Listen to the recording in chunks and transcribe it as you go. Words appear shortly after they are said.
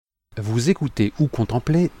Vous écoutez ou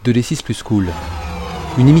contemplez 2D6 plus Cool,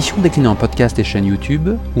 une émission déclinée en podcast et chaîne YouTube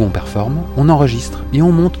où on performe, on enregistre et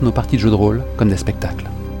on monte nos parties de jeux de rôle comme des spectacles.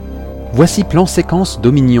 Voici Plan Séquence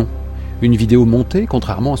Dominion, une vidéo montée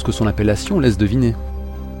contrairement à ce que son appellation laisse deviner.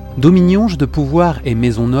 Dominion, jeu de pouvoir et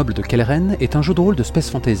maison noble de Kelren, est un jeu de rôle de space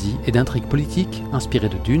fantasy et d'intrigue politique inspiré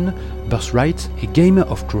de Dune, Birthright et Game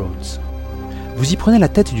of Thrones. Vous y prenez la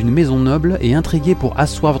tête d'une maison noble et intriguez pour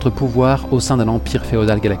asseoir votre pouvoir au sein d'un empire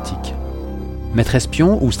féodal galactique. Maître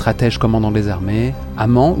espion ou stratège commandant des armées,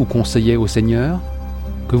 amant ou conseiller au seigneur,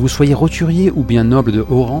 que vous soyez roturier ou bien noble de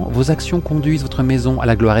haut rang, vos actions conduisent votre maison à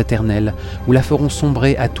la gloire éternelle ou la feront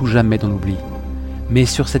sombrer à tout jamais dans l'oubli. Mais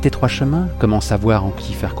sur cet étroit chemin, comment savoir en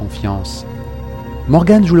qui faire confiance ?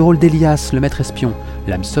 Morgan joue le rôle d'Elias, le maître espion,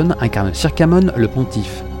 Lamson incarne Circamon, le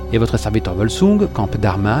pontife, et votre serviteur Volsung campe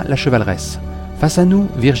Dharma, la chevaleresse. Face à nous,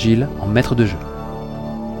 Virgile, en maître de jeu.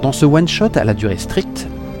 Dans ce one-shot à la durée stricte,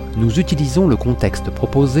 nous utilisons le contexte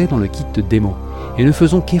proposé dans le kit de démo et ne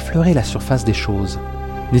faisons qu'effleurer la surface des choses.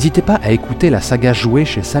 N'hésitez pas à écouter la saga jouée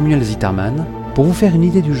chez Samuel Zitterman pour vous faire une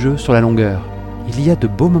idée du jeu sur la longueur. Il y a de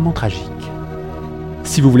beaux moments tragiques.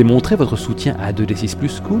 Si vous voulez montrer votre soutien à 2D6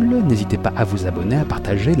 plus Cool, n'hésitez pas à vous abonner, à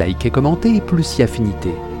partager, liker, commenter et plus si affinité.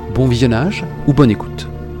 Bon visionnage ou bonne écoute.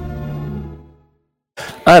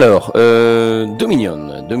 Alors,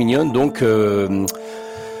 Dominion, donc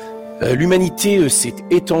l'humanité s'est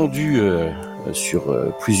étendue sur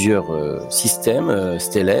plusieurs systèmes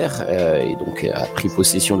stellaires et donc a pris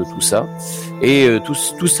possession de tout ça. Et tout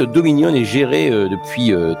ce Dominion est géré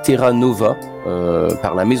depuis Terra Nova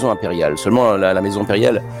par la Maison Impériale. Seulement, la Maison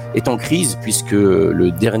Impériale est en crise puisque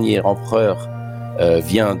le dernier empereur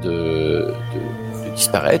vient de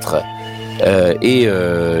disparaître. Et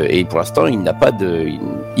pour l'instant,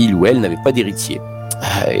 il ou elle n'avait pas d'héritier.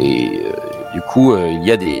 Du coup, il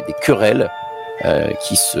y a des querelles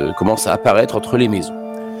qui commencent à apparaître entre les maisons.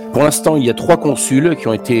 Pour l'instant, il y a 3 consuls qui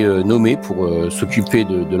ont été nommés pour s'occuper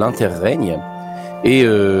de l'interrègne. Et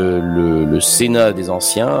le Sénat des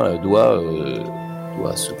Anciens doit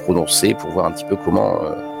se prononcer pour voir un petit peu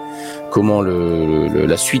comment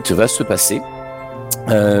la suite va se passer.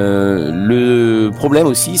 Le problème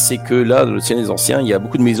aussi, c'est que là, dans le Sénat des Anciens, il y a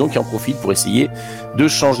beaucoup de maisons qui en profitent pour essayer de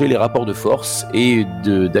changer les rapports de force et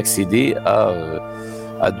d'accéder à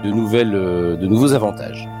de nouveaux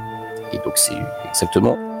avantages. Et donc, c'est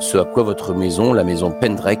exactement ce à quoi votre maison, la maison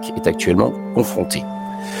Pendrake, est actuellement confrontée.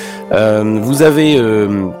 Vous avez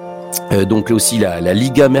donc aussi la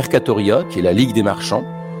Liga Mercatoria, qui est la Ligue des marchands,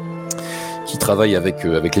 qui travaille avec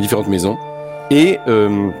les différentes maisons. Et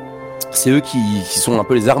c'est eux qui sont un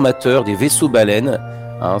peu les armateurs des vaisseaux baleines.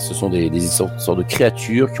 Hein, ce sont des sortes de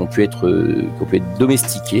créatures qui ont pu être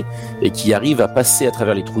domestiquées et qui arrivent à passer à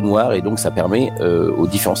travers les trous noirs. Et donc, ça permet aux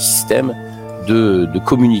différents systèmes de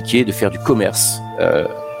communiquer, de faire du commerce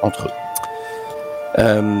entre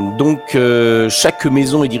eux. Donc, chaque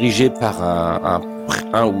maison est dirigée par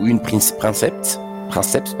un ou une princeps.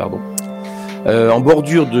 En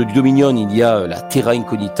bordure du Dominion, il y a la Terra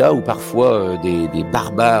Incognita où parfois des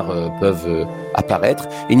barbares peuvent apparaître.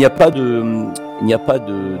 Et il n'y a pas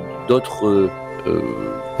d'autres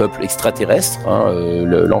peuples extraterrestres. Hein,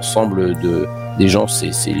 l'ensemble des gens,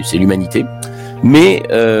 c'est l'humanité. Mais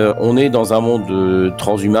on est dans un monde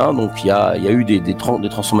transhumain, donc il y a eu des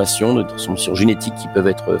transformations génétiques qui peuvent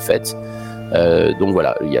être faites. Donc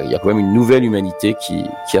voilà, il y a quand même une nouvelle humanité qui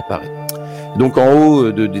apparaît. Donc en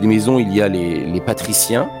haut des maisons, il y a les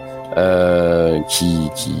patriciens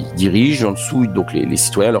qui dirigent. En dessous, donc les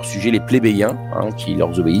citoyens, leurs sujets, les plébéiens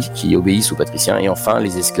qui obéissent aux patriciens. Et enfin,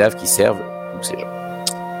 les esclaves qui servent tous ces gens.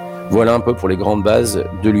 Voilà un peu pour les grandes bases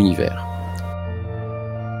de l'univers.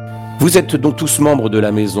 Vous êtes donc tous membres de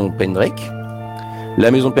la maison Pendrake.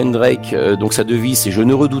 La maison Pendrake, donc sa devise, c'est « Je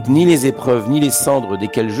ne redoute ni les épreuves ni les cendres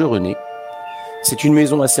desquelles je renais ». C'est une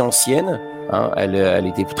maison assez ancienne. Elle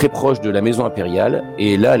était très proche de la maison impériale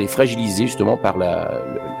et là elle est fragilisée justement par la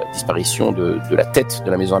disparition de la tête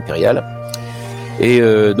de la maison impériale et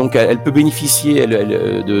donc elle peut bénéficier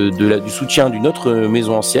du soutien d'une autre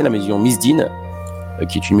maison ancienne, la maison Misdin,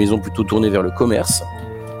 qui est une maison plutôt tournée vers le commerce,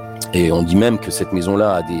 et on dit même que cette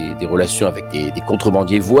maison-là a des relations avec des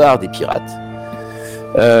contrebandiers, voire des pirates.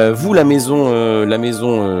 Vous, la maison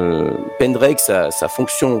Pendrake, sa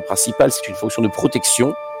fonction principale, c'est une fonction de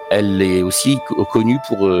protection. Elle est aussi connue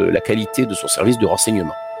pour la qualité de son service de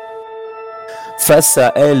renseignement. Face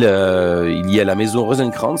à elle, il y a la maison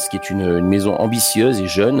Rosenkrantz, qui est une maison ambitieuse et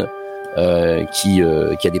jeune, qui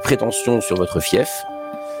a des prétentions sur votre fief.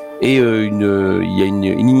 Et il y a une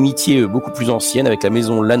inimitié beaucoup plus ancienne avec la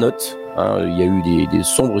maison Lanotte, Hein. Il y a eu des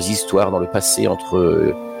sombres histoires dans le passé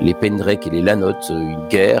entre les Pendraic et les Lanoth, une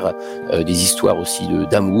guerre, des histoires aussi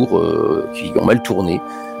d'amour qui ont mal tourné.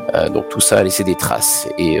 Donc tout ça a laissé des traces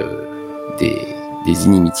et des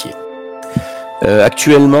inimitiés.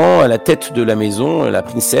 Actuellement, à la tête de la maison, la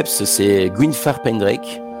princeps, c'est Gwynfar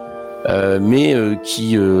Pendraic, mais elle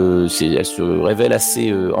se révèle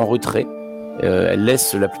assez en retrait. Elle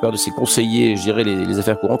laisse la plupart de ses conseillers gérer les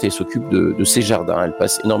affaires courantes et s'occupe de ses jardins. Elle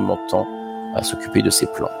passe énormément de temps à s'occuper de ses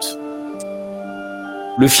plantes.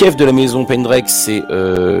 Le fief de la maison Pendraic, c'est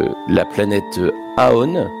la planète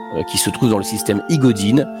Aon, qui se trouve dans le système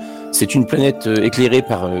Igodine. C'est une planète éclairée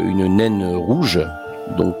par une naine rouge,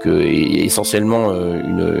 donc essentiellement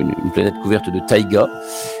une planète couverte de taïga.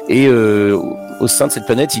 Et au sein de cette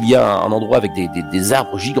planète, il y a un endroit avec des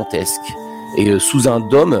arbres gigantesques. Et sous un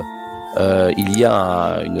dôme, il y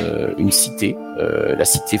a une cité, la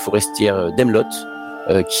cité forestière d'Emlot,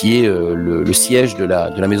 qui est le siège de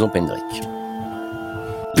la maison Pendraic.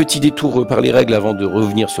 Petit détour par les règles avant de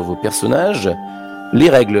revenir sur vos personnages. Les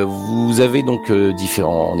règles, vous avez donc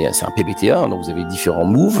c'est un PBTA, donc vous avez différents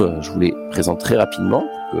moves. Je vous les présente très rapidement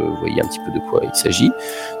pour que vous voyez un petit peu de quoi il s'agit.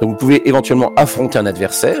 Donc vous pouvez éventuellement affronter un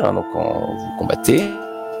adversaire, donc quand vous combattez.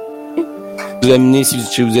 Vous amenez,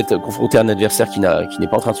 si vous êtes confronté à un adversaire qui n'est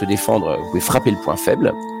pas en train de se défendre, vous pouvez frapper le point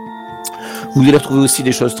faible. Vous allez retrouver aussi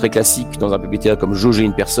des choses très classiques dans un PBTA comme jauger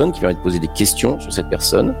une personne, qui permet de poser des questions sur cette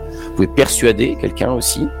personne. Vous pouvez persuader quelqu'un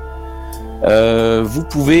aussi. Vous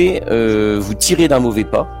pouvez vous tirer d'un mauvais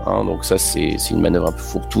pas, hein, donc ça c'est une manœuvre un peu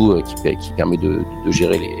fourre-tout qui permet de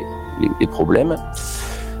gérer les problèmes.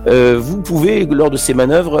 Vous pouvez, lors de ces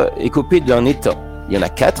manœuvres, écoper d'un état. Il y en a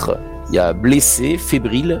 4. Il y a blessé,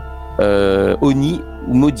 fébrile, Oni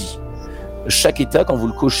ou maudit. Chaque état, quand vous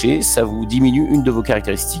le cochez, ça vous diminue une de vos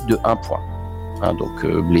caractéristiques de 1 point. Hein, donc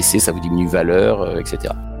blessé, ça vous diminue valeur,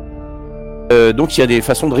 etc. Donc il y a des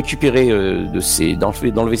façons de récupérer,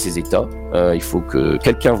 d'enlever ces états. Il faut que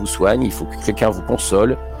quelqu'un vous soigne, il faut que quelqu'un vous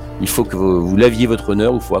console, il faut que vous laviez votre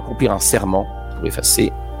honneur, il faut accomplir un serment pour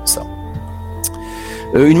effacer ça.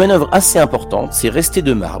 Une manœuvre assez importante, c'est rester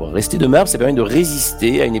de marbre. Rester de marbre, ça permet de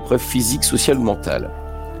résister à une épreuve physique, sociale ou mentale.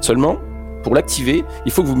 Seulement, pour l'activer,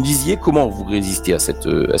 il faut que vous me disiez comment vous résistez à cette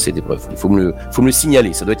épreuve. Il faut me le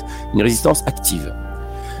signaler, ça doit être une résistance active.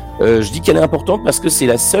 Je dis qu'elle est importante parce que c'est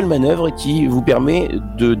la seule manœuvre qui vous permet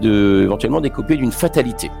éventuellement d'écoper d'une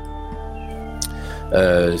fatalité.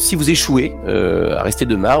 Si vous échouez à rester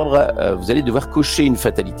de marbre, vous allez devoir cocher une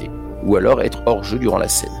fatalité, ou alors être hors jeu durant la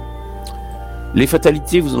scène. Les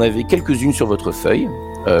fatalités, vous en avez quelques-unes sur votre feuille.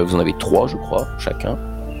 Vous en avez 3, je crois, chacun.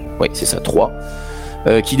 Oui, c'est ça, 3.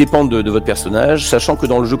 Qui dépendent de votre personnage, sachant que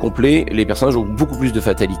dans le jeu complet, les personnages ont beaucoup plus de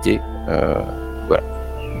fatalités. Voilà.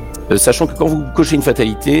 Sachant que quand vous cochez une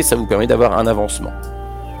fatalité, ça vous permet d'avoir un avancement.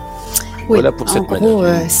 Oui, voilà pour cette manœuvre. En gros,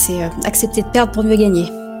 c'est accepter de perdre pour mieux gagner.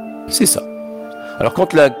 C'est ça. Alors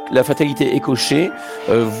quand la fatalité est cochée,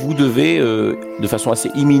 vous devez, de façon assez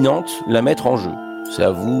imminente, la mettre en jeu. C'est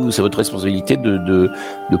à vous, c'est votre responsabilité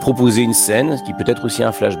de proposer une scène, qui peut être aussi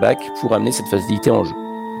un flashback, pour amener cette fatalité en jeu.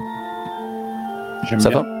 Ça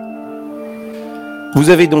va ? Vous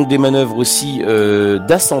avez donc des manœuvres aussi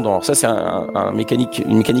d'ascendant. Ça, c'est une mécanique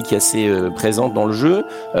qui est assez présente dans le jeu.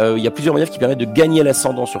 Il y a plusieurs manœuvres qui permettent de gagner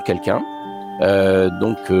l'ascendant sur quelqu'un.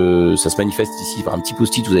 Donc, ça se manifeste ici par un petit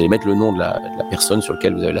post-it. Vous allez mettre le nom de la personne sur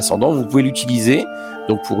laquelle vous avez l'ascendant. Vous pouvez l'utiliser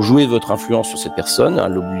donc pour jouer votre influence sur cette personne, hein,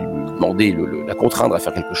 lui demander, la contraindre à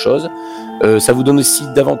faire quelque chose. Ça vous donne aussi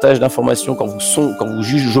davantage d'informations quand vous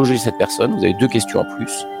jaugez cette personne. Vous avez 2 questions en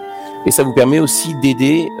plus. Et ça vous permet aussi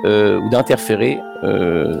d'aider ou d'interférer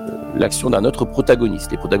l'action d'un autre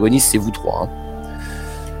protagoniste. Les protagonistes, c'est vous 3.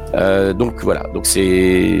 Hein. Donc voilà, donc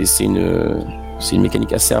c'est une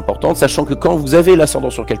mécanique assez importante, sachant que quand vous avez l'ascendant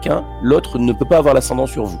sur quelqu'un, l'autre ne peut pas avoir l'ascendant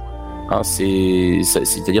sur vous. Hein,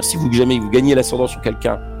 c'est-à-dire si jamais vous gagnez l'ascendant sur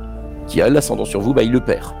quelqu'un qui a l'ascendant sur vous, il le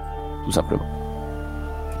perd, tout simplement.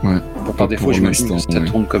 Ouais. Par défaut, j'imagine que ça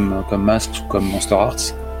tourne comme Myst ou comme Monster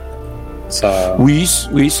Hearts. Ça... Oui,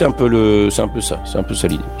 c'est un peu ça. C'est un peu ça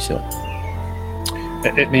l'idée, c'est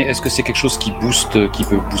vrai. Mais est-ce que c'est quelque chose qui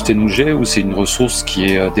peut booster nos jets, ou c'est une ressource qui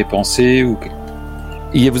est dépensée ou...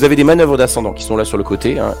 Vous avez des manœuvres d'ascendant qui sont là sur le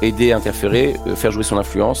côté, hein, aider, interférer, faire jouer son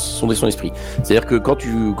influence, sonder son esprit. C'est-à-dire que quand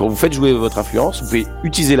vous faites jouer votre influence, vous pouvez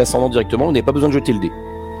utiliser l'ascendant directement, vous n'avez pas besoin de jeter le dé.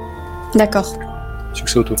 D'accord.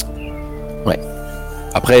 Succès auto. Ouais.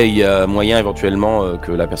 Après, il y a moyen éventuellement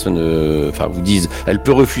que la personne vous dise, elle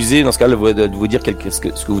peut refuser, dans ce cas-là, elle doit vous dire ce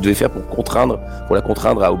que vous devez faire pour la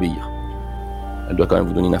contraindre à obéir. Elle doit quand même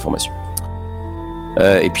vous donner une information.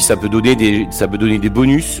 Et puis ça peut donner des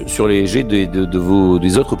bonus sur les jets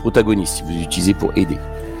des autres protagonistes si vous les utilisez pour aider.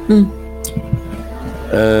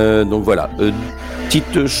 Donc voilà.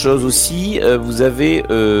 Petite chose aussi, vous avez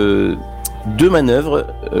 2 manœuvres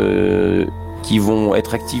qui vont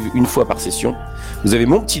être actives une fois par session. Vous avez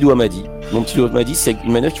mon petit doigt m'a dit. Mon petit doigt m'a dit, c'est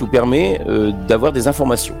une manœuvre qui vous permet d'avoir des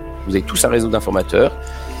informations. Vous avez tous un réseau d'informateurs.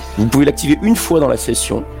 Vous pouvez l'activer une fois dans la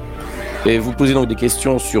session et vous posez donc des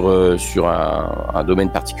questions sur un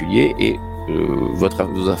domaine particulier et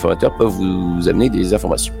vos informateurs peuvent vous amener des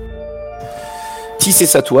informations. Tisser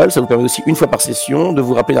sa toile, ça vous permet aussi une fois par session de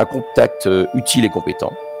vous rappeler d'un contact utile et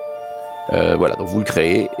compétent. Voilà, donc vous le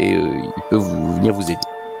créez et il peut venir vous aider.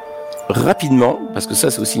 Rapidement, parce que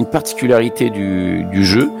ça c'est aussi une particularité du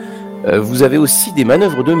jeu, vous avez aussi des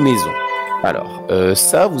manœuvres de maison. Alors,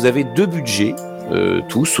 ça, vous avez 2 budgets,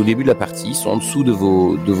 tous au début de la partie, ils sont en dessous de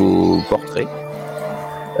vos portraits.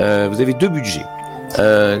 Vous avez 2 budgets.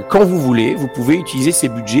 Quand vous voulez, vous pouvez utiliser ces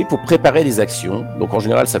budgets pour préparer des actions. Donc en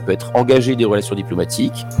général, ça peut être engager des relations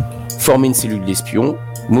diplomatiques, former une cellule d'espions,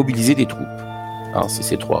 mobiliser des troupes. Hein, c'est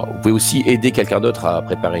ces 3. Vous pouvez aussi aider quelqu'un d'autre à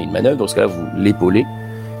préparer une manœuvre. Dans ce cas-là, vous l'épaulez.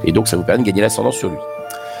 Et donc ça vous permet de gagner l'ascendant sur lui.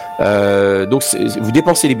 Donc vous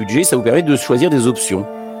dépensez les budgets, ça vous permet de choisir des options.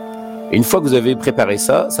 Et une fois que vous avez préparé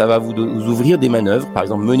ça, ça va vous ouvrir des manœuvres. Par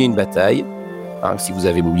exemple, mener une bataille, hein, si vous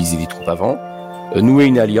avez mobilisé des troupes avant. Nouer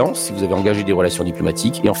une alliance si vous avez engagé des relations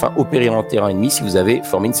diplomatiques et enfin opérer en terrain ennemi si vous avez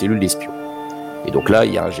formé une cellule d'espions. Et donc là,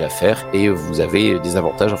 il y a un jet à faire et vous avez des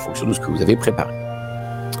avantages en fonction de ce que vous avez préparé.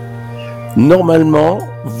 Normalement,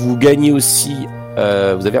 vous gagnez aussi,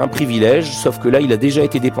 vous avez un privilège, sauf que là, il a déjà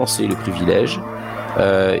été dépensé, le privilège.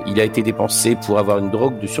 Il a été dépensé pour avoir une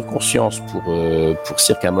drogue de surconscience pour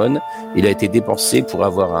Circamon. Il a été dépensé pour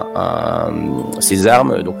avoir ses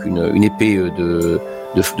armes, donc une épée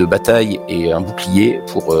de bataille et un bouclier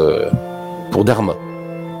pour Dharma.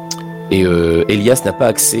 Et Elias n'a pas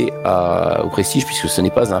accès au prestige puisque ce n'est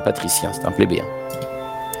pas un patricien, c'est un plébéien.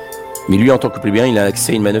 Mais lui, en tant que plébéien, il a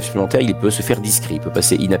accès à une manœuvre supplémentaire, il peut se faire discret, il peut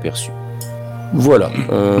passer inaperçu. Voilà,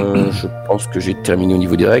 je pense que j'ai terminé au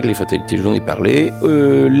niveau des règles, les fatalités, j'en ai parlé.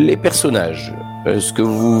 Les personnages, est-ce que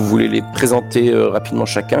vous voulez les présenter rapidement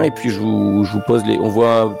chacun et puis je vous pose on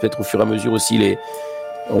voit peut-être au fur et à mesure aussi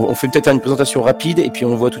on fait peut-être une présentation rapide et puis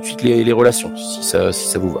on voit tout de suite les relations, si ça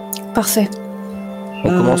vous va. Parfait. On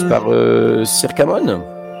commence par Circamon.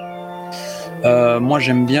 Moi,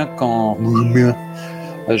 j'aime bien quand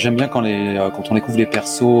on découvre les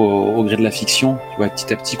persos au gré de la fiction, tu vois,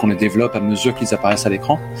 petit à petit qu'on les développe à mesure qu'ils apparaissent à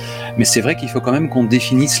l'écran. Mais c'est vrai qu'il faut quand même qu'on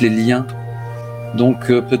définisse les liens. Donc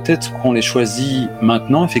peut-être qu'on les choisit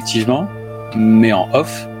maintenant, effectivement, mais en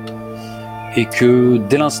off, et que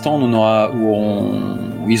dès l'instant où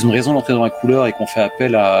ils ont une raison d'entrer dans la couleur et qu'on fait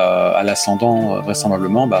appel à l'ascendant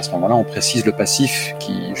vraisemblablement, à ce moment-là, on précise le passif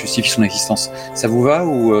qui justifie son existence. Ça vous va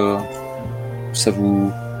ou ça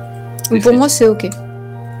vous... Pour moi, c'est ok.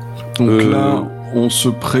 Donc là, on se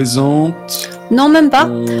présente. Non, même pas.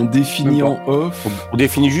 On définit en off. On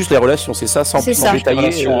définit juste les relations, c'est ça, sans détailler.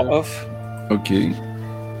 Relations en off. Ok.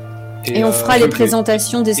 Et on fera les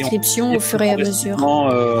présentations, descriptions au fur et à mesure.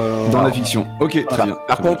 Dans la fiction. Ok, très bien.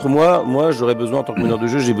 Par contre, moi, j'aurais besoin, en tant que meneur de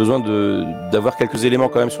jeu, j'ai besoin d'avoir quelques éléments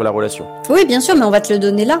quand même sur la relation. Oui, bien sûr, mais on va te le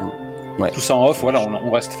donner là. Ouais. Tout ça en off, voilà, on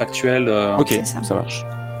reste factuel. Ok, ça marche.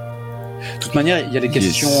 De toute manière, il y a les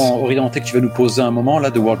questions orientées que tu vas nous poser à un moment, là,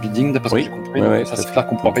 de world building, d'après ce que j'ai compris. Ouais, ça, c'est clair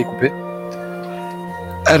qu'on ne pourra pas y couper.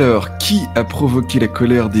 Alors, qui a provoqué la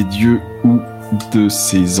colère des dieux ou de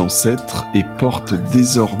ses ancêtres et porte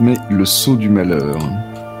désormais le sceau du malheur?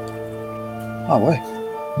 Ah ouais.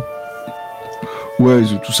 Ouais,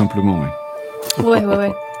 tout simplement, ouais.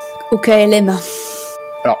 Ouais. Au KLM.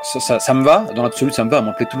 Alors, ça me va, dans l'absolu, ça me va, à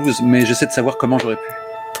m'appeler Toulouse, mais j'essaie de savoir comment j'aurais pu.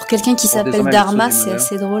 Pour quelqu'un qui s'appelle Dharma, c'est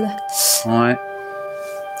assez drôle. Ouais.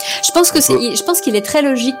 Je pense qu'il est très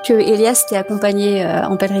logique que Elias t'ait accompagné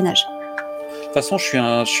en pèlerinage. De toute façon,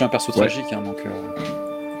 je suis un perso tragique, hein, donc...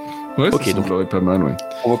 Ouais, ok, ça semblerait pas mal, ouais.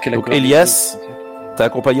 Donc Elias t'a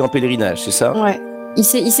accompagné en pèlerinage, c'est ça? Ouais. Il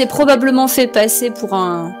s'est probablement fait passer pour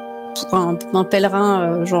un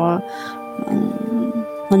pèlerin,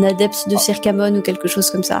 un adepte de Circamon ou quelque chose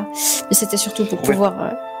comme ça. Mais c'était surtout pour pouvoir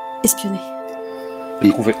espionner.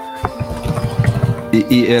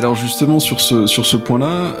 Et alors justement sur ce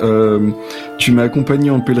point-là, tu m'as accompagné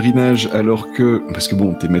en pèlerinage alors que, parce que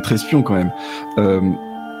bon, t'es maître espion quand même,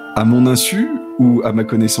 à mon insu ou à ma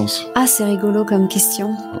connaissance? Ah, c'est rigolo comme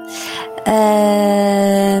question.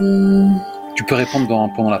 Tu peux répondre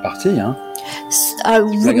pendant la partie, hein.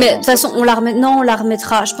 Oui, mais de toute façon, on la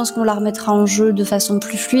remettra. Je pense qu'on la remettra en jeu de façon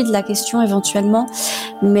plus fluide, la question éventuellement.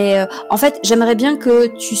 Mais en fait, j'aimerais bien que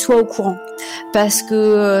tu sois au courant, parce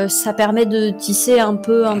que ça permet de tisser un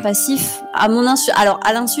peu un passif. À mon insu, alors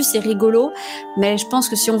à l'insu, c'est rigolo, mais je pense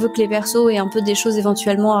que si on veut que les persos aient un peu des choses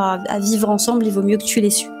éventuellement à vivre ensemble, il vaut mieux que tu les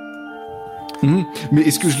su. Mais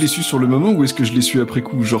est-ce que je l'ai su sur le moment ou est-ce que je l'ai su après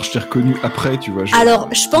coup? Genre, je t'ai reconnu après, tu vois. Alors,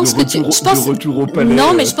 je pense que de retour au palais.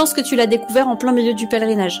 Non, mais je pense que tu l'as découvert en plein milieu du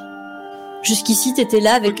pèlerinage. Jusqu'ici, t'étais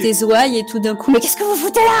là avec tes ouailles et tout d'un coup, mais qu'est-ce que vous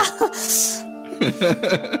foutez là?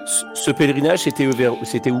 Ce pèlerinage, c'était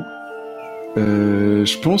où?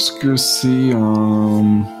 Je pense que c'est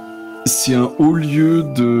un haut lieu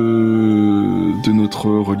de notre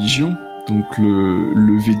religion. Donc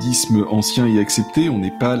le védisme ancien est accepté. On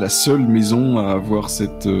n'est pas la seule maison à avoir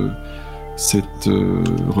cette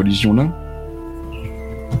religion-là.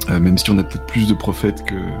 Même si on a peut-être plus de prophètes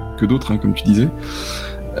que d'autres, hein, comme tu disais.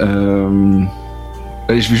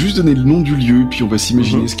 Allez, je vais juste donner le nom du lieu, puis on va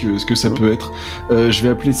s'imaginer ce que ça peut être. Je vais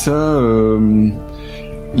appeler ça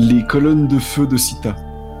les colonnes de feu de Sita.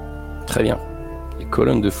 Très bien. Les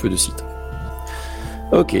colonnes de feu de Sita.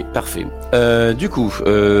 Ok, parfait. Du coup,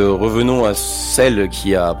 revenons à celle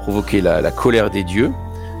qui a provoqué la colère des dieux.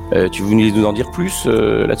 Tu voulais nous en dire plus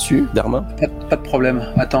là-dessus, Dharma? Pas de problème.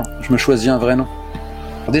 Attends, je me choisis un vrai nom.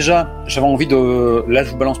 Alors déjà, j'avais envie de... Là,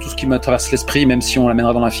 je vous balance tout ce qui me traverse l'esprit, même si on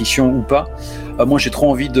l'amènera dans la fiction ou pas. Moi, j'ai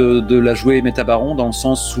trop envie de la jouer Métabaron, dans le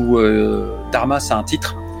sens où Dharma, c'est un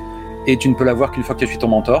titre, et tu ne peux l'avoir qu'une fois que tu as tué ton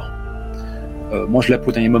mentor. Moi, je l'ai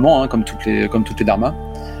au dernier moment, hein, comme toutes les Dharma.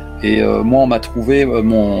 Et moi, on m'a trouvé,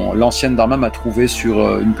 l'ancienne Dharma m'a trouvé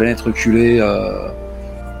sur une planète reculée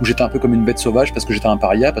où j'étais un peu comme une bête sauvage parce que j'étais un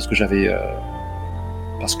paria, parce que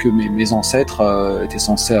mes ancêtres étaient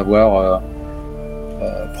censés avoir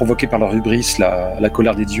provoqué par leur hubris la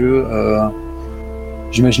colère des dieux.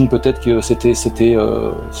 J'imagine peut-être que c'était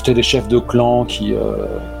des chefs de clan qui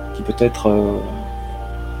peut-être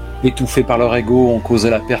étouffés par leur ego ont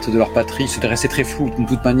causé la perte de leur patrie. C'était resté très flou de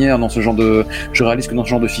toute manière dans ce genre de... Je réalise que dans ce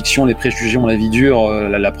genre de fiction, les préjugés ont la vie dure.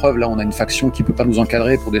 La preuve, là, on a une faction qui peut pas nous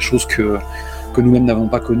encadrer pour des choses que nous-mêmes n'avons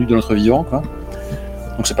pas connues de notre vivant, quoi.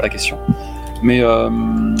 Donc c'est pas la question. Mais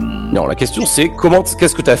non, la question c'est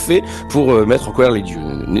qu'est-ce que tu as fait pour mettre en colère les dieux?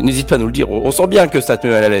 N'hésite pas à nous le dire. On sent bien que ça te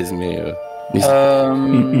met mal à l'aise, mais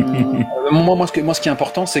moi, ce qui est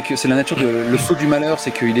important, c'est que c'est la nature le sceau du malheur,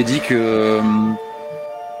 c'est qu'il est dit que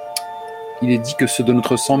ceux de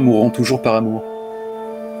notre sang mourront toujours par amour.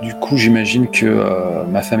 Du coup, j'imagine que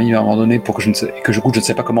ma famille m'a abandonné pour que je ne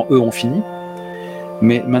sais pas comment eux ont fini.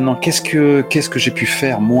 Mais maintenant, qu'est-ce que j'ai pu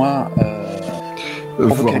faire, moi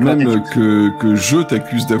voire même que je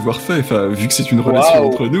t'accuse d'avoir fait, enfin, vu que c'est une relation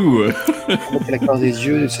entre nous. La gloire des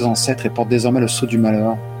dieux, de ses ancêtres, et porte désormais le sceau du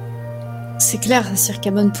malheur. C'est clair, Sir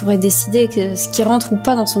Camon pourrait décider ce qui rentre ou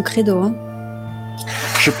pas dans son credo. Hein.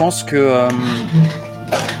 Je pense que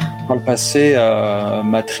dans le passé,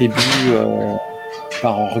 ma tribu,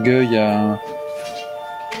 par orgueil, a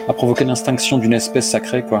provoqué l'extinction d'une espèce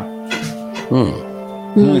sacrée, quoi. Nous,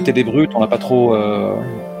 on était des brutes, on n'a pas trop...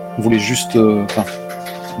 Ils voulaient juste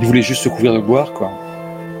se couvrir de gloire, quoi.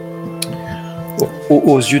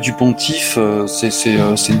 Aux yeux du pontife,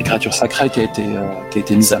 c'est une créature sacrée qui a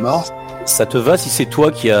été mise à mort. Ça te va si c'est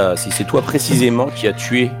toi précisément qui a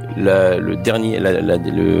tué le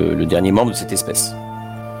dernier membre de cette espèce?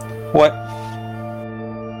 Ouais.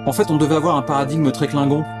 En fait, on devait avoir un paradigme très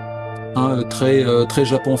Klingon, hein, très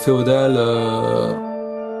Japon féodal,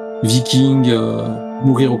 viking,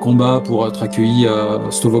 mourir au combat pour être accueilli à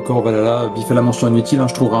Stovokor Valhalla, biffer la mention inutile, hein,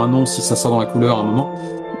 je trouverai un nom si ça sort dans la couleur à un moment.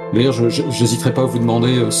 D'ailleurs, j'hésiterai pas à vous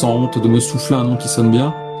demander sans honte de me souffler un nom qui sonne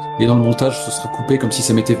bien, et dans le montage, ce sera coupé comme si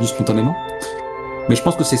ça m'était venu spontanément. Mais je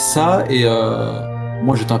pense que c'est ça, et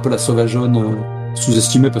moi j'étais un peu la sauvageonne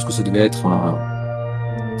sous-estimée parce que ça devait être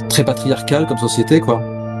très patriarcal comme société, quoi.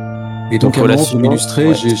 Et donc à un moment, pour m'illustrer,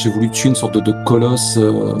 ouais, j'ai voulu tuer une sorte de colosse,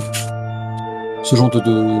 ce genre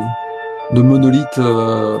de monolithe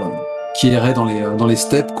qui errait dans les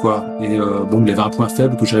steppes, quoi. Et bon, il avait un point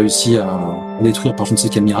faible que j'ai réussi à détruire par je ne sais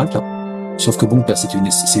quel miracle. Sauf que bon, c'est une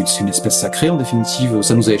espèce sacrée en définitive.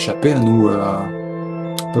 Ça nous a échappé à nous,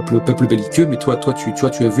 peuple belliqueux. Mais toi, tu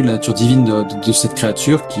as vu la nature divine de cette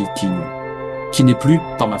créature qui n'est plus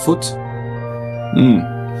par ma faute.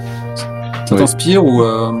 Ça t'inspire ou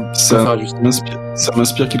ça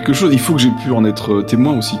m'inspire quelque chose. Il faut que j'ai pu en être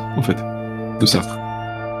témoin aussi, en fait, de ça.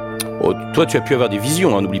 Oh, toi, tu as pu avoir des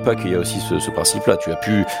visions, hein. N'oublie pas qu'il y a aussi ce principe-là. Tu as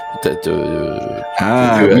pu...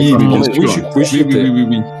 oui, bien sûr.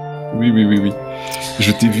 Oui.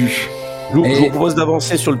 Je t'ai vu. Je vous propose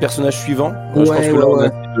d'avancer sur le personnage suivant. Je pense que là, on a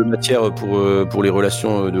de matière pour les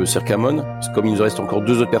relations de Circamon. Comme il nous reste encore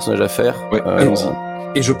 2 autres personnages à faire. Allons-y.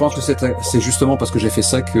 Et je pense que c'est justement parce que j'ai fait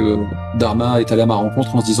ça que Dharma est allé à ma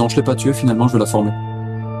rencontre en se disant je l'ai pas tué, finalement je vais la former.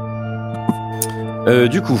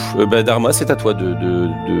 Du coup, Dharma, c'est à toi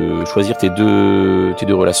de choisir tes deux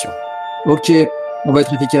relations. Ok, on va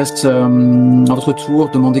être efficace. À votre tour,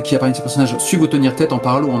 demandez qui a parmi ces personnages su vous tenir tête en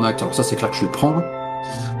parole ou en acte. Alors ça, c'est clair que je vais le prendre.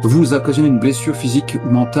 Vous occasionnez une blessure physique ou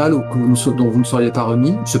mentale ou dont vous ne seriez pas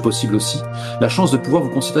remis, c'est possible aussi. La chance de pouvoir vous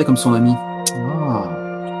considérer comme son ami. Ah.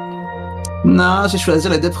 Non, j'ai choisi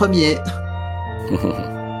les 2 premiers.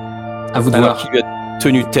 À vous de Alors, voir. qui lui a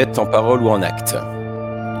tenu tête en parole ou en acte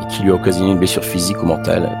et qui lui a occasionné une blessure physique ou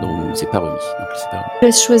mentale dont il ne s'est pas remis. Je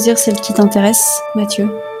laisse choisir celle qui t'intéresse, Mathieu.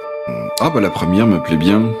 Ah bah la première me plaît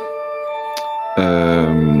bien.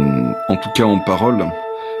 En tout cas en parole.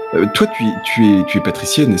 Toi tu es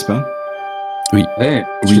patricienne, n'est-ce pas? Oui.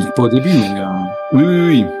 Je l'ai dit pas au début, mais...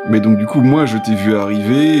 Oui. Mais donc du coup moi je t'ai vu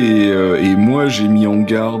arriver et moi j'ai mis en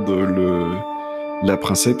garde la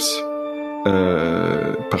princeps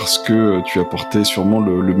parce que tu apportais sûrement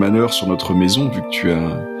le malheur sur notre maison vu que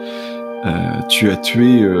tu as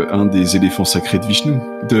tué un des éléphants sacrés de Vishnu.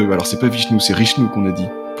 Alors c'est pas Vishnu, c'est Rishnu qu'on a dit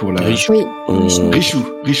pour la. Rishu. Oui. Rishu.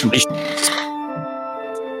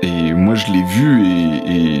 Et moi je l'ai vu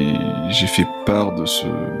et j'ai fait part de ce.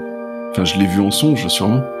 Enfin je l'ai vu en songe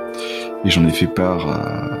sûrement et j'en ai fait part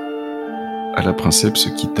à la princeps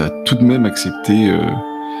qui t'a tout de même accepté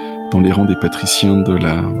dans les rangs des patriciens de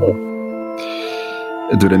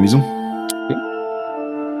la maison.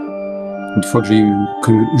 Une fois que j'ai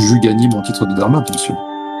gagné mon titre de Dharma, bien sûr.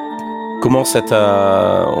 Comment ça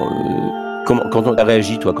t'a... quand on a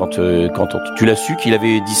réagi, toi, quand tu l'as su qu'il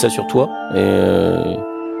avait dit ça sur toi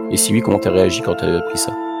et si oui, comment t'as réagi quand t'as appris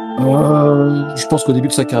ça? Je pense qu'au début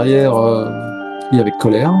de sa carrière, il avait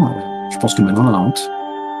colère. Je pense que maintenant, on en a honte.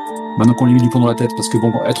 Maintenant qu'on lui met du plomb dans la tête, parce que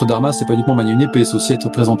bon, être Dharma, c'est pas uniquement manier une épée, c'est aussi être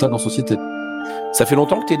présentable en société. Ça fait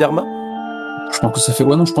longtemps que t'es Dharma? Je pense que ça fait...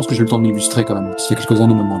 Ouais, non, je pense que j'ai eu le temps de m'illustrer quand même. Il y a quelques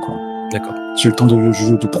années maintenant, quoi. D'accord. J'ai eu le temps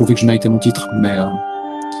de prouver que je méritais mon titre, mais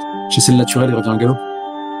j'essaie le naturel et revient au galop.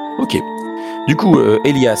 Ok. Du coup,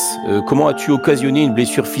 Elias, comment as-tu occasionné une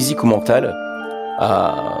blessure physique ou mentale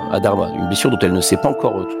à Dharma? Une blessure dont elle ne s'est pas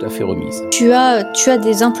encore tout à fait remise. Tu as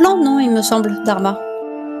des implants, non, il me semble, Dharma?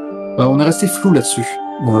 On est resté flou là-dessus.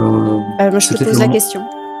 Moi, je te pose la question.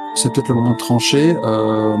 C'est peut-être le moment de trancher.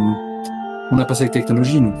 On a passé avec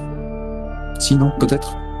technologie, nous. Sinon,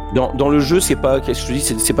 peut-être. Dans le jeu, c'est pas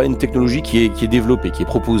une technologie qui est développée, qui est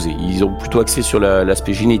proposée. Ils ont plutôt axé sur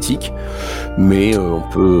l'aspect génétique, mais on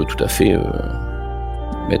peut tout à fait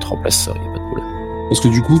mettre en place ça, il n'y a pas de problème. Parce que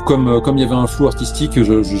du coup, comme il y avait un flou artistique,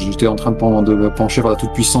 j'étais en train de pencher vers la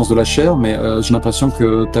toute-puissance de la chair, mais j'ai l'impression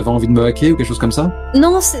que tu avais envie de me hacker ou quelque chose comme ça.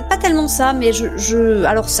 Non, c'est pas tellement ça, mais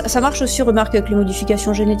alors ça marche aussi, remarque, avec les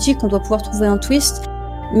modifications génétiques, on doit pouvoir trouver un twist.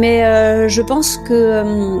 Mais je pense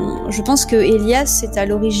que Elias c'est à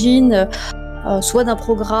l'origine soit d'un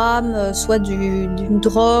programme, soit d'une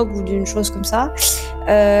drogue ou d'une chose comme ça,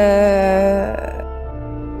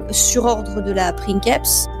 sur ordre de la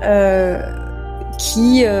Princeps,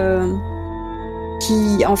 qui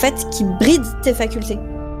en fait qui bride tes facultés.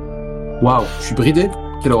 Waouh, je suis bridé.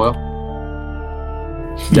 Quelle horreur.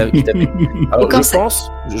 Alors,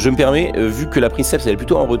 je me permets, vu que la Princeps elle est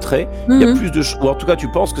plutôt en retrait, il y a plus de ou en tout cas tu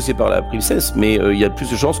penses que c'est par la Princesse, mais il y a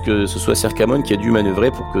plus de chances que ce soit Circamon qui a dû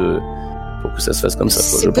manœuvrer pour que ça se fasse comme ça.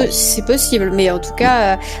 C'est possible, mais en tout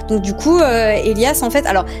cas, donc du coup, Elias, en fait,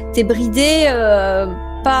 alors t'es bridé,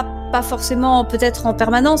 pas forcément peut-être en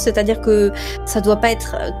permanence, c'est-à-dire que ça doit pas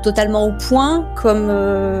être totalement au point, comme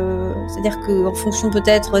c'est-à-dire que en fonction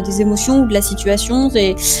peut-être des émotions ou de la situation,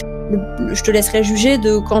 je te laisserai juger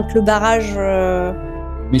de quand le barrage.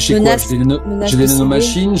 Mais j'ai quoi? J'ai des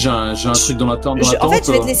nanomachines, j'ai un truc dans la tente. En fait,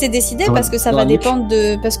 je vais te laisser décider parce que ça va dépendre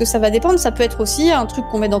Ça peut être aussi un truc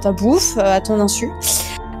qu'on met dans ta bouffe à ton insu.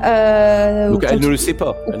 Donc elle ne le sait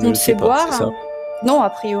pas. Ou qu'on te fait boire. Non, a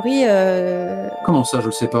priori. Comment ça, je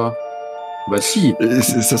le sais pas? Bah si.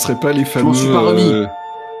 Ça serait pas les fameux. Je m'en suis pas remis.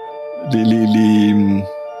 Les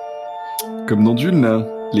comme dans Dune là,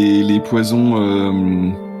 les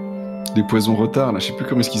poisons. Des poisons retard, là, je sais plus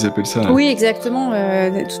comment est-ce qu'ils appellent ça. Là. Oui, exactement,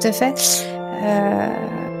 tout à fait.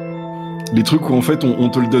 Les trucs où en fait on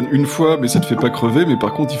te le donne une fois, mais ça te fait pas crever, mais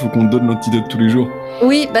par contre il faut qu'on te donne l'antidote tous les jours.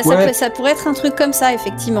 Oui, bah ça pourrait être un truc comme ça,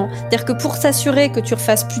 effectivement. C'est-à-dire que pour s'assurer que tu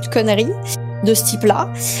refasses plus de conneries de ce type-là,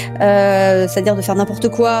 c'est-à-dire de faire n'importe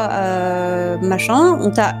quoi, machin,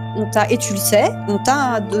 et tu le sais, on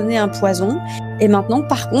t'a donné un poison, et maintenant,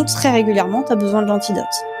 par contre, très régulièrement, t'as besoin de l'antidote.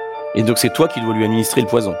 Et donc c'est toi qui dois lui administrer le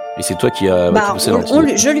poison. Et c'est toi qui as poussé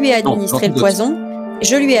l'antidote. Je lui ai administré le poison.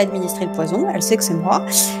 Je lui ai administré le poison. Elle sait que c'est moi.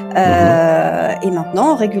 Et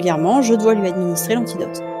maintenant, régulièrement, je dois lui administrer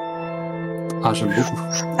l'antidote. Ah, j'aime beaucoup.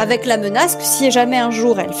 Avec la menace que si jamais un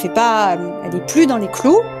jour elle est plus dans les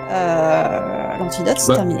clous, l'antidote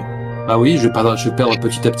c'est terminé. Ah oui, je vais perdre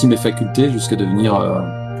petit à petit mes facultés jusqu'à devenir.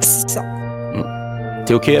 C'est ça.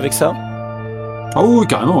 T'es ok avec ça? Ah oui,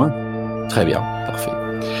 carrément, ouais. Très bien, parfait.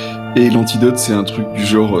 Et l'antidote, c'est un truc du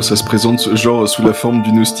genre, ça se présente genre sous la forme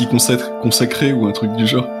d'une hostie consacrée ou un truc du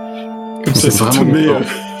genre. Comme c'est ça vraiment te met.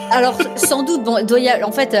 Alors sans doute, bon,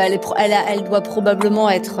 en fait, elle doit probablement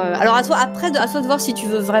être. Alors à toi de voir si tu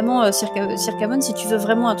veux vraiment Circamon, si tu veux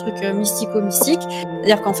vraiment un truc mystico-mystique,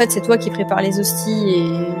 c'est-à-dire qu'en fait c'est toi qui prépares les hosties et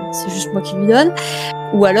c'est juste moi qui lui donne,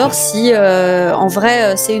 ou alors si en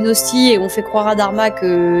vrai c'est une hostie et on fait croire à Dharma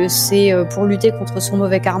que c'est pour lutter contre son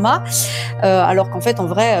mauvais karma, alors qu'en fait en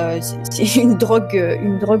vrai c'est une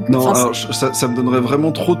drogue. Non, alors ça me donnerait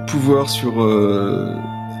vraiment trop de pouvoir sur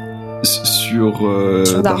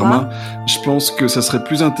Dharma. Je pense que ça serait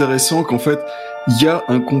plus intéressant qu'en fait il y a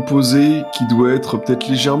un composé qui doit être peut-être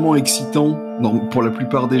légèrement excitant pour la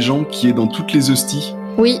plupart des gens, qui est dans toutes les hosties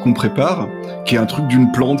qu'on prépare, qui est un truc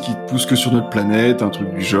d'une plante qui pousse que sur notre planète, un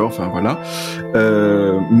truc du genre, enfin voilà.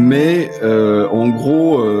 Mais en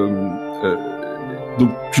gros, donc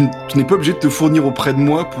tu n'es pas obligé de te fournir auprès de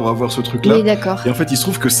moi pour avoir ce truc-là. Oui, d'accord. Et en fait, il se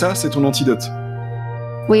trouve que ça, c'est ton antidote.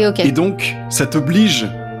 Oui, ok. Et donc, ça t'oblige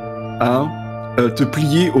à te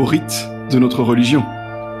plier au rite de notre religion.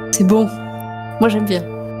 C'est bon. Moi, j'aime bien.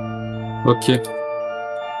 Ok.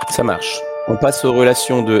 Ça marche. On passe aux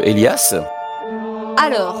relations de Elias.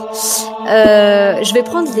 Alors, je vais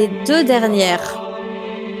prendre les deux dernières.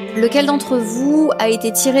 Lequel d'entre vous a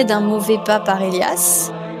été tiré d'un mauvais pas par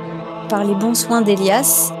Elias, par les bons soins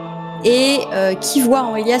d'Elias, et qui voit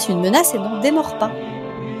en Elias une menace et n'en démord pas?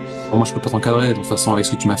 Bon, moi, je peux pas t'encadrer de toute façon avec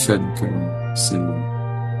ce que tu m'as fait, donc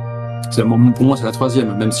pour moi, c'est la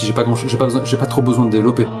troisième, même si j'ai pas trop besoin de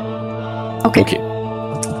développer. Ok.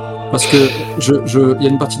 Parce que il y a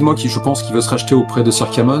une partie de moi qui, je pense, qui veut se racheter auprès de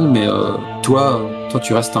Circamon, mais toi,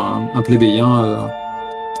 tu restes un plébéien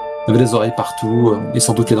avec des oreilles partout et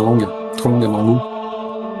sans doute les dents longues, trop longues à mon goût.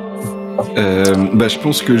 Je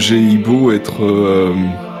pense que j'ai beau être,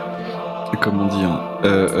 comment dire,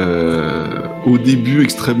 au début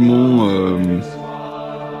extrêmement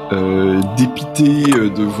dépité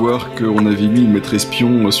de voir qu'on avait mis le maître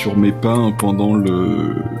espion sur mes pains pendant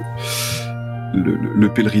le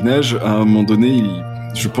pèlerinage. À un moment donné,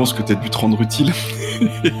 je pense que t'as dû te rendre utile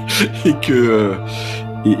et que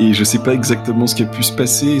et je sais pas exactement ce qui a pu se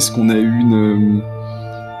passer. Est-ce qu'on a eu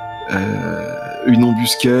une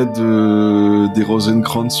embuscade des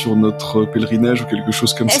Rosenkrantz sur notre pèlerinage ou quelque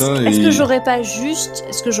chose comme ça? Est-ce que j'aurais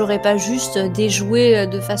pas juste déjoué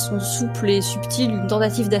de façon souple et subtile une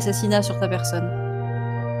tentative d'assassinat sur ta personne?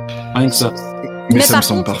 Rien que ça. Mais ça me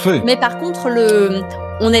semble parfait. Mais par contre,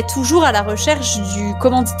 on est toujours à la recherche du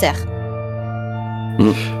commanditaire.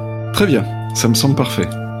 Très bien, ça me semble parfait.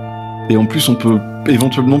 Et en plus, on peut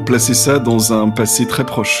éventuellement placer ça dans un passé très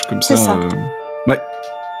proche, comme ça. Ouais,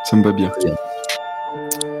 ça me va bien.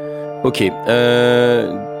 Ok,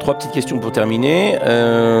 3 petites questions pour terminer.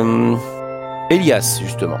 Elias,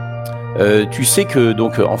 justement. Tu sais que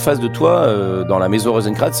donc en face de toi, dans la maison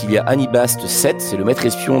Rosenkrantz, il y a Anibast VII, c'est le maître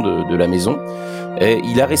espion de la maison. Et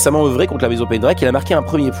il a récemment œuvré contre la maison Pendrake et il a marqué un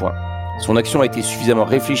premier point. Son action a été suffisamment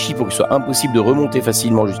réfléchie pour qu'il soit impossible de remonter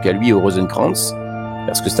facilement jusqu'à lui et au Rosenkrantz,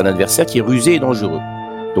 parce que c'est un adversaire qui est rusé et dangereux.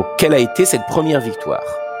 Donc quelle a été cette première victoire?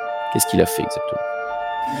 Qu'est-ce qu'il a fait exactement?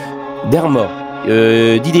 Dermot,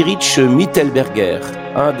 Diderich Mittelberger,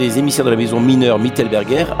 un des émissaires de la maison mineure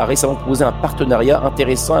Mittelberger, a récemment proposé un partenariat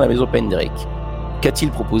intéressant à la maison Pendrake.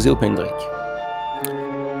 Qu'a-t-il proposé au Pendrake?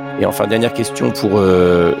 Et enfin, dernière question pour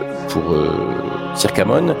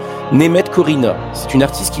Circamon. Németh Corina, c'est une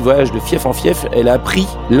artiste qui voyage de fief en fief. Elle a appris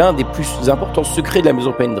l'un des plus importants secrets de la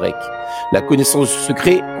maison Pendrake. La connaissance de ce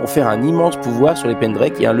secret confère un immense pouvoir sur les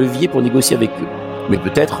Pendrake et un levier pour négocier avec eux. Mais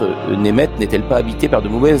peut-être Németh n'est-elle pas habitée par de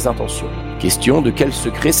mauvaises intentions? Question, de quel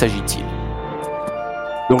secret s'agit-il?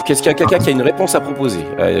 Donc, est-ce qu'il y a quelqu'un qui a une réponse à proposer?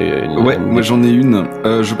 Ouais, moi j'en ai une.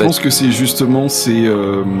 Je pense que c'est justement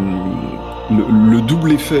le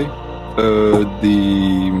double effet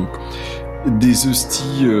des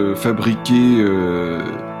hosties fabriquées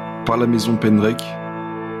par la maison Pendrake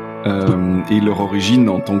et leur origine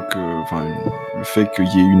en tant que, le fait qu'il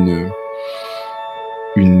y ait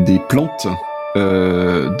une des plantes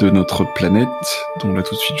de notre planète, dont là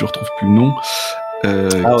tout de suite je retrouve plus le nom,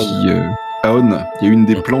 Aon. Il y a une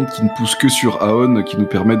des plantes qui ne pousse que sur Aon qui nous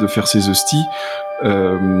permet de faire ces hosties.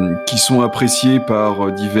 qui sont appréciés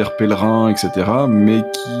par divers pèlerins, etc.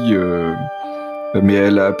 Mais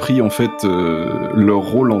elle a appris en fait leur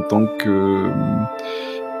rôle en tant que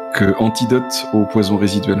antidote au poison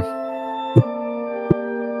résiduel.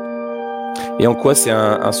 Et en quoi c'est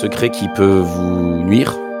un secret qui peut vous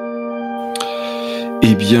nuire ?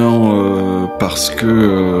 Eh bien, parce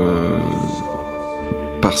que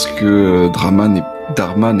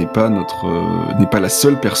Dharma n'est pas la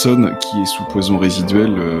seule personne qui est sous poison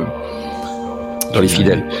résiduel dans les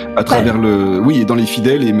fidèles. À travers et dans les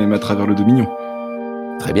fidèles et même à travers le Dominion.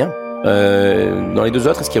 Très bien. Dans les deux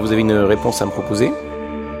autres, est-ce que vous avez une réponse à me proposer ?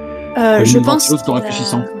 Je pense. En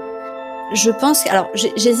réfléchissant. Je pense. Alors,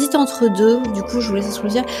 j'hésite entre deux. Du coup, je vous laisse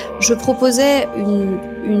choisir. Je proposais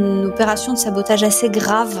une opération de sabotage assez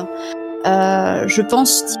grave. Je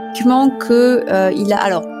pense typiquement que il a.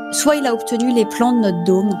 Alors, soit il a obtenu les plans de notre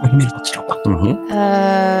dôme.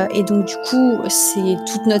 Et donc, du coup, c'est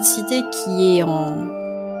toute notre cité qui est en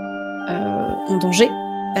danger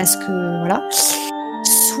parce que voilà.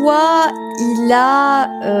 Soit il a,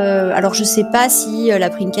 alors je sais pas si la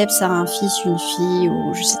Princeps a un fils, une fille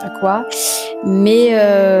ou je sais pas quoi, mais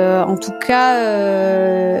en tout cas,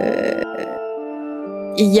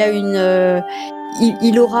 il y a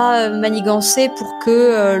il aura manigancé pour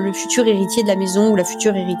que le futur héritier de la maison ou la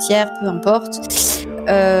future héritière, peu importe,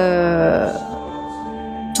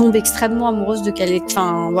 tombe extrêmement amoureuse de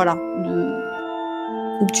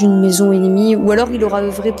d'une maison ennemie, ou alors il aura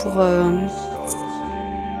œuvré pour.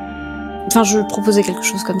 Je proposais quelque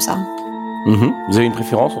chose comme ça. Vous avez une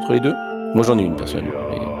préférence entre les deux ? Moi, j'en ai une, personnellement.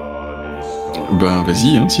 Ben,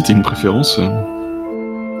 vas-y, si t'as une préférence.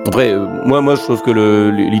 Après, moi, je trouve que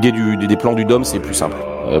l'idée des plans du Dôme, c'est plus simple,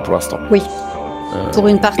 pour l'instant. Oui. Pour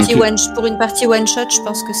une partie okay. one shot, je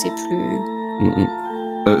pense que c'est plus...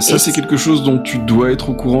 Ça, c'est quelque chose dont tu dois être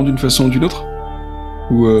au courant d'une façon ou d'une autre ?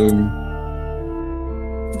 Ou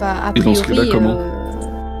a priori, et dans ce cas-là, comment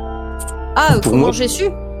comment j'ai su ?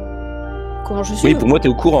 Oui, pour moi, t'es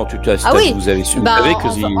au courant. Vous avez su.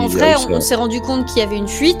 En vrai, on s'est rendu compte qu'il y avait une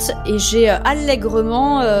fuite et j'ai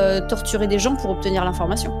allègrement torturé des gens pour obtenir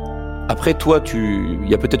l'information. Après, toi, il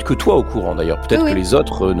y a peut-être que toi au courant d'ailleurs. Peut-être que les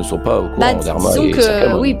autres ne sont pas au courant. Dharma disons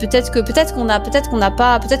que oui, peut-être que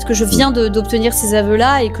je viens d'obtenir ces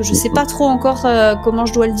aveux-là et que je sais pas trop encore comment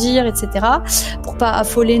je dois le dire, etc. Pour pas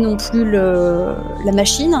affoler non plus la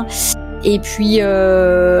machine. Et puis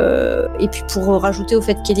pour rajouter au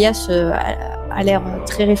fait qu'Elias a l'air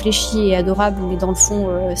très réfléchi et adorable, mais dans le fond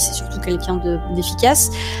c'est surtout quelqu'un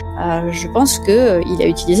d'efficace. Je pense que il a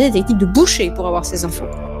utilisé des techniques de boucher pour avoir ces infos.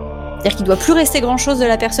 C'est-à-dire qu'il doit plus rester grand-chose de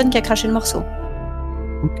la personne qui a craché le morceau.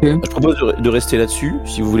 Ok. Je propose de rester là-dessus,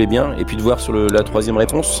 si vous voulez bien, et puis de voir sur la troisième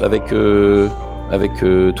réponse avec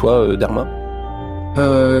toi, Dharma.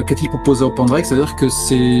 Qu'a-t-il proposé au Pendrake ? C'est-à-dire que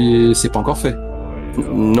c'est pas encore fait.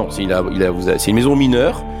 Non, c'est une maison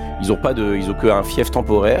mineure. Ils ont qu'un fief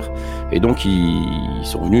temporaire, et donc ils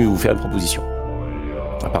sont venus vous faire une proposition,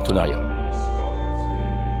 un partenariat.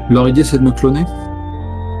 Leur idée, c'est de me cloner.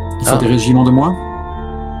 Ils font des régiments de moi.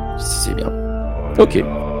 C'est bien. Ok.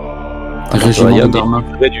 Un régiment de Dharma.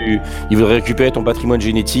 Ils voudraient récupérer ton patrimoine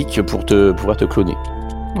génétique pour pouvoir te cloner.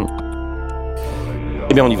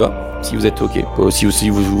 Eh bien, on y va. Si vous êtes ok. Si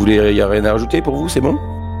vous voulez, il n'y a rien à rajouter pour vous, c'est bon ?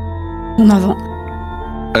 En avant.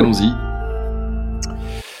 Allons-y.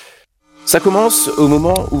 Ça commence au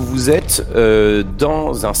moment où vous êtes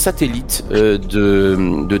dans un satellite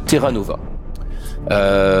de Terra Nova.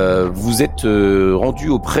 Vous êtes rendu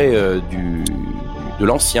auprès de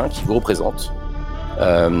l'ancien qui vous représente.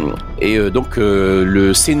 Donc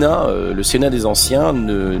le Sénat des anciens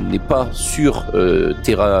n'est pas sur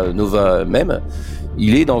Terra Nova même.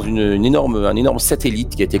 Il est dans un énorme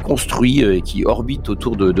satellite qui a été construit et qui orbite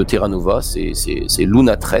autour de Terra Nova. C'est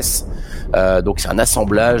Lunatress. Donc c'est un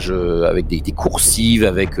assemblage avec des coursives,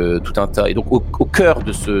 avec tout un tas. Et donc au cœur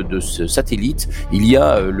de ce satellite, il y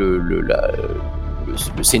a le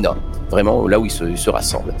Sénat, vraiment là où ils se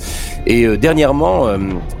rassemblent. Et dernièrement,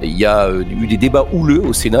 il y a eu des débats houleux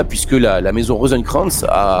au Sénat puisque la maison Rosenkrantz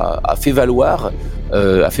a fait valoir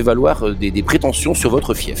des prétentions sur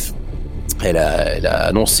votre fief. Elle a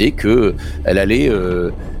annoncé que elle allait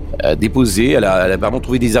déposer, elle a vraiment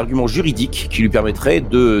trouvé des arguments juridiques qui lui permettraient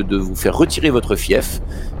de vous faire retirer votre fief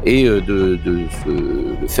et de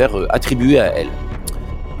le faire attribuer à elle.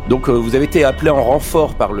 Donc vous avez été appelé en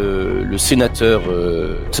renfort par le sénateur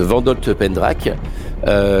Vandolt Pendrake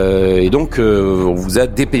et donc on vous a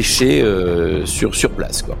dépêché sur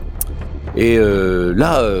place quoi. Et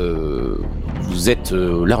là vous êtes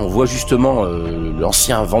là, on voit justement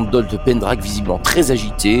l'ancien Vandol de Pendraic visiblement très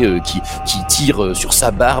agité, qui tire sur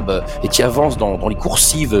sa barbe et qui avance dans les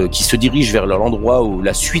coursives, qui se dirige vers l'endroit où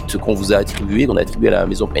la suite qu'on vous a attribuée, qu'on a attribuée à la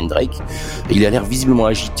maison Pendraic. Et il a l'air visiblement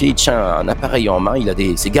agité, il tient un appareil en main, il a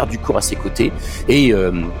ses gardes du corps à ses côtés et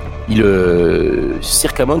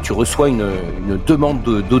Circamon, tu reçois une demande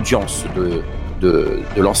d'audience de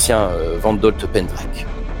l'ancien Vandol de Pendraic.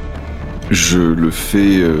 Je le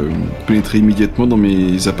fais pénétrer immédiatement dans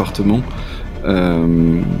mes appartements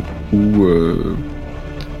où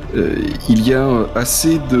il y a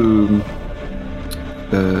assez de...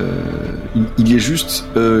 il y a juste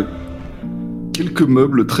quelques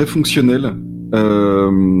meubles très fonctionnels,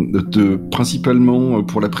 principalement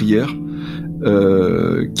pour la prière,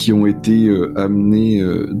 qui ont été amenés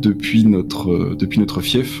depuis notre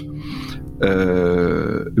fief.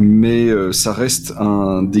 Mais ça reste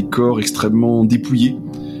un décor extrêmement dépouillé.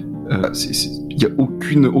 Il n'y a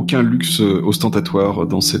aucun luxe ostentatoire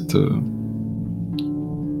dans cette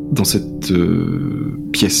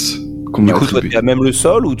pièce qu'on m'a attribuée. Tu es à même le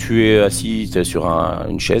sol ou tu es assis sur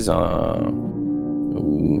une chaise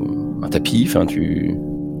ou un tapis,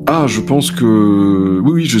 je pense que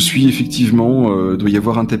oui, je suis effectivement. Doit y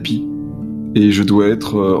avoir un tapis. Et je dois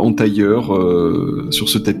être en tailleur sur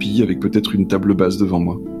ce tapis avec peut-être une table basse devant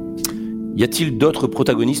moi. Y a-t-il d'autres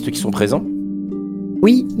protagonistes qui sont présents ?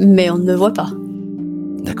 Oui, mais on ne me voit pas.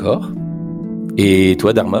 D'accord. Et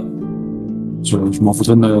toi, Dharma ? Je m'en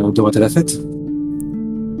foutrais de rater la fête.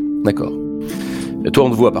 D'accord. Toi, on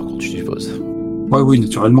te voit par contre, je suppose. Oui,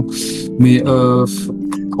 naturellement. Mais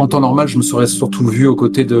en temps normal, je me serais surtout vu aux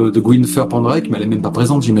côtés de Gwynfer Pendraic, mais elle est même pas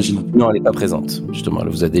présente, j'imagine. Non, elle n'est pas présente. Justement, elle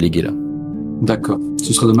vous a délégué là. D'accord.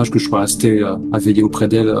 Ce serait dommage que je sois resté à veiller auprès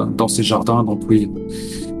d'elle dans ses jardins. Donc oui,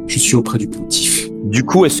 je suis auprès du pontife. Du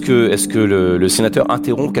coup, est-ce que le sénateur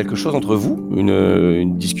interrompt quelque chose entre vous,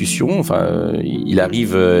 une discussion ? Enfin, il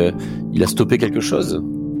arrive, il a stoppé quelque chose ?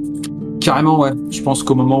 Carrément, ouais. Je pense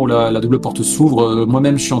qu'au moment où la double porte s'ouvre,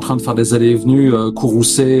 moi-même, je suis en train de faire des allées et venues,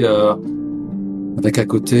 courroucées, avec à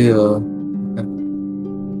côté,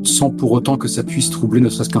 sans pour autant que ça puisse troubler, ne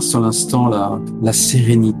serait-ce qu'un seul instant, la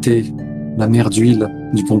sérénité, la mer d'huile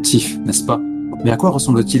du pontife, n'est-ce pas ? Mais à quoi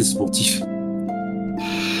ressemble-t-il, ce pontife ?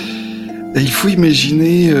 Il faut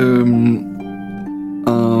imaginer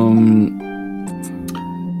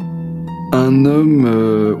un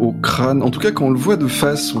homme au crâne. En tout cas, quand on le voit de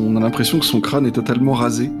face, on a l'impression que son crâne est totalement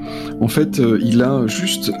rasé. En fait, il a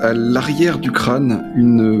juste à l'arrière du crâne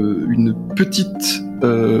une petite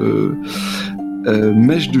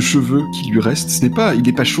mèche de cheveux qui lui reste. Il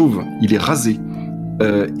n'est pas chauve, il est rasé.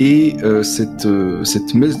 Cette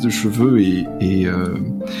mèche de cheveux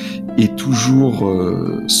est toujours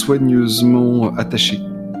soigneusement attachée.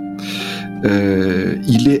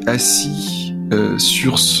 Il est assis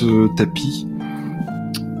sur ce tapis.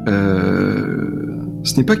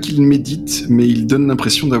 Ce n'est pas qu'il médite, mais il donne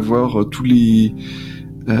l'impression d'avoir tous les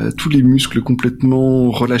muscles complètement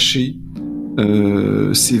relâchés.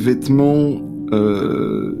 Ses vêtements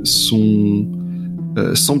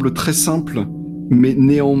semblent très simples, mais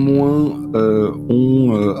néanmoins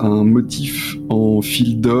ont un motif en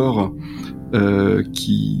fil d'or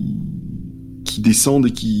qui descendent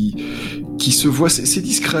et qui se voit. C'est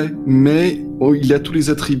discret, mais il a tous les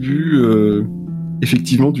attributs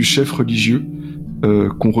effectivement du chef religieux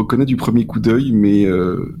qu'on reconnaît du premier coup d'œil, mais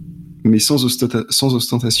sans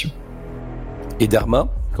ostentation. Et Dharma,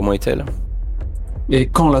 comment est-elle ? Et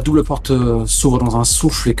quand la double porte s'ouvre dans un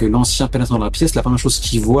souffle et que l'ancien pénètre dans la pièce, la première chose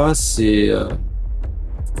qu'il voit, c'est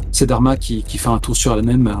Dharma qui fait un tour sur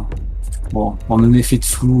elle-même, en un effet de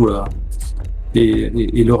flou,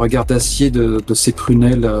 et le regard d'acier de ses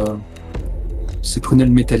prunelles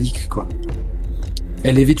métalliques, quoi.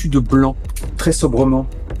 Elle est vêtue de blanc, très sobrement,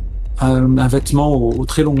 un vêtement aux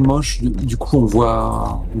très longues manches. Du coup, on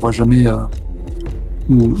voit jamais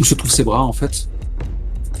où se trouvent ses bras, en fait.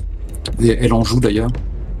 Et elle en joue d'ailleurs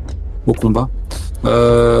au combat.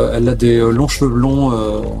 Elle a des longs cheveux blonds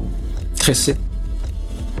tressés,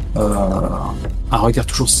 un regard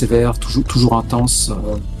toujours sévère, toujours intense,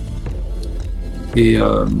 et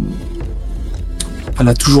elle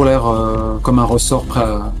a toujours l'air comme un ressort prêt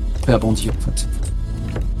à bondir, en fait.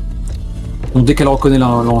 Donc dès qu'elle reconnaît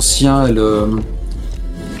l'ancien,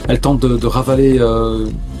 elle tente de ravaler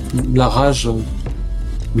la rage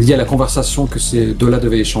liée à la conversation que ces deux-là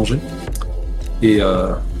devaient échanger, et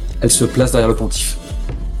elle se place derrière le pontife.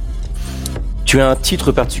 Tu as un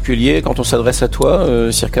titre particulier quand on s'adresse à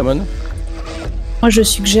toi, Circamon ? Moi, je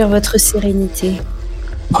suggère votre sérénité.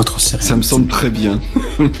 Votre sérénité. Ça me semble très bien.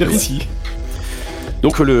 Merci.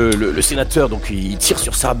 Donc le sénateur, donc il tire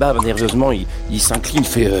sur sa barbe nerveusement, il s'incline,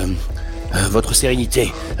 fait votre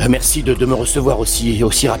sérénité, merci de me recevoir aussi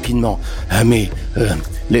rapidement. Mais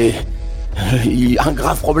il y a un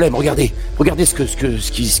grave problème. Regardez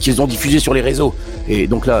ce qu'ils ont diffusé sur les réseaux. Et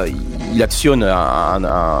donc là, il actionne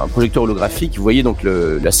un projecteur holographique. Vous voyez donc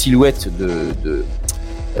la silhouette de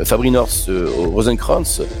Fabrinors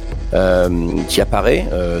Rosenkrantz qui apparaît.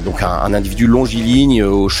 Donc un individu longiligne,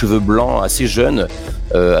 aux cheveux blancs, assez jeune,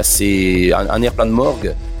 un air plein de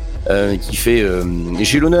morgue, qui fait.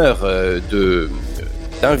 J'ai l'honneur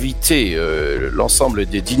d'inviter l'ensemble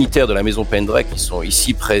des dignitaires de la maison Pendrake qui sont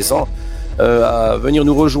ici présents à venir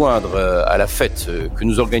nous rejoindre à la fête que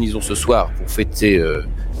nous organisons ce soir pour fêter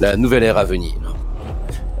la nouvelle ère à venir.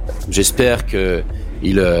 J'espère qu'ils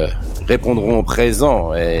répondront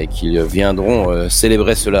présents et qu'ils viendront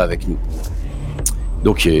célébrer cela avec nous.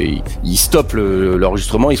 Donc il stoppe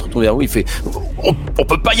l'enregistrement, il se retourne vers vous, il fait on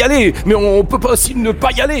peut pas y aller, mais on peut pas aussi ne pas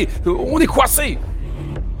y aller, on est coincé.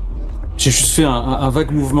 J'ai juste fait un vague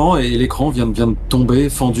mouvement et l'écran vient de tomber,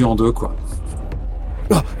 fendu en deux, quoi.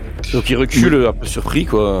 Donc il recule un peu surpris,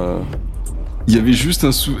 quoi. Il y avait juste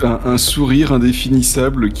un sourire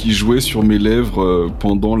indéfinissable qui jouait sur mes lèvres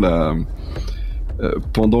pendant le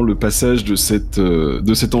passage de cet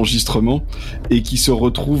enregistrement et qui se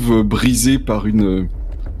retrouve brisé par une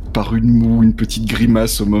petite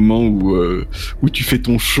grimace au moment où tu fais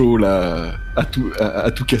ton show là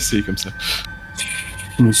à tout casser comme ça.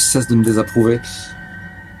 Il ne cesse de me désapprouver.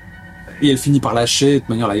 Et elle finit par lâcher. De toute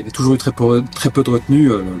manière, là, il y avait toujours eu très peu de retenue.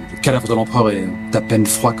 Le cadavre de l'empereur est à peine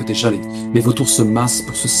froid que déjà les vautours se massent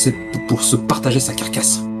pour se partager sa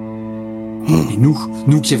carcasse. Et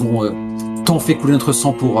nous qui avons tant fait couler notre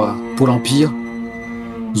sang pour l'Empire,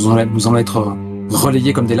 nous allons être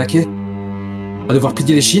relayés comme des laquais, à devoir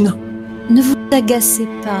plier les chines. Ne vous agacez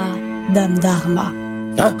pas, Dame Dharma.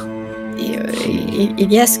 Hein? Et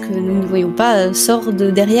Elias, que nous ne voyons pas, sort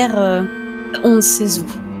de derrière on ne sait où.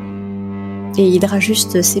 Et il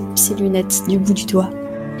rajuste ses lunettes du bout du doigt.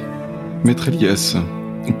 Maître Elias,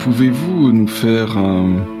 pouvez-vous nous faire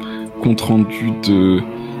un compte-rendu de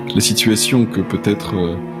la situation que peut-être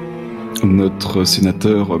notre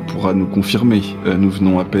sénateur pourra nous confirmer? Nous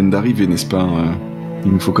venons à peine d'arriver, n'est-ce pas?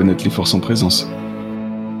 Il nous faut connaître les forces en présence.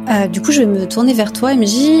 Du coup, je vais me tourner vers toi,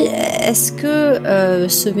 MJ. Est-ce que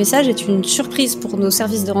ce message est une surprise pour nos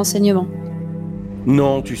services de renseignement?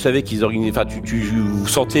 Non, tu savais qu'ils organisaient... Enfin, tu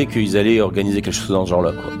sentais qu'ils allaient organiser quelque chose dans ce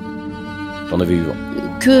genre-là, quoi. T'en avais eu vent.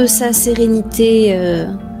 Que sa sérénité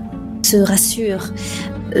se rassure.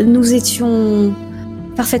 Nous étions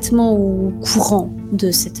parfaitement au courant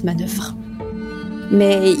de cette manœuvre.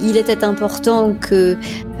 Mais il était important que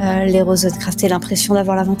les Rosencraft aient l'impression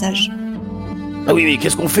d'avoir l'avantage. Ah oui, mais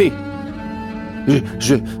qu'est-ce qu'on fait?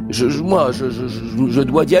 Je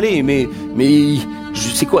dois y aller, mais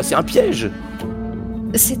c'est quoi? C'est un piège?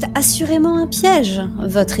 C'est assurément un piège,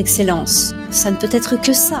 Votre Excellence. Ça ne peut être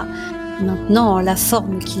que ça. Maintenant, la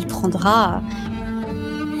forme qu'il prendra...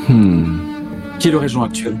 Qui est le régent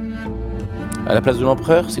actuel? À la place de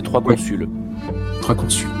l'empereur, c'est 3 consuls. 3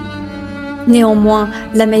 consuls. Néanmoins,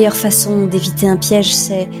 la meilleure façon d'éviter un piège,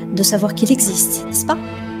 c'est de savoir qu'il existe, n'est-ce pas?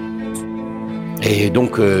 Et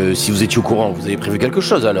donc, si vous étiez au courant, vous avez prévu quelque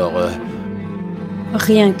chose alors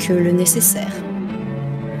Rien que le nécessaire.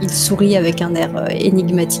 Il sourit avec un air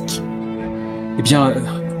énigmatique. Eh bien,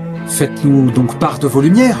 faites-nous donc part de vos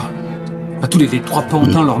lumières. À tous les 3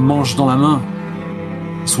 pantins leur mangent dans la main.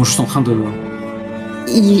 Ils sont juste en train de...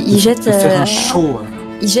 Ils jettent... faire un show.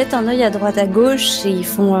 Ils jettent un œil à droite à gauche et ils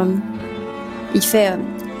font... il fait...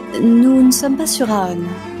 Nous ne sommes pas sur Aon,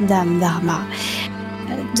 Dame Dharma.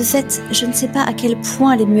 De fait, je ne sais pas à quel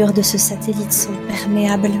point les murs de ce satellite sont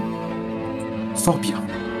perméables. Fort bien.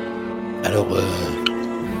 Alors,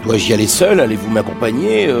 dois-je y aller seul? Allez-vous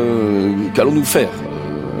m'accompagner? Qu'allons-nous faire?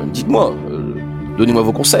 Dites-moi, donnez-moi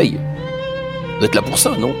vos conseils. Vous êtes là pour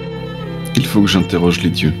ça, non? Il faut que j'interroge les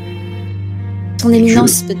dieux. Ton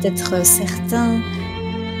éminence peut être certain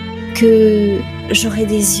que j'aurai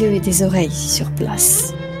des yeux et des oreilles sur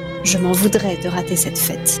place. Je m'en voudrais de rater cette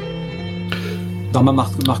fête. Dharma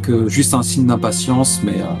marque juste un signe d'impatience,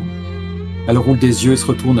 mais elle roule des yeux et se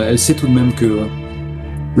retourne. Elle sait tout de même que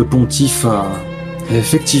le pontife a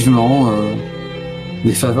effectivement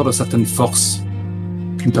des faveurs de certaines forces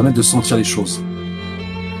qui lui permettent de sentir les choses.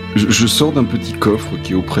 Je sors d'un petit coffre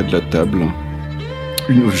qui est auprès de la table.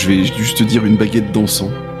 Je vais juste dire une baguette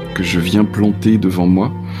d'encens que je viens planter devant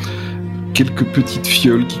moi. Quelques petites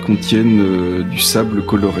fioles qui contiennent du sable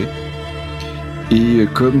coloré. Et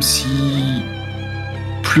comme si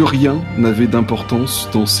plus rien n'avait d'importance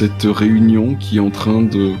dans cette réunion qui est en train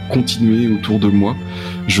de continuer autour de moi.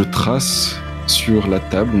 Je trace sur la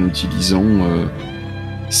table en utilisant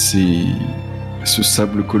ce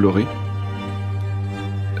sable coloré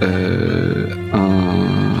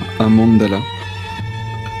un mandala.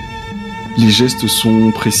 Les gestes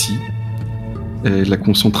sont précis, la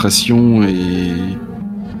concentration est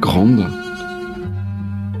grande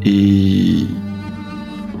et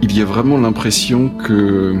il y a vraiment l'impression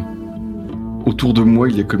que autour de moi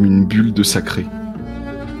il y a comme une bulle de sacré.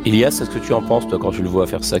 Elias, est-ce que tu en penses toi quand tu le vois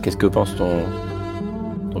faire ça? Qu'est-ce que pense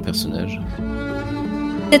ton personnage?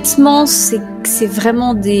 Honnêtement, c'est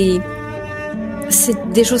vraiment des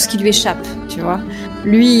choses qui lui échappent, tu vois.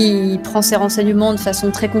 Lui, il prend ses renseignements de façon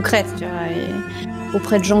très concrète, tu vois, et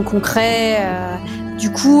auprès de gens concrets. Du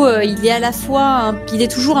coup, il est à la fois, il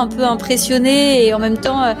est toujours un peu impressionné et en même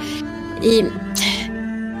temps, il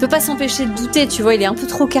peut pas s'empêcher de douter, tu vois. Il est un peu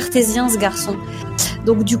trop cartésien, ce garçon.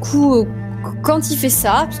 Donc du coup, quand il fait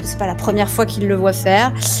ça, parce que c'est pas la première fois qu'il le voit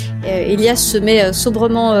faire, Elias se met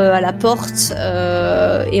sobrement à la porte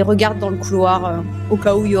et regarde dans le couloir au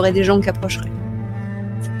cas où il y aurait des gens qui approcheraient.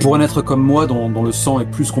 Pour un être comme moi, dont le sang est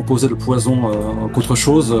plus composé de poison qu'autre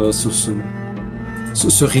chose,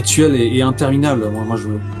 ce rituel est interminable. Moi,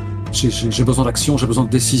 j'ai besoin d'action, j'ai besoin de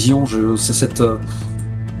décision. C'est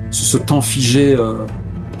ce temps figé,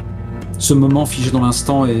 ce moment figé dans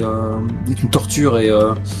l'instant est une torture. Et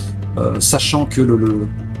sachant que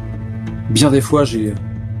bien des fois, j'ai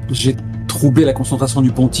troublé la concentration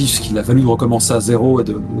du pontife, qu'il a fallu recommencer à zéro et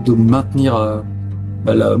de maintenir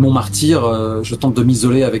mon martyr, je tente de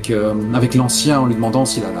m'isoler avec l'ancien en lui demandant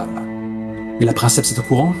si la princeps est au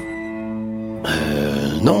courant.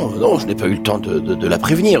 Non, je n'ai pas eu le temps de la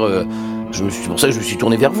prévenir. C'est pour ça que je me suis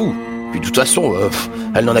tourné vers vous. Puis de toute façon,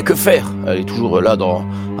 elle n'en a que faire. Elle est toujours là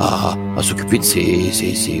à s'occuper de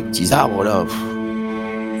ces petits arbres là.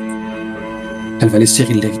 Elle va laisser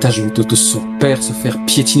l'héritage de son père se faire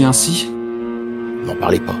piétiner ainsi? N'en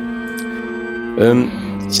parlez pas.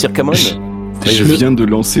 Sir Camon, je viens de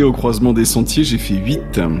lancer au croisement des sentiers, j'ai fait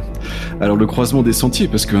 8. Alors le croisement des sentiers,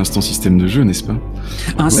 parce que instant système de jeu, n'est-ce pas?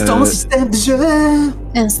 Instant système de jeu.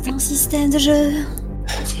 Instant système de jeu.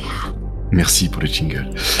 Merci pour le jingle.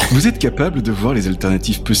 Vous êtes capable de voir les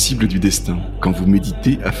alternatives possibles du destin. Quand vous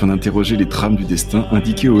méditez afin d'interroger les trames du destin,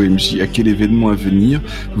 indiquez au MJ à quel événement à venir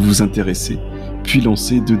vous vous intéressez. Puis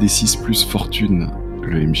lancez 2d6 plus fortune.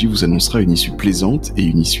 Le MJ vous annoncera une issue plaisante et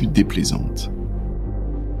une issue déplaisante.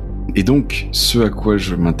 Et donc, ce à quoi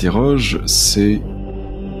je m'interroge, c'est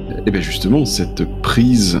justement cette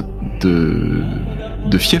prise de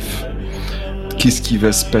fief. Qu'est-ce qui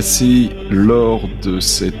va se passer lors de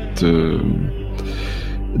cette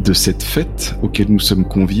fête auquel nous sommes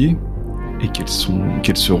conviés et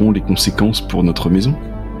quelles seront les conséquences pour notre maison?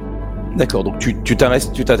 D'accord, donc tu t'adresses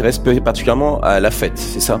particulièrement à la fête,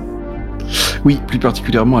 c'est ça? Oui, plus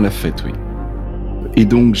particulièrement à la fête, oui. Et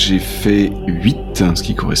donc j'ai fait 8, ce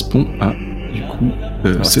qui correspond à, du coup,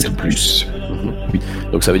 7 ou plus. Oui.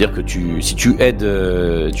 Donc ça veut dire que si tu aides,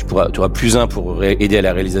 tu auras plus 1 pour aider à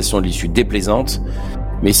la réalisation de l'issue déplaisante,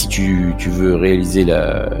 mais si tu veux réaliser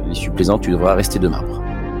l'issue plaisante, tu devras rester de marbre.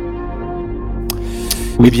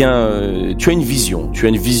 Oui. Eh bien, tu as une vision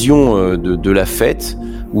de la fête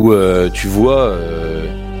où tu vois,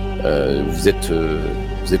 vous êtes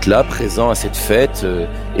là, présent à cette fête,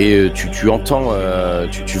 et tu entends,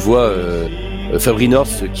 tu vois Fabrinors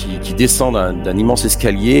qui descend d'un immense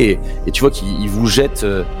escalier, et tu vois qu'il vous jette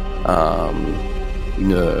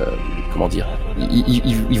comment dire,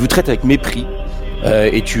 il vous traite avec mépris,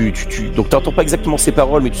 et donc t'entends pas exactement ses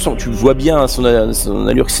paroles, mais tu vois bien son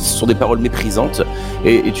allure que ce sont des paroles méprisantes,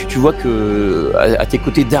 et tu vois que à tes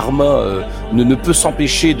côtés Dharma ne peut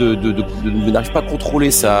s'empêcher n'arrive pas à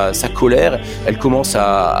contrôler sa colère. Elle commence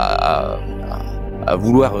à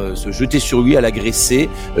vouloir se jeter sur lui, à l'agresser.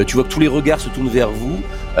 Tu vois que tous les regards se tournent vers vous,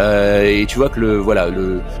 et tu vois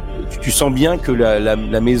que tu sens bien que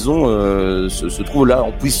la maison se trouve là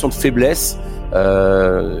en position de faiblesse.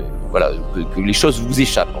 Que les choses vous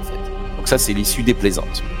échappent en fait. Donc ça, c'est l'issue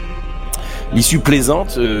déplaisante. L'issue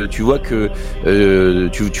plaisante, tu vois que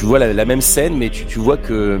tu vois la même scène, mais tu vois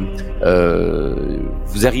que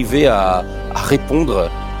vous arrivez à répondre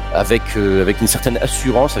avec une certaine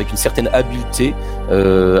assurance, avec une certaine habileté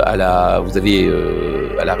à la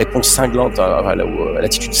réponse cinglante, à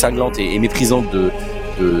l'attitude cinglante et méprisante de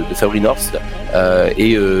Fabrinors,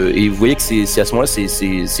 et vous voyez que c'est à ce moment-là,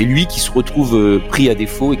 c'est lui qui se retrouve pris à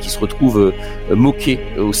défaut et qui se retrouve moqué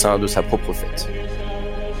au sein de sa propre fête.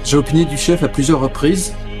 J'ai opiné du chef à plusieurs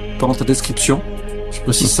reprises pendant ta description. Je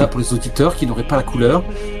précise ça pour les auditeurs qui n'auraient pas la couleur.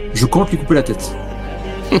 Je compte lui couper la tête.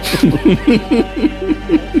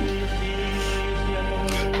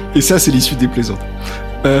 Et ça, c'est l'issue déplaisante.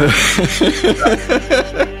 C'est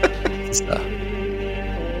ça.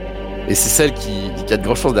 Et c'est celle qui a de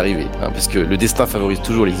grandes chances d'arriver, parce que le destin favorise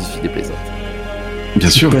toujours les issues déplaisantes. Bien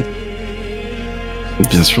sûr.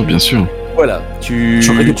 Bien sûr, bien sûr. Voilà, tu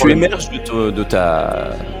émerges de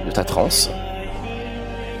ta transe.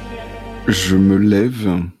 Je me lève.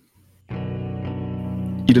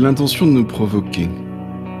 Il a l'intention de nous provoquer.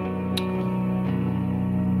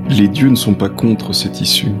 Les dieux ne sont pas contre cette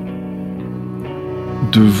issue.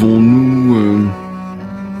 Devons-nous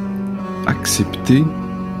accepter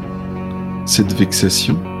cette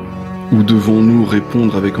vexation, ou devons-nous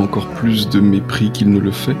répondre avec encore plus de mépris qu'il ne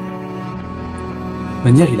le fait? De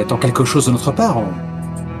manière, il attend quelque chose de notre part.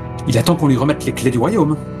 Il attend qu'on lui remette les clés du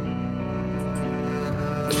royaume.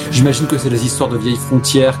 J'imagine que c'est les histoires de vieilles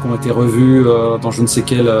frontières qui ont été revues dans je ne sais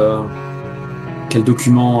quel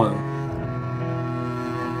document.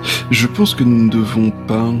 Je pense que nous ne devons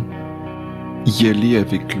pas y aller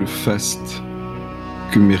avec le faste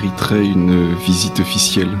que mériterait une visite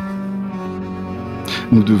officielle.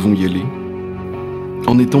 Nous devons y aller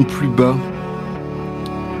en étant plus bas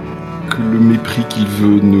que le mépris qu'il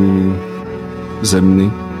veut nous amener.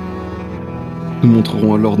 Nous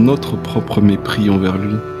montrerons alors notre propre mépris envers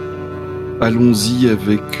lui. Allons-y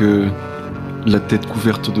avec la tête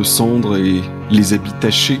couverte de cendres et les habits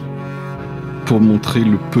tachés pour montrer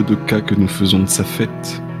le peu de cas que nous faisons de sa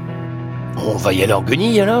fête. On va y aller en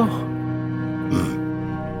guenille alors.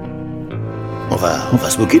 On va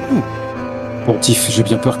se moquer de nous. Pontife, j'ai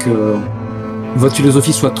bien peur que votre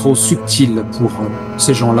philosophie soit trop subtile pour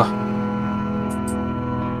ces gens-là.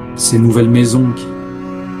 Ces nouvelles maisons qui,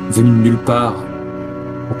 venues de nulle part,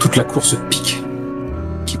 où toute la cour se pique,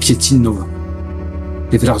 qui piétinent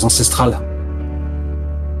les valeurs ancestrales.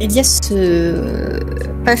 Elias se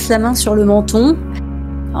passe la main sur le menton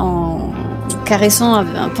en caressant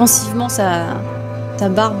pensivement sa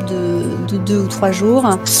barbe de 2 ou 3 jours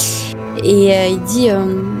et il dit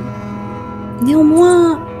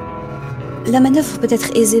néanmoins la manœuvre peut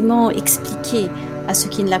être aisément expliquée à ceux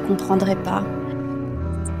qui ne la comprendraient pas.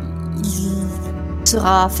 Il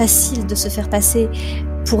sera facile de se faire passer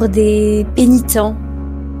pour des pénitents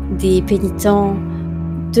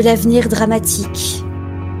de l'avenir dramatique.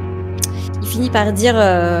 Il finit par dire,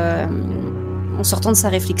 en sortant de sa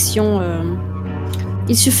réflexion,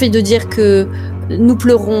 il suffit de dire que nous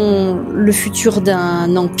pleurons le futur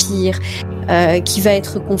d'un empire qui va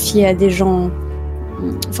être confié à des gens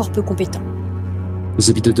fort peu compétents. Des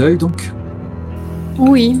habits de deuil, donc ?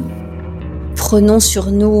 Oui. Prenons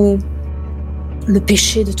sur nous le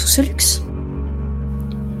péché de tout ce luxe.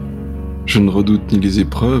 Je ne redoute ni les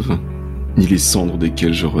épreuves, ni les cendres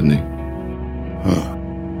desquelles je renais.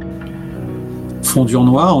 Fondu en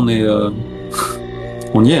noir, on est...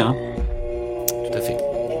 on y est, hein. Tout à fait.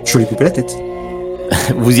 Je vais lui couper la tête.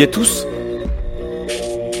 Vous y êtes tous ?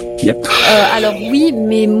 Yep. Alors oui,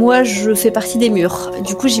 mais moi je fais partie des murs.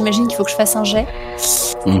 Du coup, j'imagine qu'il faut que je fasse un jet.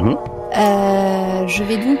 Je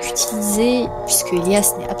vais donc utiliser, puisque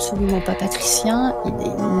Elias n'est absolument pas patricien, il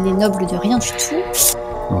n'est noble de rien du tout, c'est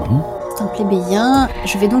un plébéien,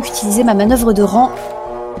 je vais donc utiliser ma manœuvre de rang,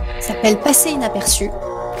 qui s'appelle passer inaperçu,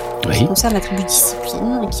 qui concerne l'attribut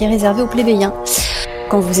discipline, et qui est réservé aux plébéiens.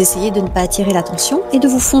 Quand vous essayez de ne pas attirer l'attention et de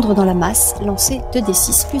vous fondre dans la masse, lancez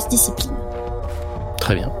 2d6 plus discipline.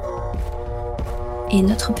 Très bien. Et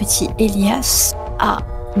notre petit Elias a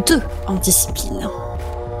 2 en discipline.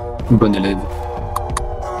 Bon élève.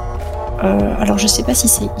 Alors je sais pas si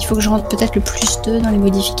c'est... Il faut que je rentre peut-être le plus 2 dans les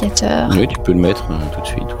modificateurs. Oui, tu peux le mettre tout de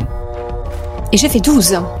suite. Et j'ai fait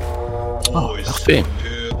 12. Oh, parfait.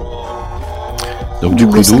 Donc du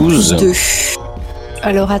coup 12. 2.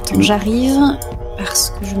 Alors attends, j'arrive,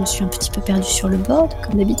 parce que je me suis un petit peu perdue sur le board,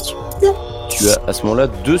 comme d'habitude. Tu as à ce moment-là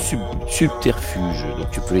 2 subterfuges.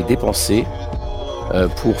 Donc tu peux les dépenser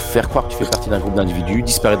pour faire croire que tu fais partie d'un groupe d'individus,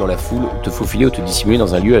 disparaître dans la foule, te faufiler ou te dissimuler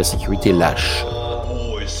dans un lieu à la sécurité lâche.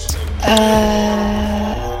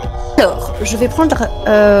 Alors, je vais prendre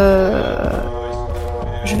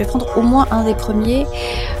au moins un des premiers.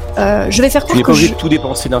 Je vais faire croire tu n'es pas que obligé de tout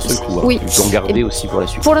dépenser d'un seul coup. Oui. Tu peux en garder aussi pour la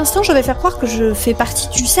suite. Pour l'instant, je vais faire croire que je fais partie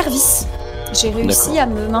du service. J'ai réussi à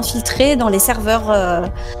m'infiltrer dans les serveurs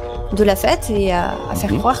de la fête et à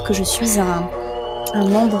faire croire que je suis un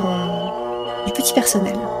membre du petit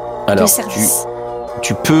personnel. Alors, de service.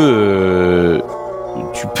 Tu peux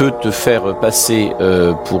te faire passer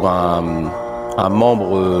pour un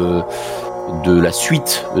membre de la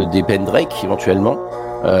suite des Pendrake éventuellement,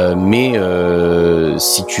 mais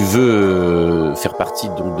si tu veux faire partie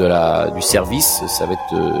donc du service, ça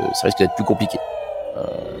risque d'être plus compliqué.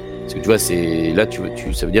 Parce que tu vois, ça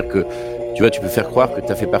veut dire que tu peux faire croire que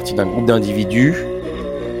tu as fait partie d'un groupe d'individus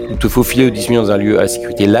où te faufiler ou dissimuler dans un lieu à la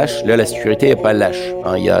sécurité lâche. Là, la sécurité n'est pas lâche.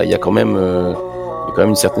 Il y a quand même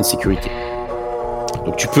une certaine sécurité.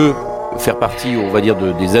 Donc tu peux faire partie, on va dire,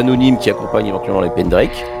 des anonymes qui accompagnent éventuellement les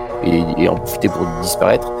Pendrake et en profiter pour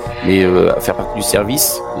disparaître, mais faire partie du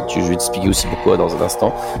service, je vais t'expliquer aussi pourquoi dans un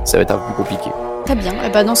instant, ça va être un peu plus compliqué. Très bien, et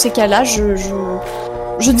ben dans ces cas-là,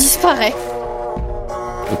 je disparais.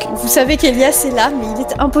 Okay. Vous savez qu'Elias est là, mais il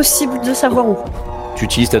est impossible de savoir où. Tu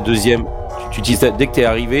utilises dès que tu es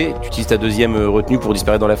arrivé, tu utilises ta deuxième retenue pour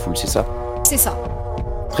disparaître dans la foule, c'est ça ? C'est ça.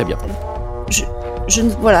 Très bien.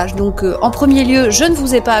 Voilà, donc en premier lieu, je ne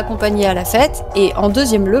vous ai pas accompagné à la fête, et en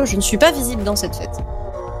deuxième lieu, je ne suis pas visible dans cette fête.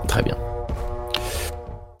 Très bien.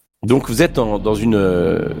 Donc vous êtes dans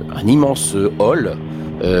un immense hall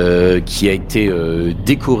qui a été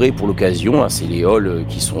décoré pour l'occasion. C'est les halls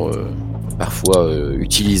qui sont parfois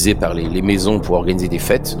utilisés par les maisons pour organiser des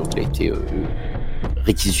fêtes. Donc il a été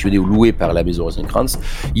réquisitionné ou loué par la maison Rosenkrantz.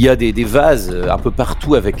 Il y a des vases un peu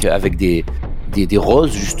partout avec des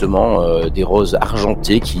roses justement, des roses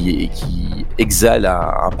argentées qui exhalent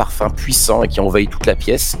un parfum puissant et qui envahit toute la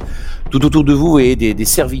pièce. Tout autour de vous, vous voyez des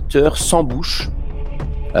serviteurs sans bouche.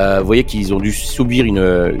 Vous voyez qu'ils ont dû subir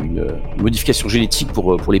une modification génétique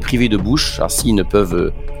pour les priver de bouche. Ainsi, ils ne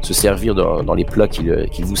peuvent se servir dans les plats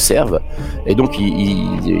qu'ils vous servent. Et donc,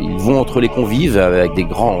 ils vont entre les convives avec des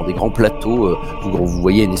grands plateaux. Vous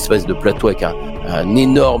voyez une espèce de plateau avec une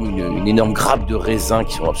énorme grappe de raisins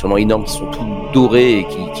qui sont absolument énormes, qui sont tout dorés et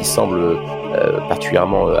qui semblent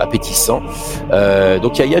particulièrement appétissants.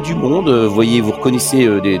 Donc il y a du monde. Vous reconnaissez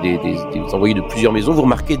des envoyés de plusieurs maisons. Vous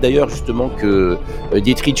remarquez d'ailleurs justement que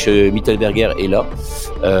Dietrich Mittelberger est là.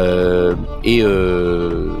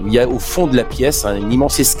 Il y a au fond de la pièce un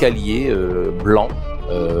immense escalier blanc.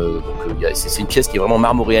 C'est une pièce qui est vraiment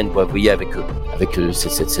marmoréenne, quoi. Vous voyez avec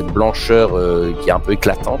cette blancheur qui est un peu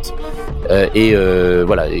éclatante.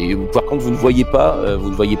 Voilà. Et par contre, vous ne voyez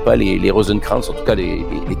pas les Rosenkrantz, en tout cas les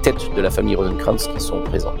têtes de la famille Rosenkrantz qui sont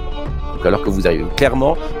présentes. Donc, alors que vous arrivez,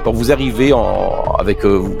 clairement, quand vous arrivez avec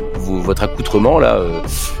votre accoutrement là,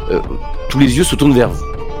 tous les yeux se tournent vers vous.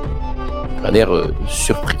 Un air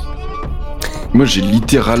surpris. Moi, j'ai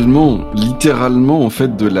littéralement en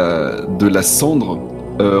fait de la cendre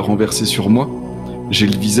renversée sur moi. J'ai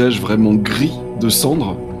le visage vraiment gris de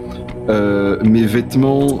cendre. Mes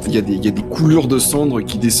vêtements, il y a des coulures de cendre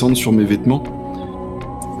qui descendent sur mes vêtements,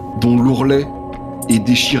 dont l'ourlet est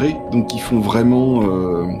déchiré, donc ils font vraiment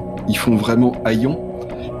haillons.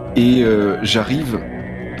 Et j'arrive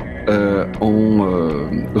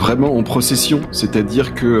vraiment en procession,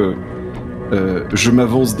 c'est-à-dire que je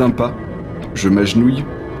m'avance d'un pas, je m'agenouille,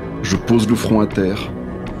 je pose le front à terre,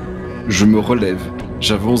 je me relève,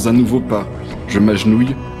 j'avance d'un nouveau pas, je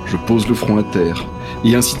m'agenouille, je pose le front à terre,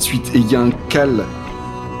 et ainsi de suite. Et il y a un cal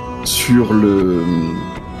sur le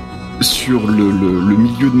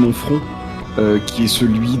milieu de mon front qui est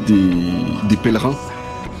celui des pèlerins,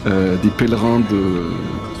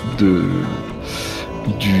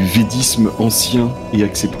 du védisme ancien et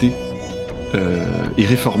accepté. Et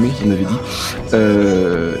réformé, on avait dit.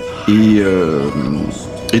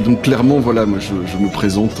 Et donc clairement, voilà, moi je me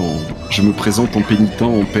présente en pénitent,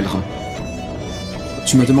 en pèlerin.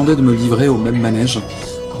 Tu m'as demandé de me livrer au même manège.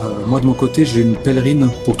 Moi de mon côté, j'ai une pèlerine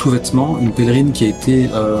pour tout vêtement, une pèlerine qui a été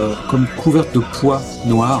comme couverte de pois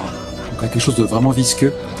noirs, donc quelque chose de vraiment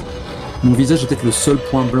visqueux. Mon visage est peut-être le seul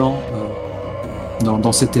point blanc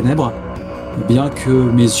dans ces ténèbres, bien que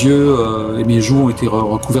mes yeux et mes joues ont été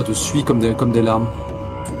recouverts de suie comme des larmes.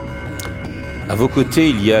 À vos côtés,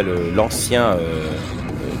 il y a l'ancien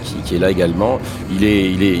qui est là également. Il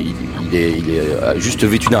est juste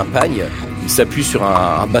vêtu d'un pagne. Il s'appuie sur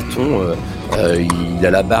un bâton. Il a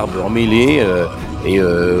la barbe emmêlée.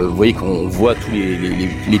 Vous voyez qu'on voit tous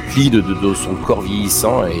les plis de son corps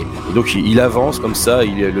vieillissant. Et donc il avance comme ça.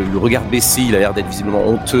 Il a le regard baissé. Il a l'air d'être visiblement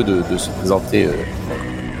honteux de se présenter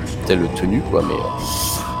telle tenue, quoi. Mais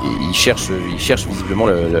il cherche visiblement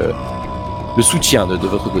le soutien de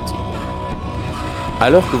votre côté.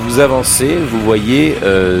 Alors que vous avancez, vous voyez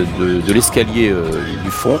de l'escalier du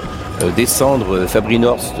fond descendre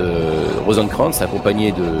Fabrinhorst Rosenkrantz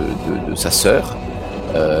accompagné de sa sœur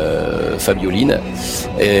Fabioline.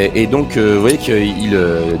 Et donc vous voyez qu'il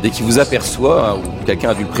dès qu'il vous aperçoit, ou quelqu'un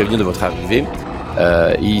a dû le prévenir de votre arrivée,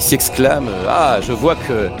 il s'exclame « Ah, je vois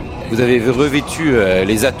que vous avez revêtu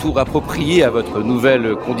les atours appropriés à votre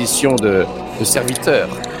nouvelle condition de serviteur.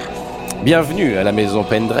 Bienvenue à la maison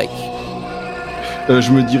Pendrake. »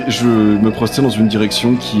 Je me prosterne dans une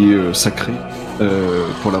direction qui est sacrée,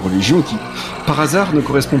 pour la religion qui, par hasard, ne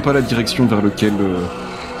correspond pas à la direction vers laquelle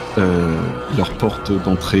leur porte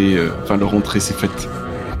d'entrée, leur entrée s'est faite.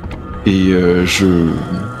 Et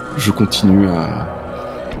je continue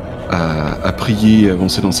à prier et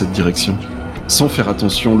avancer dans cette direction, sans faire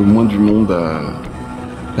attention le moins du monde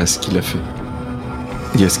à ce qu'il a fait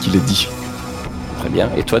et à ce qu'il a dit. Très bien.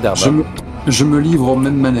 Et toi, Dharma? Je me livre au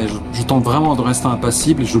même manège. Je tente vraiment de rester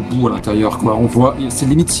impassible et je boue à l'intérieur, quoi. On voit, c'est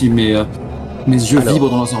limite si mes yeux vibrent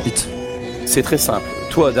dans leurs orbites. C'est très simple.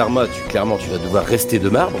 Toi, Dharma, tu vas devoir rester de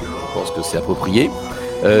marbre. Je pense que c'est approprié.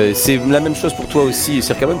 C'est la même chose pour toi aussi,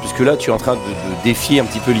 Circamon, puisque là, tu es en train de défier un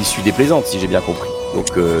petit peu l'issue des plaisantes, si j'ai bien compris.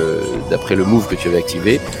 Donc, d'après le move que tu avais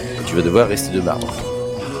activé, tu vas devoir rester de marbre.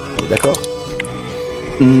 D'accord?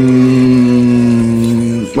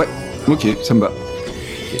 Ouais, ok, ça me va.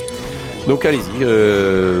 Donc allez-y,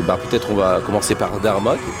 peut-être on va commencer par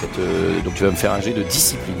Dharma, donc tu vas me faire un jet de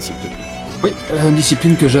discipline, s'il te plaît. Oui,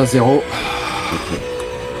 discipline que j'ai à 0. Okay.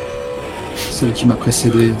 Celui qui m'a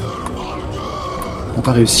précédé n'a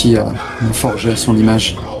pas réussi à me forger à son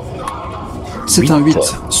image. C'est 8. Un 8,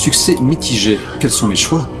 succès mitigé. Quels sont mes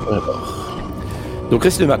choix? Donc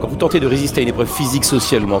restez de marque. Quand vous tentez de résister à une épreuve physique,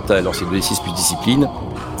 sociale ou mentale, dans ces 2d6 plus discipline,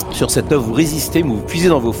 sur cette œuvre, vous résistez, mais vous puisez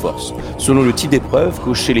dans vos forces. Selon le type d'épreuve,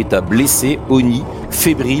 cochez l'état blessé, honni,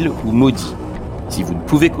 fébrile ou maudit. Si vous ne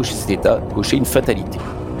pouvez cocher cet état, cochez une fatalité.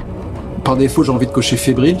 Par défaut, j'ai envie de cocher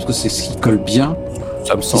fébrile, parce que c'est ce qui colle bien.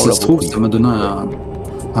 Ça me semble. Si ça se trouve, ça m'a donné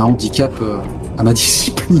un handicap à ma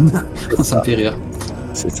discipline. Ça me fait rire.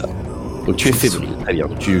 C'est ça. Donc tu es fébrile. Très bien.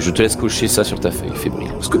 Je te laisse cocher ça sur ta feuille, fébrile.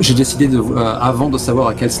 Parce que j'ai décidé avant de savoir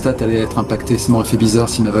à quel stat allait être impacté. Ça m'aurait fait bizarre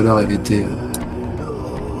si ma valeur avait été...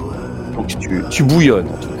 Donc tu bouillonnes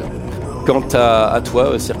en tout cas. Quant à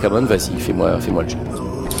toi, Circamon, vas-y, fais-moi le jet.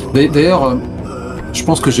 D'ailleurs, je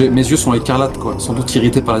pense que mes yeux sont écarlates, quoi. Sans doute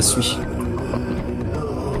irrités par la suie.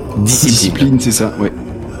 Discipline, c'est ça, ouais.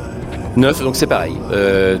 9, donc c'est pareil.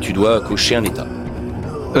 Tu dois cocher un état.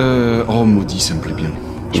 Maudit, ça me plaît bien.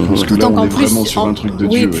 Je pense que là, on est vraiment sur un truc de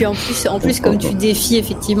Dieu. Oui, puis en plus, comme tu défies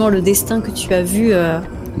effectivement le destin que tu as vu...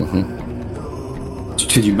 Tu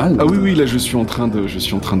te fais du mal. Ah oui, là, je suis en train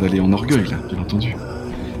d'aller en orgueil, là, bien entendu.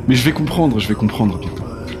 Mais je vais comprendre bientôt.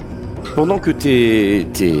 Pendant que tes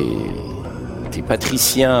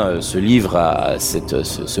patriciens se livrent à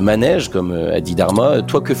ce manège, comme a dit Dharma,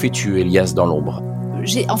 toi, que fais-tu, Elias, dans l'ombre?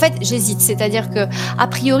 En fait, j'hésite. C'est-à-dire que, a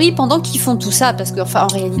priori, pendant qu'ils font tout ça, parce que, en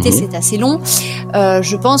réalité, c'est assez long,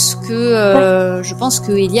 je pense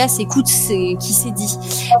que Elias écoute ce qui s'est dit.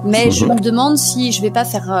 Mais je me demande si je vais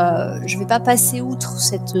pas passer outre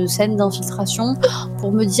cette scène d'infiltration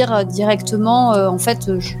pour me dire directement, en fait,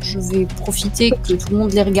 je vais profiter que tout le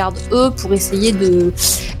monde les regarde eux pour essayer de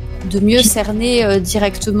mieux cerner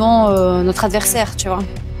directement notre adversaire, tu vois.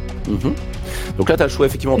 Donc là, tu as le choix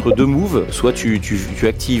effectivement entre deux moves. Soit tu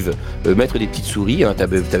actives mettre des petites souris. Hein, tu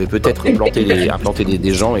avais peut-être implanté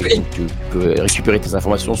des gens et donc tu peux récupérer tes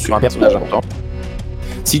informations sur un personnage important.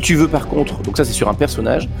 Si tu veux par contre, donc ça c'est sur un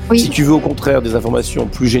personnage. Oui. Si tu veux au contraire des informations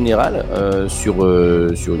plus générales sur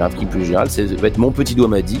une intrigue plus générale, ça va être mon petit doigt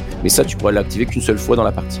m'a dit. Mais ça, tu pourras l'activer qu'une seule fois dans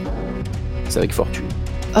la partie. C'est avec fortune.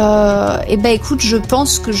 Écoute, je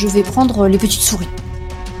pense que je vais prendre les petites souris.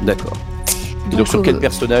 D'accord. Et donc sur quel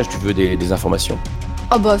personnage tu veux des informations?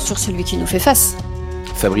 Sur celui qui nous fait face.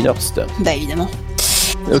 Fabry Norst. Évidemment.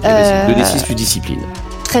 Ok, 2d6 plus discipline.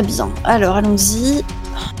 Très bien. Alors allons-y.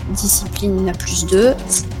 Discipline à plus 2.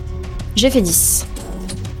 J'ai fait 10.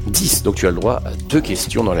 10, donc tu as le droit à 2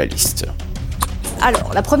 questions dans la liste.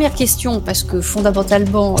 Alors, la première question, parce que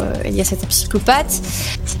fondamentalement, Elias est un psychopathe.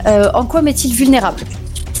 En quoi m'est-il vulnérable?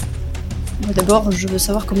 D'abord, je veux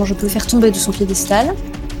savoir comment je peux le faire tomber de son piédestal.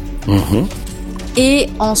 Et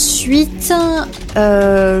ensuite,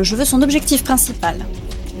 je veux son objectif principal.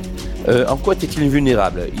 En quoi t'es-il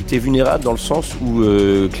vulnérable? Il t'est vulnérable dans le sens où,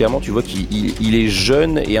 clairement, tu vois qu'il est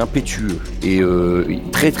jeune et impétueux et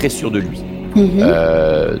très très sûr de lui.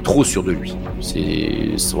 Trop sûr de lui.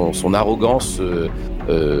 C'est son arrogance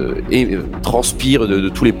transpire de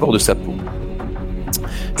tous les pores de sa peau.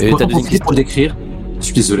 T'as pour décrire? Je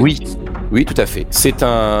suis désolé. Oui, tout à fait.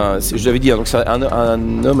 Je l'avais dit, donc c'est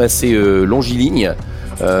un homme assez longiligne,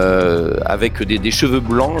 avec des cheveux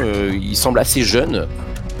blancs. Il semble assez jeune.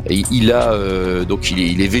 Et il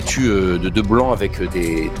est vêtu de blanc avec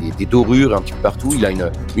des dorures un petit peu partout. Il a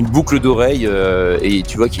une boucle d'oreille et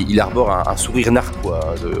tu vois qu'il arbore un sourire narquois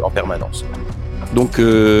en permanence. Donc,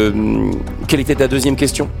 quelle était ta deuxième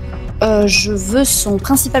question? Je veux son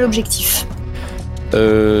principal objectif.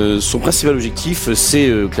 Son principal objectif,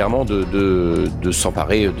 c'est clairement de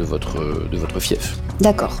s'emparer de votre fief.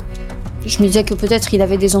 D'accord. Je me disais que peut-être il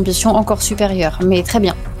avait des ambitions encore supérieures, mais très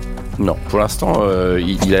bien. Non, pour l'instant,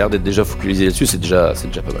 il a l'air d'être déjà focalisé là-dessus, c'est déjà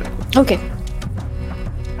pas mal. Ok.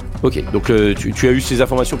 Ok, donc tu as eu ces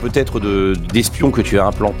informations peut-être d'espions que tu as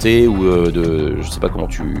implantés ou je sais pas comment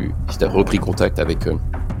si tu as repris contact avec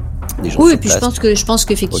des gens. Oui, et puis je pense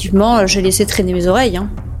qu'effectivement, j'ai laissé traîner mes oreilles. Hein.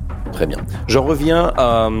 Très bien. J'en reviens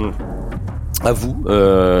à vous,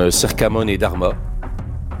 Sir Camon et Dharma.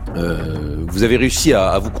 Vous avez réussi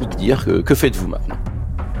à vous contenir. Que faites-vous maintenant?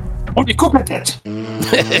 On lui coupe la tête.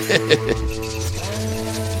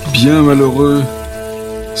 Bien malheureux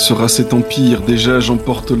sera cet empire. Déjà,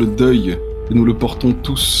 j'emporte le deuil, et nous le portons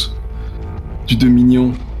tous, du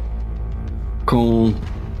Dominion, quand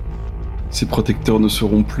ses protecteurs ne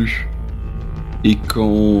seront plus, et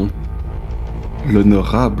quand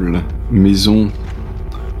l'honorable maison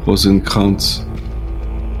Rosenkrantz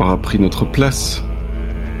aura pris notre place.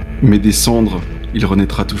 Mais des cendres, il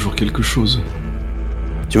renaîtra toujours quelque chose.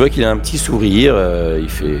 Tu vois qu'il a un petit sourire, il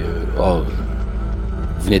fait oh,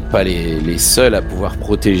 vous n'êtes pas les seuls à pouvoir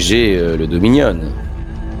protéger le Dominion.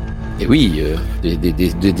 Et oui,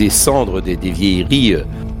 des cendres, des vieilleries,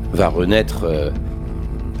 va renaître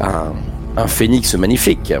un phénix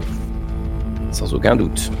magnifique. Sans aucun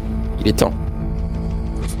doute. Il est temps.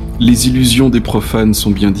 Les illusions des profanes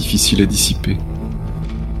sont bien difficiles à dissiper.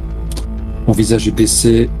 Mon visage est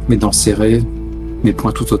baissé, mes dents serrées, mes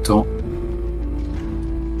poings tout autant.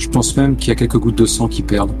 Je pense même qu'il y a quelques gouttes de sang qui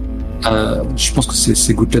perdent. Je pense que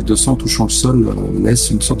ces gouttelettes de sang touchant le sol laissent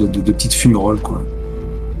une sorte de petite fumerole, quoi.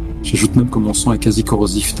 J'ajoute même que mon sang est quasi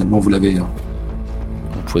corrosif, tellement vous l'avez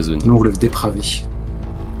empoisonné. Tellement vous l'avez dépravé.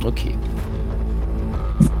 Ok.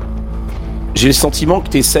 J'ai le sentiment que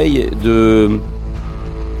tu essayes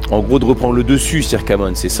en gros, de reprendre le dessus, Sir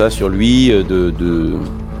Camon, c'est ça, sur lui,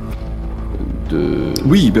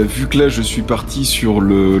 Oui, vu que là je suis parti sur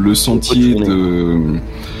le sentier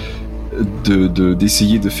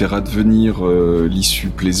d'essayer de faire advenir l'issue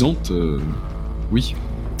plaisante, oui.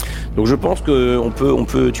 Donc je pense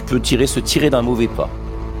que tu peux se tirer d'un mauvais pas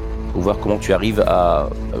pour voir comment tu arrives à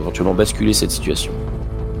éventuellement basculer cette situation.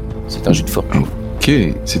 C'est un jet de fortune. Ok,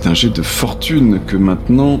 c'est un jet de fortune que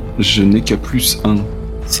maintenant je n'ai qu'à +1.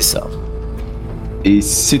 C'est ça. Et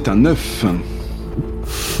c'est un 9.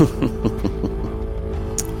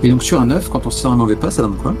 Et donc sur un 9, quand on se tire un mauvais pas, ça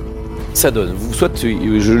donne quoi? Ça donne,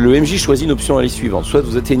 le MJ choisit une option à la suivante. Soit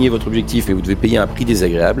vous atteignez votre objectif et vous devez payer un prix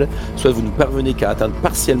désagréable, soit vous ne parvenez qu'à atteindre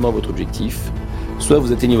partiellement votre objectif, soit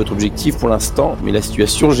vous atteignez votre objectif pour l'instant, mais la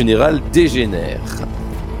situation générale dégénère.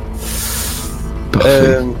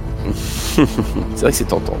 Parfait. C'est vrai que c'est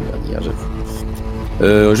tentant le dernier,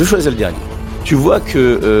 j'avoue. Je vais choisir le dernier. Tu vois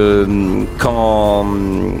que quand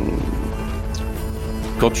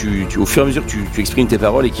au fur et à mesure que tu exprimes tes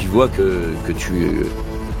paroles et qu'il voit que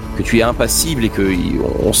tu es impassible et que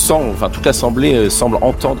on sent, enfin toute l'assemblée semble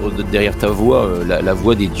entendre derrière ta voix la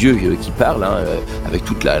voix des dieux qui parlent, avec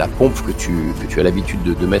toute la pompe que tu as l'habitude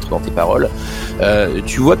de mettre dans tes paroles.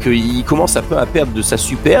 Tu vois qu'il commence un peu à perdre de sa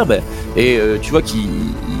superbe et tu vois qu'il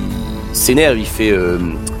s'énerve, il fait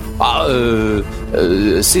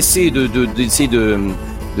cessez d'essayer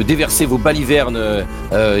de déverser vos balivernes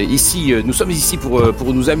ici. Nous sommes ici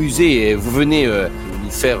pour nous amuser et vous venez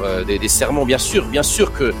nous faire des sermons. Bien sûr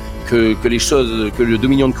que les choses, que le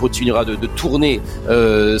Dominion continuera de tourner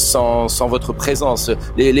sans votre présence.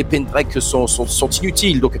 Les Pendrake sont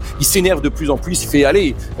inutiles. Donc il s'énerve de plus en plus. Il fait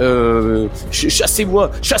allez,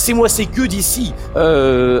 chassez-moi ces gueux d'ici.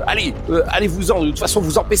 Allez-vous-en. De toute façon,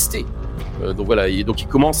 vous empestez. Donc voilà, donc il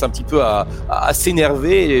commence un petit peu à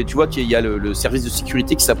s'énerver. Et tu vois qu'il y a le service de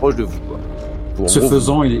sécurité qui s'approche de vous, quoi. Ce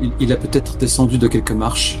faisant, il a peut-être descendu de quelques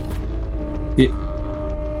marches. Et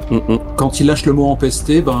quand il lâche le mot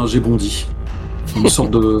empesté, j'ai bondi. Une sorte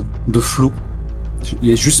de flou. Il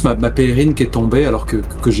y a juste ma pèlerine qui est tombée alors que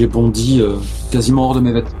j'ai bondi quasiment hors de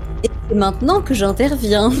mes vêtements. Et c'est maintenant que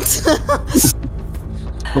j'interviens.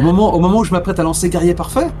 Au moment où je m'apprête à lancer guerrier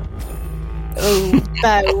parfait.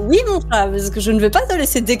 Oui mon frère, parce que je ne vais pas te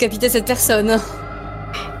laisser décapiter cette personne.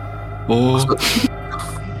 Oh.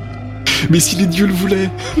 Mais si les dieux le voulaient.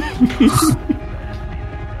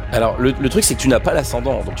 Alors le truc c'est que tu n'as pas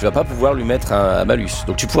l'ascendant, donc tu vas pas pouvoir lui mettre un malus.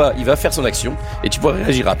 Donc il va faire son action et tu pourras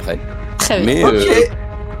réagir après. Très bien. Mais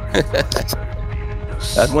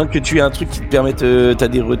à moins que tu aies un truc qui te permette, t'as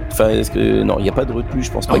des enfin est-ce que non, il y a pas de retenue,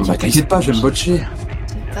 je pense pas. T'inquiète pas, je vais me botcher.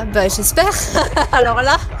 J'espère. Alors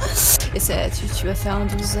là, et tu vas faire un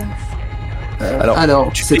 12. Alors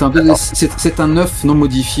c'est un 9 non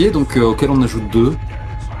modifié, donc auquel on ajoute 2.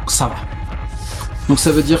 Ça va. Donc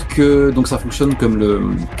ça veut dire que ça fonctionne comme le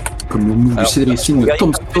move du Cédricine, le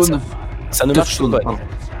Tombstone. Ça ne marche pas.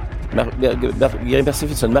 Gary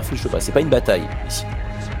Persefson, Marfil Chopin, c'est pas une bataille ici.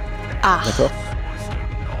 Ah. D'accord.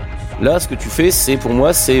 Là, ce que tu fais, c'est pour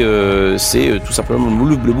moi, c'est tout simplement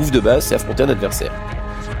le move de base, c'est affronter un adversaire.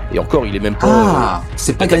 Et encore, il est même pas. Ah,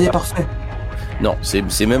 c'est pas gagné parfait. Non,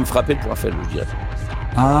 c'est même frapper le point faible, je dirais.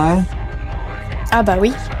 Ah ouais. Ah bah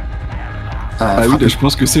oui. Ah oui, là, je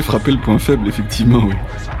pense que c'est frapper le point faible, effectivement, oui.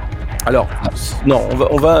 Alors, non,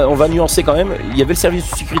 on va nuancer quand même. Il y avait le service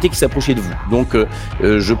de sécurité qui s'approchait de vous, donc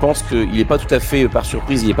je pense qu'il n'est pas tout à fait par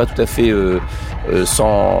surprise, il n'est pas tout à fait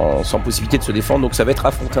sans possibilité de se défendre. Donc ça va être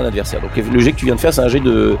affronter un adversaire. Donc le jet que tu viens de faire, c'est un jet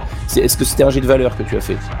de. Est-ce que c'était un jet de valeur que tu as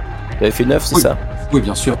fait? Tu avais fait 9, c'est ça? Oui,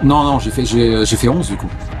 bien sûr. Non, j'ai fait 11 du coup.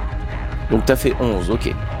 Donc tu as fait 11,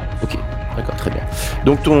 ok, d'accord, très bien.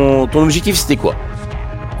 Donc ton objectif c'était quoi?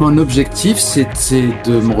 Mon objectif, c'était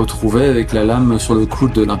de me retrouver avec la lame sur le cou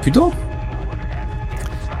de l'impudent.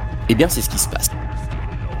 Eh bien, c'est ce qui se passe.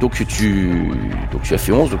 Donc tu as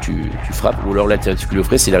fait 11, donc tu frappes, ou alors là, tu le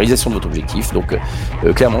ferais, c'est la réalisation de votre objectif. Donc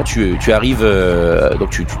clairement, tu arrives,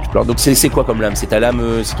 donc c'est quoi comme lame? C'est ta lame,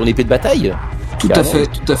 c'est ton épée de bataille? Tout à fait,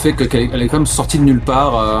 elle est quand même sortie de nulle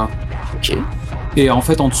part. Ok. Et en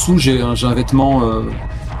fait, en dessous, j'ai un vêtement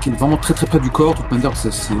qui est vraiment très très près du corps. De toute manière,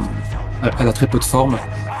 elle a très peu de forme.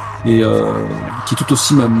 Et qui est tout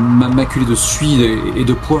aussi maculé de suie et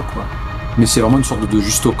de poids, quoi. Mais c'est vraiment une sorte de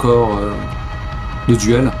juste au corps de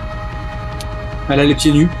duel. Elle a les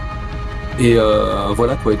pieds nus et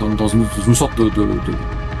voilà quoi, dans une sorte de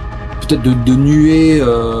peut-être de nuée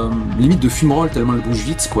limite de fumerole tellement elle bouge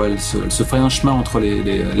vite, quoi. Elle se ferait un chemin entre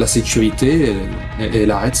la sécurité et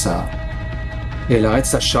elle arrête sa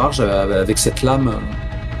charge avec cette lame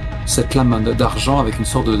d'argent avec une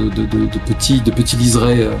sorte de petit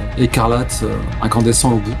liseré écarlate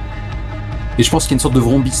incandescent au bout. Et je pense qu'il y a une sorte de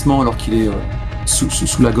vrombissement alors qu'il est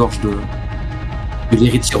sous la gorge de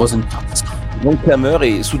l'héritier Rosencrantz. Donc clameur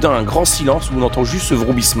et soudain un grand silence où on entend juste ce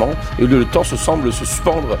vrombissement et le temps semble se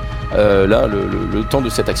suspendre là le temps de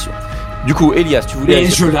cette action. Du coup, Elias, tu voulais... Et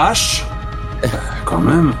je lâche quand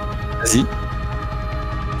même. Vas-y.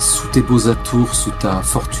 Sous tes beaux atours, sous ta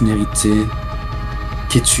fortunérité,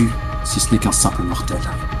 qu'es-tu si ce n'est qu'un simple mortel?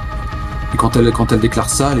 Et quand elle déclare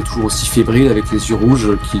ça, elle est toujours aussi fébrile avec les yeux rouges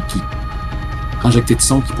qui injectés de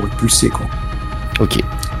sang qui pourraient pulser, quoi. Ok.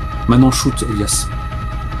 Maintenant shoot, Elias.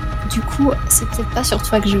 Du coup, c'est peut-être pas sur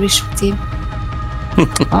toi que je vais shooter.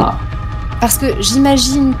 Ah. Parce que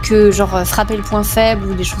j'imagine que genre frapper le point faible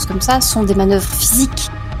ou des choses comme ça sont des manœuvres physiques.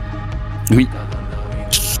 Oui.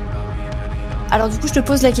 Alors du coup, je te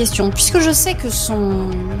pose la question. Puisque je sais que sa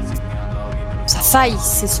faille,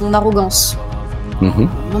 c'est son arrogance. Mm-hmm.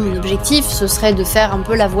 Moi, mon objectif, ce serait de faire un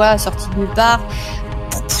peu la voix sortie de nulle part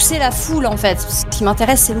pour pousser la foule, en fait. Ce qui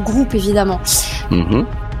m'intéresse, c'est le groupe, évidemment. Mm-hmm.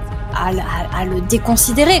 À le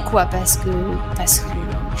déconsidérer, quoi, parce que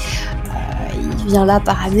il vient là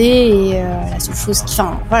parader et la seule chose qui...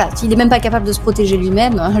 Enfin, voilà, il est même pas capable de se protéger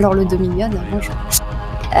lui-même, alors le Dominion, bonjour.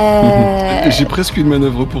 J'ai presque une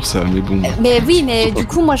manœuvre pour ça, mais bon. Mais oui, mais du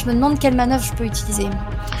coup, moi, je me demande quelle manœuvre je peux utiliser.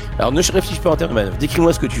 Alors, ne réfléchis pas en termes de manœuvre.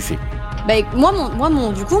 Décris-moi ce que tu fais. Bah,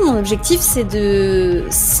 mon objectif, c'est de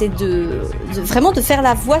vraiment de faire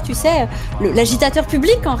la voix, tu sais, l'agitateur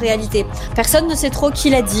public en réalité. Personne ne sait trop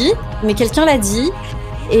qui l'a dit, mais quelqu'un l'a dit.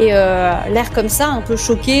 Et l'air comme ça, un peu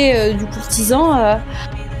choqué du courtisan, à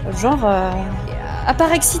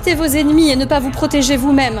part exciter vos ennemis et ne pas vous protéger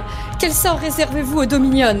vous-même, quel sort réservez-vous aux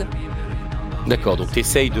Dominion? D'accord, donc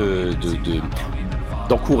t'essayes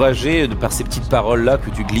d'encourager par ces petites paroles-là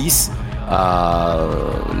que tu glisses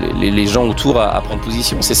les gens autour à prendre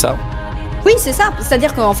position, c'est ça? Oui, c'est ça.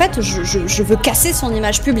 C'est-à-dire qu'en fait, je veux casser son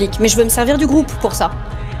image publique, mais je veux me servir du groupe pour ça.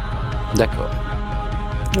 D'accord.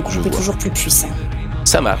 Donc je vais toujours plus puissant.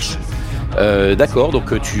 Ça marche. D'accord,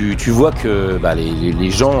 donc tu vois que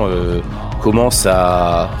les gens commencent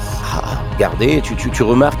à regarder. Tu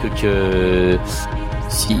remarques que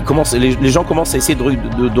les gens commencent à essayer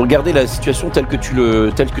de regarder la situation telle que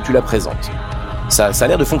tu la présentes. Ça a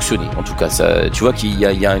l'air de fonctionner, en tout cas. Tu vois qu'il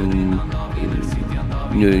y a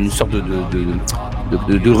une sorte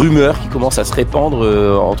de rumeur qui commence à se répandre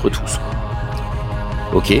entre tous.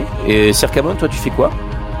 Ok. Et Serkamon, toi, tu fais quoi?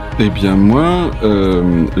 Eh bien, moi,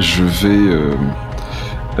 je vais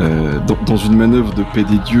dans une manœuvre de paix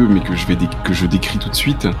des dieux, mais que je décris tout de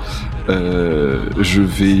suite. Je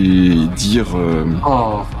vais dire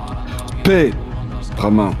paix,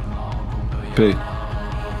 Brahma, paix.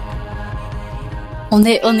 On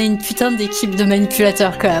est une putain d'équipe de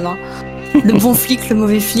manipulateurs quand même. Hein. Le bon flic, le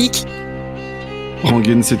mauvais flic.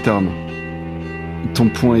 Rengaine cette arme. Ton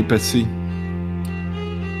point est passé.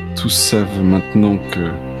 Tous savent maintenant que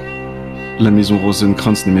la maison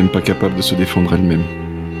Rosencrantz n'est même pas capable de se défendre elle-même.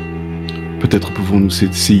 Peut-être pouvons-nous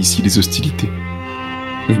cesser ici les hostilités.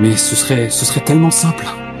 Mais ce serait tellement simple.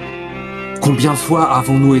 Combien de fois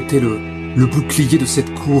avons-nous été le bouclier de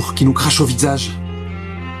cette cour qui nous crache au visage?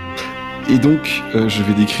 Et donc, je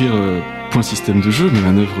vais décrire point système de jeu, mes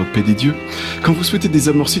manœuvres paix des dieux. Quand vous souhaitez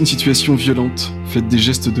désamorcer une situation violente, faites des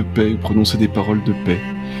gestes de paix ou prononcez des paroles de paix,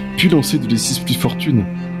 puis lancez de D6 plus fortune,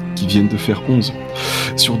 qui viennent de faire 11.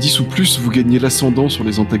 Sur 10 ou plus, vous gagnez l'ascendant sur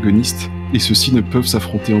les antagonistes, et ceux-ci ne peuvent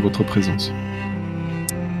s'affronter en votre présence.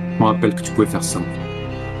 Je me rappelle que tu pouvais faire ça.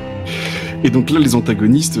 Et donc là, les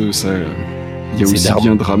antagonistes, il y a C'est aussi Dharma.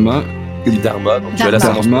 bien Drama Et Dharma, donc tu as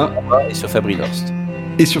Dharma et sur Fabrinorst.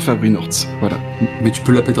 et sur Fabrinorts. Voilà. Mais tu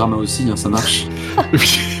peux l'appeler Drama aussi, ça marche.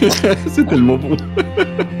 C'est tellement bon.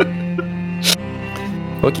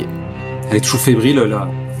 Ok. Elle est toujours fébrile,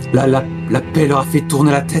 la paix leur a fait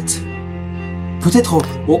tourner la tête. Peut-être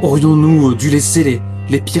aurions-nous dû laisser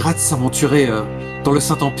les pirates s'aventurer dans le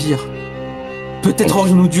Saint-Empire. Peut-être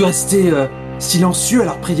aurions-nous dû rester silencieux à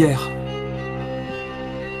leur prière.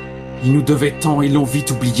 Ils nous devaient tant, ils l'ont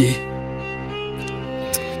vite oublié.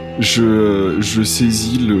 Je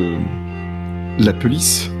saisis ta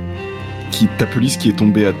pelisse qui est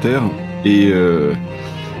tombée à terre et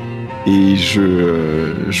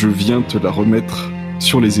je viens te la remettre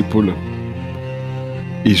sur les épaules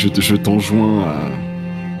et je t'enjoins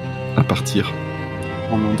à partir.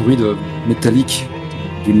 En androïde métallique,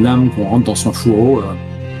 d'une lame qu'on rentre dans son fourreau,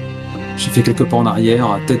 j'ai fait quelques pas en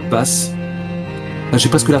arrière, tête basse. Là, j'ai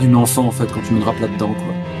presque l'air d'une enfant en fait quand tu me drapes là-dedans,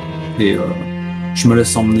 quoi. Et je me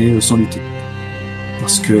laisse emmener sans lutter.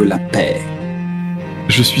 Parce que la paix.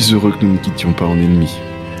 Je suis heureux que nous ne quittions pas en ennemis,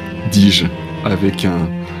 dis-je, avec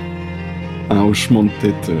un hochement de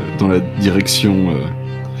tête dans la direction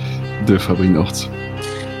de Fabrinorts.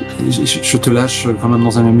 Je te lâche quand même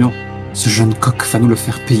dans un murmure. Ce jeune coq va nous le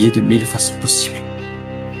faire payer de 1000 façons possibles.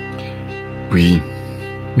 Oui,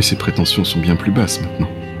 mais ses prétentions sont bien plus basses maintenant.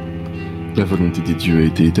 La volonté des dieux a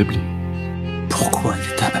été établie. Pourquoi il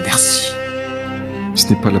est à ma merci? Ce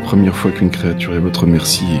n'est pas la première fois qu'une créature est votre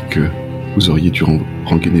merci et que vous auriez dû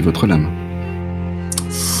rengainer votre lame.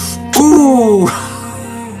 Ouh.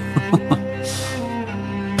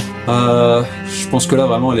 Je pense que là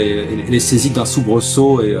vraiment elle est saisie d'un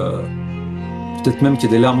soubresaut et peut-être même qu'il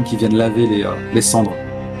y a des larmes qui viennent laver les cendres.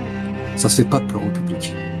 Ça se fait pas de pleurer au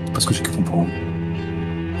public, parce que j'ai cru comprendre.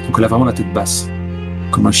 Donc elle a vraiment la tête basse,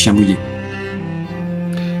 comme un chien mouillé.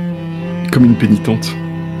 Comme une pénitente.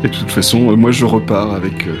 Et de toute façon, moi je repars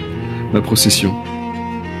avec ma procession.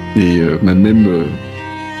 Et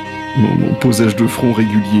mon posage de front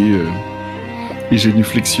régulier et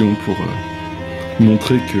génuflexion pour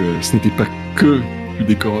montrer que ce n'était pas que du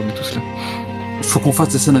décorum et tout cela. Il faut qu'on fasse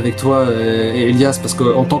des scènes avec toi et Elias, parce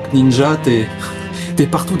qu'en tant que ninja, t'es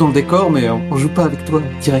partout dans le décor, mais on joue pas avec toi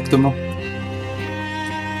directement.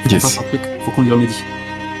 Faut Yes. qu'on fasse un truc, faut qu'on lui remédie.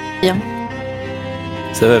 Bien.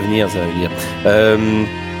 Ça va venir.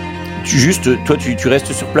 Toi, tu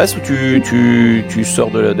restes sur place ou tu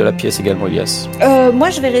sors de la pièce également, Elias? Moi,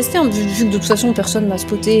 je vais rester, vu que de toute façon personne m'a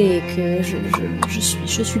spoté et que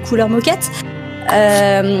je suis couleur moquette.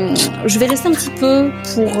 Je vais rester un petit peu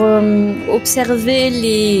pour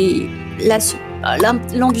observer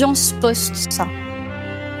l'ambiance post ça.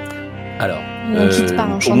 Alors, On quitte pas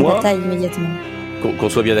un champ de bataille immédiatement. Qu'on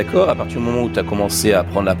soit bien d'accord, à partir du moment où tu as commencé à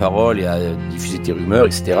prendre la parole et à diffuser tes rumeurs,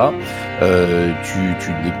 etc., tu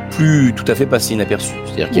n'es plus tout à fait passé inaperçu.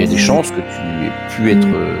 C'est-à-dire qu'il y a des chances que tu aies pu être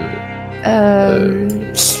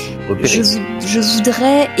repéré. Je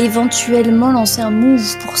voudrais éventuellement lancer un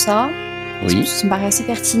move pour ça. Oui. Ça me paraît assez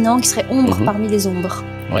pertinent, qui serait ombre parmi les ombres.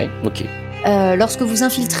 Ouais, ok. Lorsque vous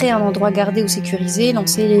infiltrez un endroit gardé ou sécurisé,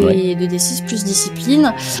 lancez les 2d6 plus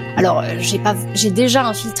discipline. Alors, j'ai déjà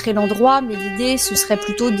infiltré l'endroit, mais l'idée, ce serait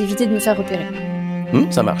plutôt d'éviter de me faire repérer.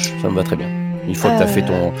 Ça marche, ça me va très bien. Une fois que t'as fait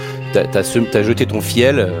t'as jeté ton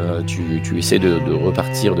fiel, tu essaies de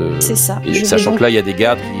repartir de. C'est ça. Et sachant que là, il y a des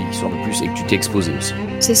gardes qui sont un peu plus et que tu t'es exposé aussi.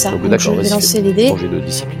 C'est ça. Donc, Donc, d'accord, je vais vas-y, lancer les dés. Projet de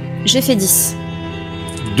discipline. J'ai fait 10.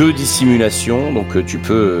 2 dissimulations, donc tu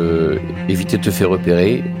peux éviter de te faire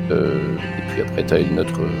repérer. Et puis après, tu as une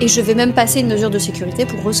autre. Et je vais même passer une mesure de sécurité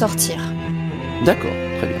pour ressortir. D'accord,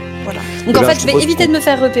 très bien. Voilà. Donc en fait, je vais éviter de me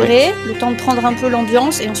faire repérer, le temps de prendre un peu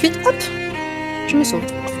l'ambiance, et ensuite, hop, je me sauve.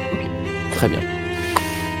 Très bien.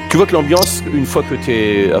 Tu vois que l'ambiance, une fois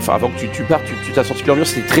que avant que tu partes, tu t'as senti que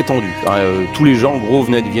l'ambiance était très tendue. Tous les gens, en gros,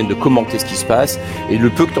 viennent de commenter ce qui se passe, et le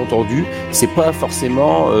peu que t'as entendu, c'est pas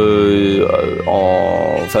forcément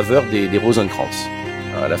en faveur des Rosenkrantz.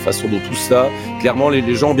 La façon dont tout ça, clairement,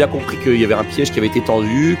 les gens ont bien compris qu'il y avait un piège qui avait été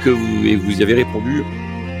tendu, et vous y avez répondu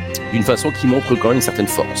d'une façon qui montre quand même une certaine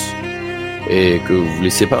force, et que vous ne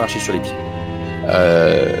laissez pas marcher sur les pieds.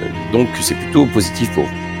 Donc c'est plutôt positif pour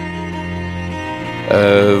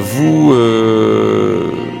vous.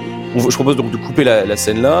 Je propose donc de couper la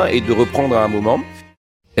scène là et de reprendre à un moment.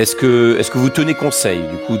 Est-ce que vous tenez conseil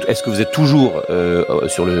du coup? Est-ce que vous êtes toujours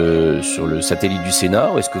sur le satellite du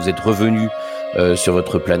Sénat, ou est-ce que vous êtes revenu sur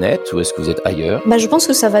votre planète, ou est-ce que vous êtes ailleurs? Je pense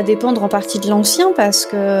que ça va dépendre en partie de l'ancien, parce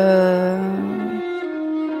que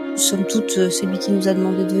somme toute c'est lui qui nous a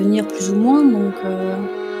demandé de venir plus ou moins, donc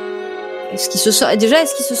est-ce qu'il se sent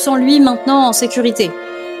lui maintenant en sécurité?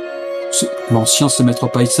 L'ancien, c'est Maître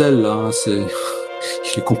Paisel, là, il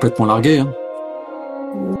est complètement largué. Hein.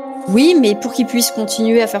 Oui, mais pour qu'il puisse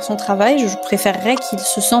continuer à faire son travail, je préférerais qu'il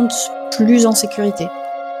se sente plus en sécurité.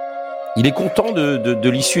 Il est content de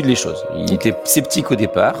l'issue de choses. Il était sceptique au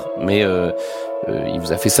départ, mais il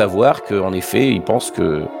vous a fait savoir qu'en effet, il pense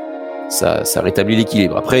que ça rétablit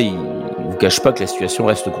l'équilibre. Après, il vous cache pas que la situation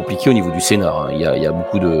reste compliquée au niveau du Sénat. Hein. Il y a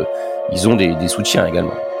beaucoup ils ont des soutiens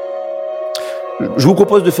également. Je vous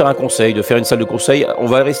propose de faire un conseil, de faire une salle de conseil. On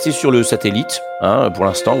va rester sur le satellite, hein, pour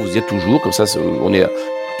l'instant, vous y êtes toujours, comme ça on est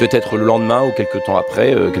peut-être le lendemain ou quelques heures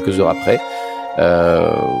après.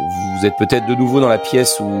 Vous êtes peut-être de nouveau dans la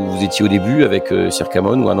pièce où vous étiez au début avec Sir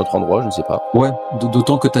Camon, ou à un autre endroit, je ne sais pas. Ouais,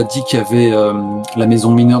 d'autant que tu as dit qu'il y avait la maison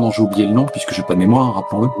mineure dont j'ai oublié le nom, puisque j'ai pas de mémoire,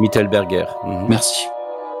 rappelons-le. Mittelberger. Merci.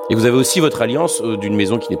 Et vous avez aussi votre alliance d'une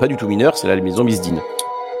maison qui n'est pas du tout mineure, c'est la maison Misdin.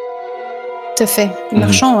 Tout à fait,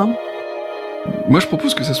 marchand, hein. Moi, je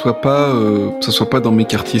propose que ça soit pas dans mes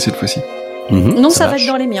quartiers cette fois-ci. Non, ça va être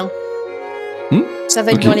dans les miens. Ça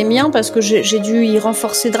va être dans les miens, parce que j'ai dû y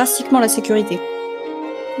renforcer drastiquement la sécurité.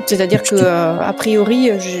 C'est-à-dire que, a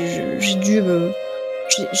priori, j'ai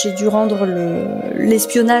dû rendre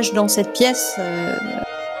l'espionnage dans cette pièce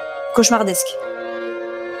cauchemardesque.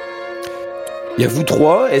 Il y a vous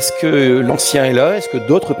trois. Est-ce que l'ancien est là? Est-ce que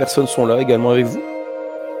d'autres personnes sont là également avec vous?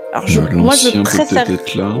 Alors moi je préfère.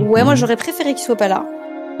 Là. Ouais, moi j'aurais préféré qu'il soit pas là.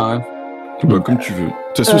 Ah ouais. Comme tu veux. De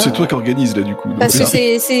toute façon, c'est toi qui organise là du coup. Parce que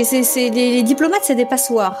c'est les diplomates, c'est des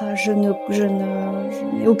passoires. Je n'ai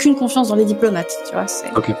aucune confiance dans les diplomates, tu vois.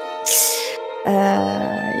 Ok.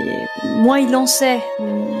 Moins il en sait,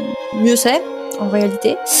 mieux c'est en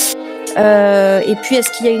réalité. Et puis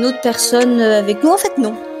est-ce qu'il y a une autre personne avec nous? En fait,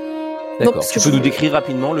 non. D'accord. Tu peux nous décrire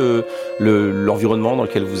rapidement l'environnement dans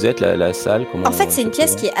lequel vous êtes, la salle? En fait, c'est une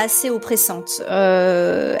pièce qui est assez oppressante.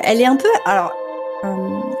 Elle est un peu... Alors,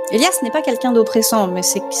 Elias n'est pas quelqu'un d'oppressant, mais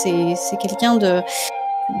c'est quelqu'un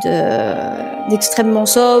d'extrêmement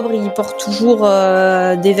sobre. Il porte toujours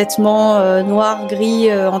des vêtements noirs,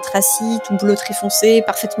 gris, anthracite ou bleu très foncé,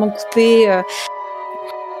 parfaitement coupés.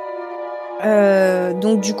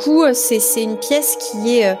 Donc du coup, c'est une pièce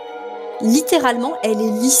qui est... littéralement, elle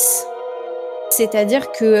est lisse.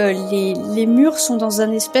 C'est-à-dire que les murs sont dans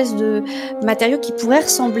un espèce de matériau qui pourrait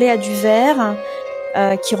ressembler à du verre,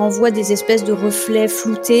 qui renvoie des espèces de reflets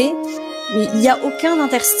floutés, mais il n'y a aucun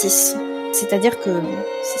interstice. C'est-à-dire que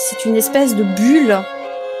c'est une espèce de bulle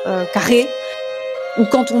carrée, où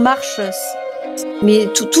quand on marche, mais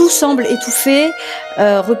tout semble étouffé.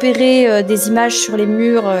 Repérer des images sur les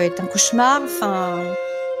murs est un cauchemar. Enfin,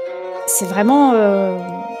 c'est vraiment...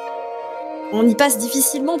 on y passe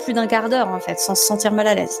difficilement plus d'un quart d'heure, en fait, sans se sentir mal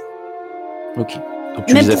à l'aise. Ok. Donc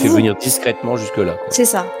tu les as fait venir discrètement jusque-là, quoi. C'est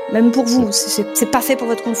ça. Même pour vous, c'est pas fait pour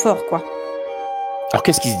votre confort, quoi. Alors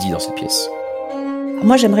qu'est-ce qui se dit dans cette pièce?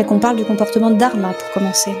 Moi, j'aimerais qu'on parle du comportement de Dharma, pour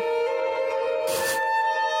commencer.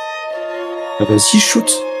 Vas-y,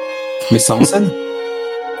 shoot. Mets ça en scène.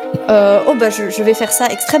 Je vais faire ça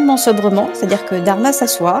extrêmement sobrement, c'est-à-dire que Dharma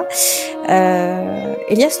s'assoit.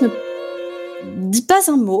 Elias ne dit pas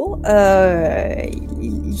un mot.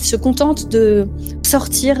 Il se contente de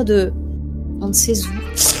sortir de ses où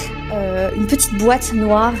une petite boîte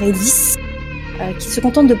noire et lisse qui se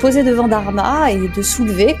contente de poser devant Dharma et de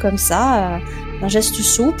soulever comme ça d'un geste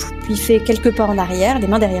souple, puis il fait quelques pas en arrière, les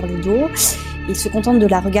mains derrière le dos. Il se contente de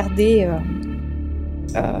la regarder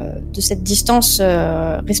de cette distance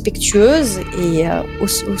respectueuse, et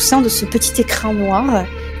au sein de ce petit écrin noir,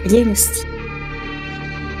 il y a une hostie.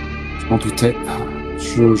 Je m'en doutais.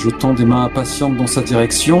 Je tends des mains impatientes dans sa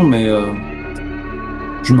direction, mais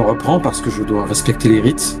je me reprends parce que je dois respecter les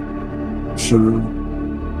rites. Je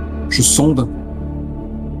sonde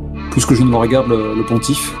plus que je ne me regarde le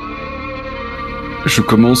pontife. Je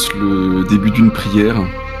commence le début d'une prière,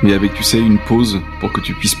 mais avec, tu sais, une pause pour que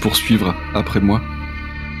tu puisses poursuivre après moi.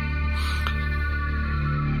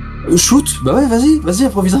 Shoot. Bah ouais, vas-y,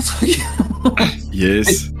 improvise un truc.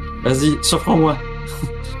 Yes. Vas-y, surprends-moi.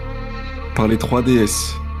 Par les 3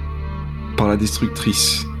 déesses, par la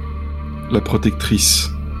destructrice, la protectrice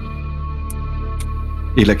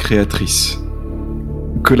et la créatrice,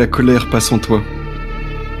 que la colère passe en toi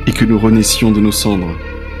et que nous renaissions de nos cendres.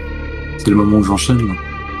 C'est le moment où j'enchaîne. Là.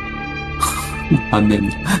 Amen.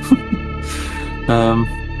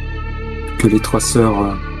 Que les 3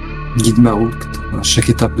 sœurs guident ma route à chaque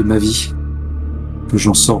étape de ma vie. Que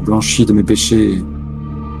j'en sors blanchi de mes péchés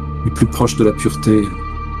et plus proche de la pureté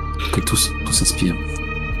que tout s'inspire.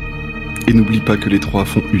 Et n'oublie pas que les 3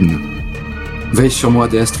 font une. Veille sur moi,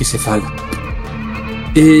 déesse tricéphale.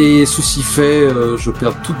 Et ceci fait, je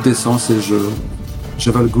perds toute décence et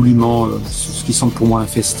j'avale goulûment ce qui semble pour moi un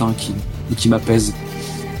festin qui m'apaise.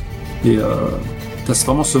 Et c'est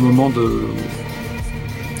vraiment ce moment de...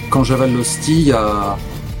 Quand j'avale l'hostie,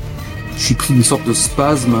 je suis pris d'une sorte de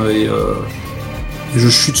spasme et je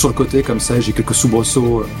chute sur le côté comme ça et j'ai quelques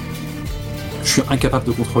soubresauts. Je suis incapable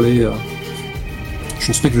de contrôler.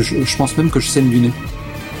 Je pense même que je saigne du nez.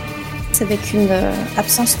 Avec une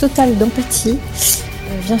absence totale d'empathie,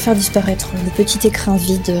 vient faire disparaître le petit écrin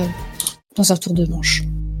vide dans un tour de manche.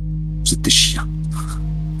 Vous êtes des chiens.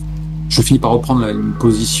 Je finis par reprendre une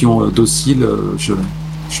position docile. Je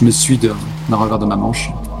m'essuie d'un revers de ma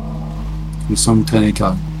manche. Je sens une traînée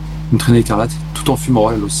écarlate, tout en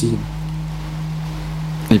fumant elle aussi.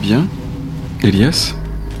 Eh bien, Elias,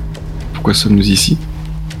 pourquoi sommes-nous ici ?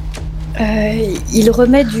 Il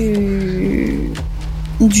remet du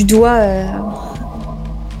doigt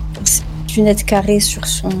ses lunettes carrées sur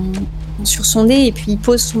son nez et puis il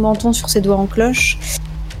pose son menton sur ses doigts en cloche.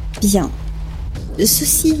 Bien.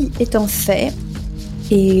 Ceci étant fait,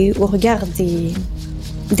 et au regard des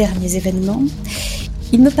derniers événements,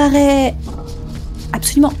 il me paraît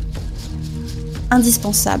absolument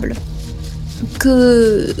indispensable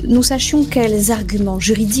que nous sachions quels arguments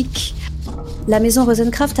juridiques la maison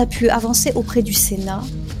Rosencraft a pu avancer auprès du Sénat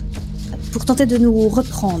pour tenter de nous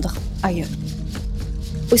reprendre ailleurs.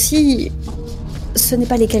 Aussi, ce n'est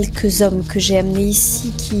pas les quelques hommes que j'ai amenés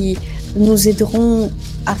ici qui nous aideront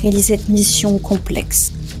à réaliser cette mission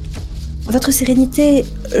complexe. Votre sérénité,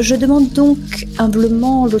 je demande donc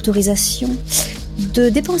humblement l'autorisation de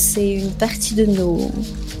dépenser une partie de nos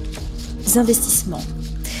investissements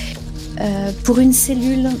pour une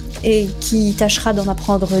cellule qui tâchera d'en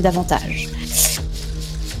apprendre davantage.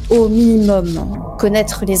 Au minimum,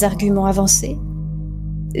 connaître les arguments avancés.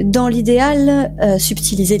 Dans l'idéal,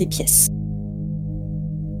 subtiliser les pièces.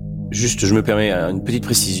 Juste, je me permets une petite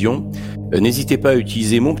précision. N'hésitez pas à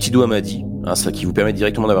utiliser mon petit doigt Madi, ça qui vous permet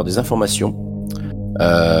directement d'avoir des informations.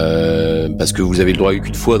 Parce que vous avez le droit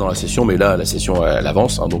qu'une fois dans la session, mais là la session elle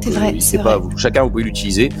avance, donc chacun vous pouvez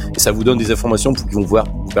l'utiliser et ça vous donne des informations qui vont vous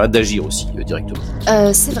permettre d'agir aussi directement.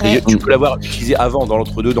 C'est vrai. Et tu peux l'avoir utilisé avant dans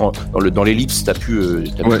l'entre-deux, dans l'ellipse, t'as pu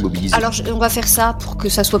mobiliser. Alors on va faire ça pour que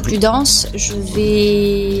ça soit plus dense. Je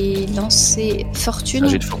vais lancer fortune. Un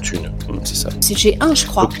jet de fortune, c'est ça. C'est G1 je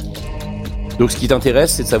crois. Donc ce qui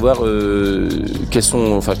t'intéresse, c'est de savoir qu'est-ce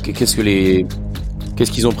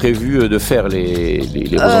qu'ils ont prévu de faire les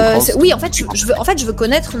Rosencrantz. Oui, en fait, je veux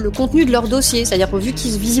connaître le contenu de leur dossier. C'est-à-dire que vu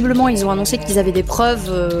visiblement ils ont annoncé qu'ils avaient des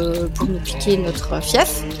preuves pour nous piquer notre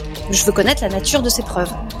fief, je veux connaître la nature de ces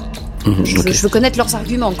preuves. Je veux connaître leurs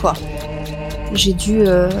arguments, quoi. J'ai dû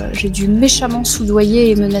méchamment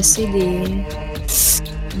soudoyer et menacer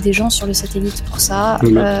des gens sur le satellite pour ça.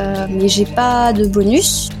 Mais j'ai pas de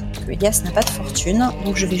bonus. Elias n'a pas de fortune,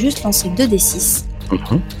 donc je vais juste lancer 2d6.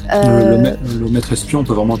 Le maître espion, on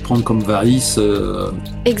peut vraiment le prendre comme Varys.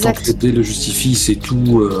 Exact. Tant que le justifie, c'est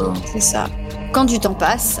tout. C'est ça. Quand du temps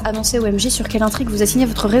passe, annoncez au MJ sur quelle intrigue vous assignez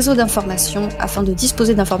votre réseau d'informations afin de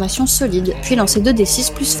disposer d'informations solides, puis lancez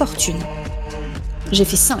 2d6 plus fortune. J'ai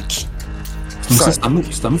fait 5. Donc ça, c'est un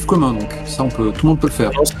move commun, donc ça tout le monde peut le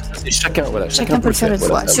faire. Chacun peut le faire une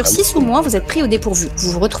fois. Sur 6 ou moins, vous êtes pris au dépourvu.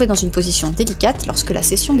 Vous vous retrouvez dans une position délicate lorsque la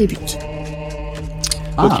session débute.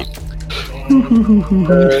 Ok.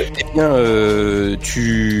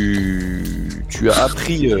 Tu as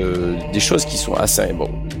appris des choses qui sont assez... Bon,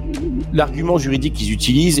 l'argument juridique qu'ils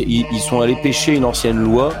utilisent, ils sont allés pêcher une ancienne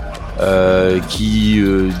loi qui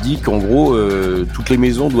dit qu'en gros, toutes les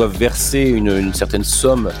maisons doivent verser une certaine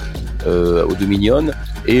somme au Dominion,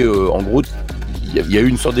 et en gros, il y a eu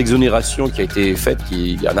une sorte d'exonération qui a été faite,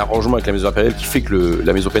 il y a un arrangement avec la maison impériale qui fait que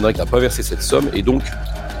la maison Pendrake n'a pas versé cette somme, et donc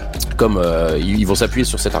comme ils vont s'appuyer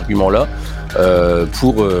sur cet argument-là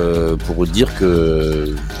pour dire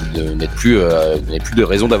que vous n'avez plus de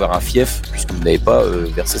raison d'avoir un fief puisque vous n'avez pas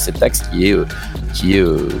versé cette taxe qui est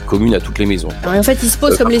commune à toutes les maisons. Alors, en fait, ils se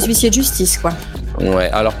posent comme les huissiers de justice, quoi. Ouais.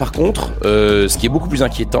 Alors par contre, ce qui est beaucoup plus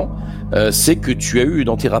inquiétant, c'est que tu as eu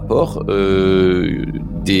dans tes rapports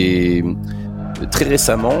très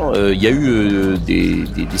récemment, il y a eu des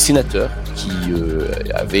sénateurs qui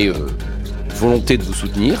avaient volonté de vous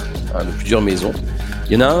soutenir, de plusieurs maisons,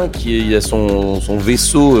 Il y en a un qui a son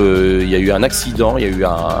vaisseau, il y a eu un accident, il y a eu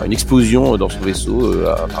une explosion dans son vaisseau,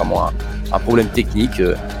 apparemment un problème technique,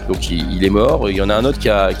 donc il est mort. Il y en a un autre qui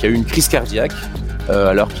a eu une crise cardiaque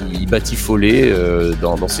alors qu'il batifolait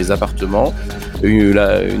dans ses appartements.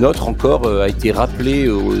 Une autre encore a été rappelée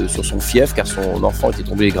sur son fief car son enfant était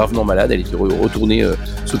tombé gravement malade, elle était retournée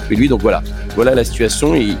s'occuper de lui. Donc voilà la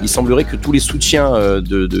situation. Il semblerait que tous les soutiens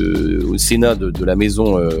au Sénat de la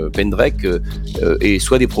maison Pendrake aient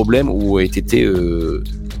soit des problèmes ou aient été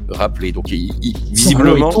rappelés. Donc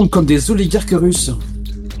visiblement, ils tombent comme des oligarques russes.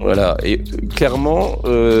 Voilà, et clairement,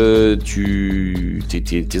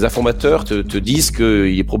 tes informateurs te disent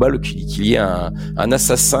qu'il est probable qu'il y ait un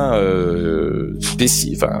assassin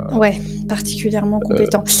particulièrement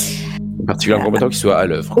compétent. Particulièrement compétent qui soit à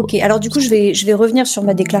l'œuvre. Ok, alors du coup, je vais revenir sur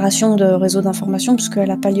ma déclaration de réseau d'information, puisqu'elle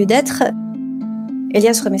n'a pas lieu d'être.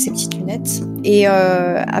 Elias remet ses petites lunettes, et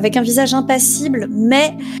avec un visage impassible,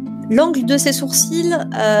 mais l'angle de ses sourcils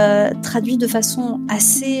traduit de façon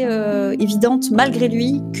assez évidente, malgré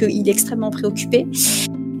lui, qu'il est extrêmement préoccupé.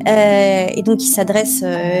 Et donc, il s'adresse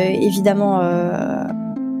évidemment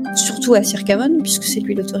surtout à Sir Camon, puisque c'est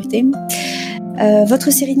lui l'autorité. Votre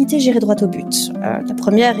sérénité, j'irai droit au but. La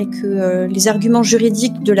première est que les arguments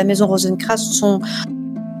juridiques de la maison Rosencrantz sont,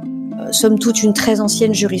 somme toute, une très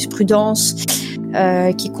ancienne jurisprudence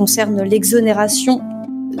qui concerne l'exonération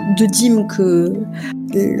de dîmes que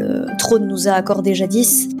le trône nous a accordé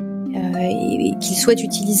jadis et qu'il souhaite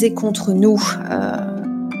utiliser contre nous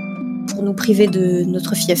pour nous priver de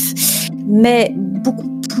notre fief. Mais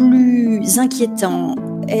beaucoup plus inquiétant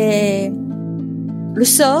est le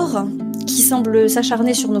sort qui semble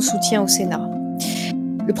s'acharner sur nos soutiens au Sénat.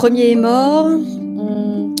 Le premier est mort,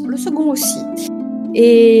 le second aussi,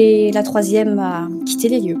 et la troisième a quitté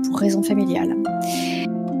les lieux pour raisons familiales.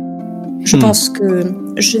 Je pense que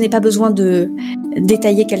je n'ai pas besoin de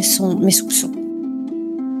détailler quels sont mes soupçons.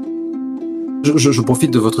 Je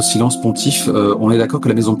profite de votre silence pontif. On est d'accord que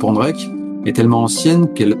la maison Pendrake est tellement ancienne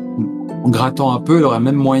qu'en grattant un peu, elle aurait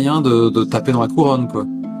même moyen de taper dans la couronne, quoi.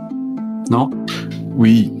 Non ?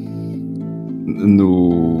 Oui.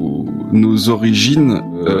 Nos origines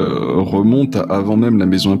remontent à avant même la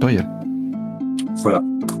maison impériale. Voilà.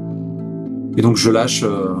 Et donc je lâche...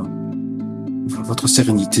 Votre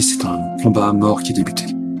sérénité, c'est un combat à mort qui est débuté.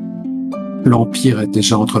 L'Empire est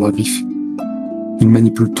déjà entre leurs griffes. Ils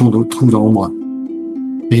manipulent tout dans l'ombre.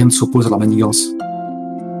 Rien ne s'oppose à leur manigance.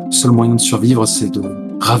 Le seul moyen de survivre, c'est de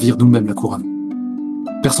ravir nous-mêmes la couronne.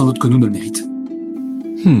 Personne d'autre que nous ne le mérite.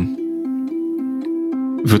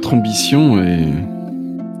 Votre ambition est...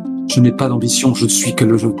 Je n'ai pas d'ambition, je ne suis que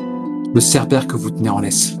le cerbère que vous tenez en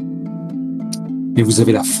laisse. Mais vous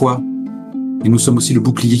avez la foi, et nous sommes aussi le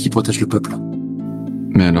bouclier qui protège le peuple.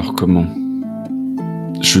 Mais alors comment ?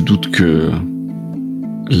 Je doute que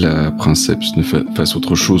la princeps ne fasse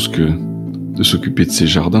autre chose que de s'occuper de ses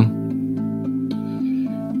jardins.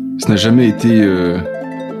 Ce n'a jamais été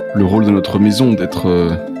le rôle de notre maison d'être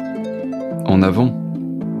en avant.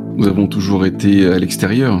 Nous avons toujours été à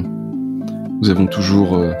l'extérieur. Nous avons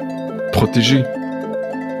toujours protégé.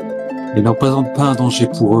 Elle ne représente pas un danger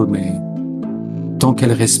pour eux, mais tant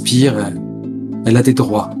qu'elle respire, elle a des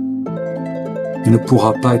droits. Elle ne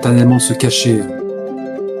pourra pas éternellement se cacher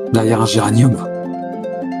derrière un géranium.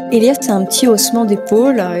 Elias a un petit haussement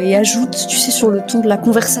d'épaule et ajoute, tu sais, sur le ton de la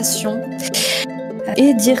conversation,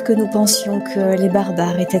 et dire que nous pensions que les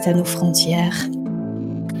barbares étaient à nos frontières.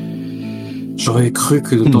 J'aurais cru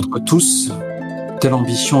que d'entre tous, telle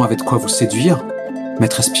ambition avait de quoi vous séduire,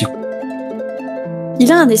 maître espion.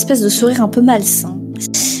 Il a un espèce de sourire un peu malsain.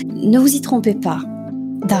 Ne vous y trompez pas,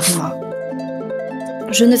 Dharma.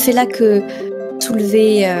 Je ne fais là que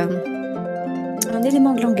soulever un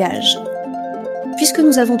élément de langage. Puisque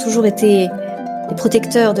nous avons toujours été les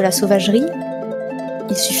protecteurs de la sauvagerie,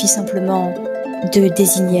 il suffit simplement de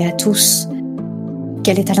désigner à tous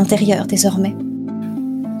qu'elle est à l'intérieur désormais.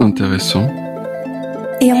 Intéressant.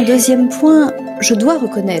 Et en deuxième point, je dois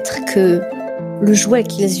reconnaître que le jouet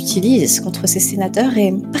qu'ils utilisent contre ces sénateurs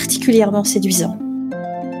est particulièrement séduisant.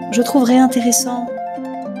 Je trouverais intéressant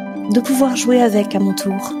de pouvoir jouer avec à mon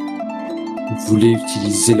tour. Vous voulez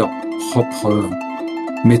utiliser leur propre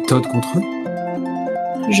méthode contre eux ?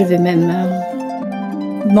 Je vais même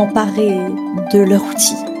m'emparer de leur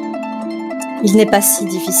outil. Il n'est pas si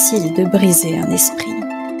difficile de briser un esprit.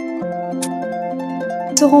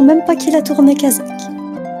 Ils ne sauront même pas qui l'a tourné Kazakh.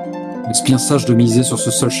 Est-ce bien sage de miser sur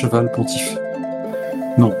ce seul cheval, pontife ?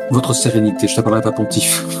 Non, votre sérénité, je t'appellerai pas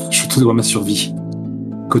pontife. Je te dois ma survie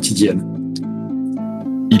quotidienne.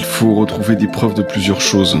 Il faut retrouver des preuves de plusieurs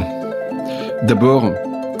choses. D'abord,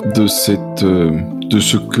 de ce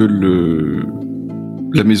que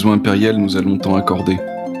la maison impériale nous a longtemps accordé.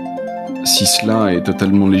 Si cela est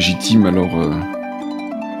totalement légitime, alors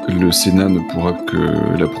le Sénat ne pourra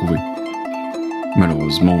que l'approuver.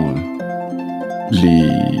 Malheureusement, les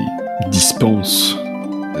dispenses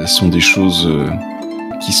sont des choses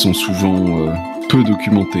qui sont souvent peu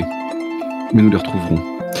documentées, mais nous les retrouverons.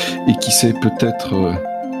 Et qui sait, peut-être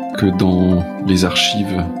que dans les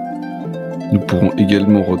archives, nous pourrons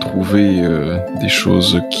également retrouver des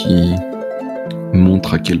choses qui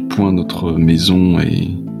montrent à quel point notre maison est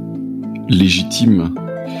légitime,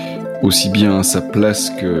 aussi bien à sa place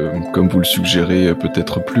que, comme vous le suggérez,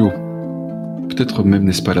 peut-être plus haut. Peut-être même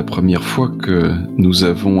n'est-ce pas la première fois que nous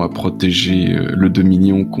avons à protéger le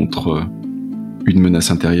Dominion contre une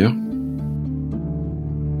menace intérieure.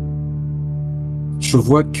 Je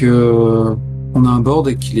vois que on a un board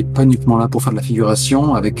et qu'il n'est pas uniquement là pour faire de la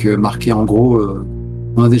figuration, avec marqué en gros,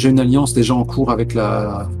 on a déjà une alliance déjà en cours avec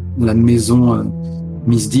la maison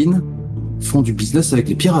Miss Dean, font du business avec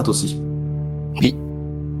les pirates aussi. Oui,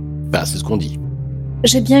 c'est ce qu'on dit.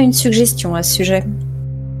 J'ai bien une suggestion à ce sujet.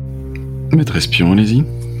 Maître espion, allez-y.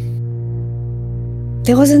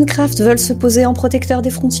 Les Rosencraft veulent se poser en protecteur des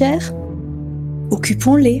frontières ?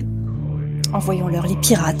 Occupons-les. Envoyons-leur les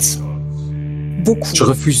pirates. Beaucoup. Je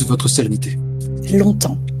refuse votre sérénité.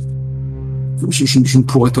 Longtemps. Je ne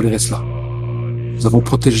pourrais tolérer cela. Nous avons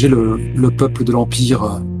protégé le peuple de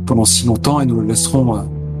l'Empire pendant si longtemps et nous le laisserons,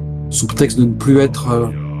 sous prétexte de ne plus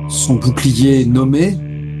être son bouclier nommé,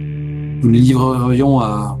 nous les livrerions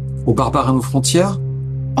aux barbares à nos frontières.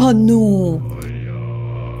 Oh non!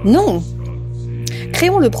 Non!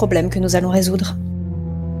 Créons le problème que nous allons résoudre.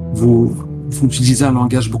 Vous utilisez un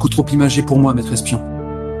langage beaucoup trop imagé pour moi, maître espion.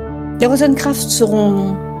 Les Rosencraft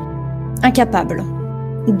seront incapables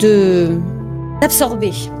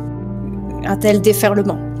d'absorber un tel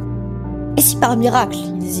déferlement. Et si par miracle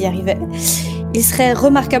ils y arrivaient, ils seraient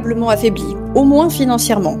remarquablement affaiblis, au moins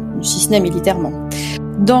financièrement, si ce n'est militairement.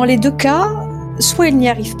 Dans les deux cas, soit ils n'y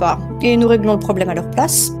arrivent pas, et nous réglons le problème à leur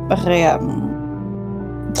place,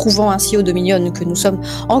 prouvant ainsi aux Dominion que nous sommes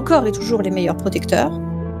encore et toujours les meilleurs protecteurs,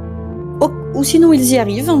 ou sinon ils y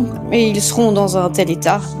arrivent, et ils seront dans un tel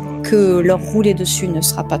état que leur rouler dessus ne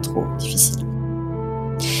sera pas trop difficile.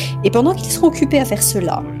 Et pendant qu'ils seront occupés à faire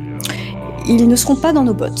cela, ils ne seront pas dans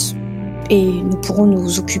nos bottes, et nous pourrons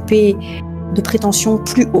nous occuper de prétentions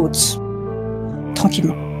plus hautes,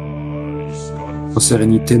 tranquillement. En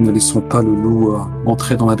sérénité, ne laissons pas le loup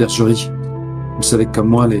entrer dans la bergerie. Vous savez que comme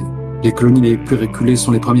moi, les colonies les plus reculées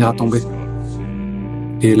sont les premières à tomber.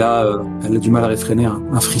 Et là, elle a du mal à réfréner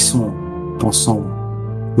un frisson en pensant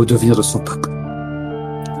au devenir de son peuple.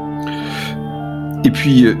 Et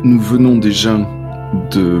puis, nous venons déjà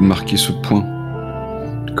de marquer ce point,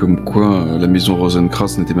 comme quoi la maison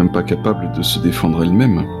Rosencrantz n'était même pas capable de se défendre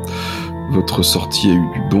elle-même. Votre sortie a eu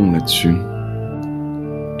du bon là-dessus.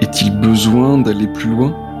 Est-il besoin d'aller plus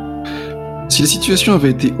loin ? Si la situation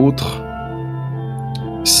avait été autre,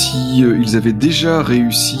 si ils avaient déjà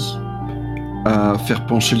réussi à faire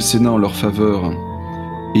pencher le Sénat en leur faveur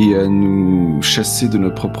et à nous chasser de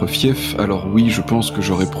notre propre fief, alors oui, je pense que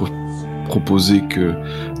j'aurais proposé que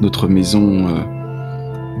notre maison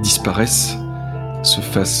disparaisse, se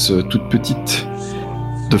fasse toute petite,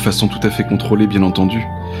 de façon tout à fait contrôlée, bien entendu,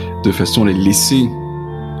 de façon à les laisser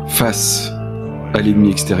face à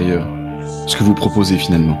l'ennemi extérieur. Ce que vous proposez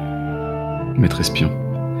finalement, maître espion.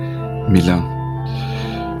 Mais là,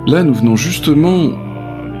 nous venons justement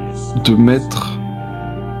de mettre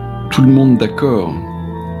tout le monde d'accord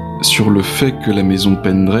sur le fait que la maison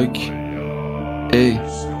Pendrake est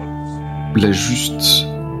la juste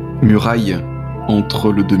muraille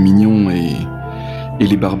entre le Dominion et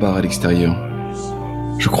les barbares à l'extérieur.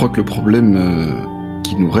 Je crois que le problème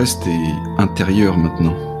qui nous reste est intérieur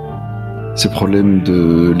maintenant. Ce problème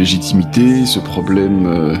de légitimité, ce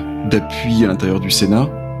problème d'appui à l'intérieur du Sénat,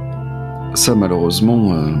 ça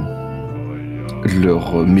malheureusement,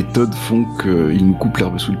 leurs méthodes font qu'ils nous coupent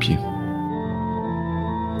l'herbe sous le pied.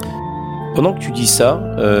 Pendant que tu dis ça,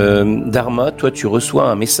 Dharma, toi tu reçois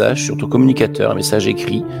un message sur ton communicateur, un message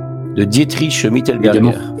écrit de Dietrich Mittelberger,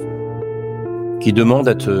 évidemment, qui demande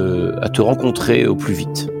à te rencontrer au plus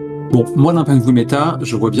vite. Bon, moi d'un point de vue méta,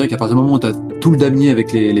 je vois bien qu'à partir du moment où tu as tout le damier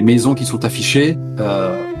avec les maisons qui sont affichées,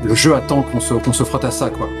 le jeu attend qu'on se frotte à ça,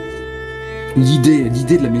 quoi. L'idée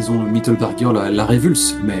de la maison Mittelberger la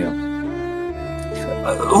révulse, mais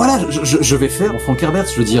voilà, je vais faire en Frank Herbert,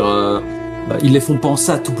 je veux dire, ils les font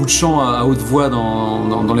penser à tout bout de champ à haute voix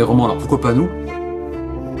dans les romans, alors pourquoi pas nous?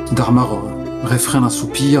 Dharma réfrène un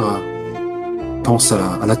soupir, pense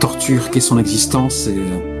à la torture qu'est son existence, et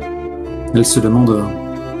elle se demande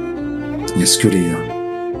est-ce que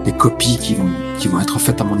les copies qui vont être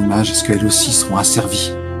faites à mon image, est-ce qu'elles aussi seront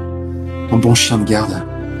asservies en bon chien de garde?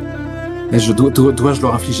 Et dois-je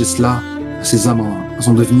leur infliger cela à ces âmes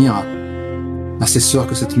en devenir, à ces sœurs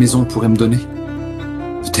que cette maison pourrait me donner?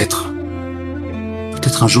 Peut-être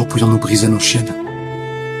un jour pourrions-nous briser nos chaînes.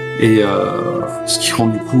 Et ce qui rend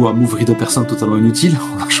du coup à m'ouvrir de personnes totalement inutiles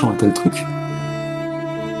en lâchant un tel truc.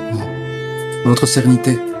 Votre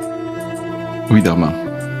sérénité. Oui, Dharma.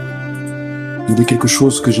 Il y a quelque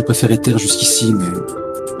chose que j'ai préféré taire jusqu'ici, mais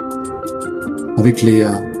avec les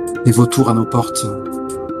vautours à nos portes,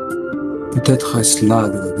 peut-être est-ce là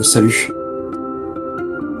le salut.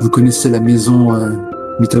 Vous connaissez la maison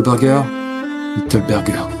Mittelberger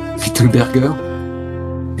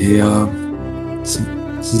et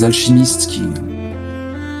ces alchimistes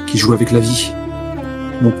qui jouent avec la vie.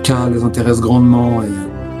 Mon cas les intéresse grandement et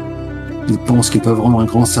ils pensent qu'ils peuvent rendre un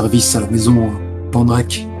grand service à la maison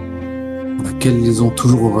Pendrek, dans laquelle ils ont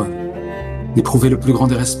toujours éprouvé le plus grand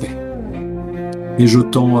des respects. Et je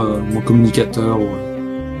tends mon communicateur où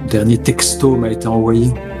le dernier texto m'a été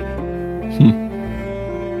envoyé.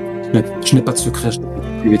 Je n'ai pas de secret, je n'ai pas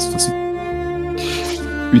de privé de toute façon.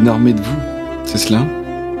 Une armée de vous, c'est cela?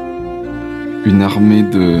 Une armée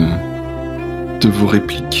de vos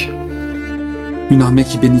répliques? Une armée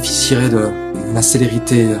qui bénéficierait de la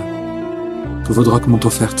célérité que vos drogues m'ont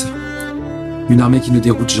offerte. Une armée qui ne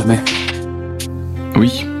déroute jamais.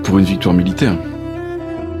 Oui, pour une victoire militaire.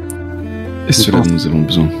 Et cela dont nous avons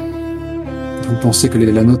besoin. Vous pensez que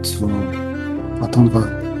les Lanotes vont attendre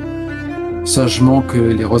sagement que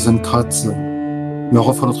les Rosenkratz leur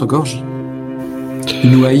offrent notre gorge?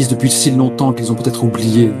 Ils nous haïssent depuis si longtemps qu'ils ont peut-être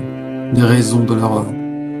oublié les raisons de leur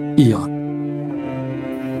ire.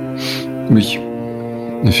 Oui,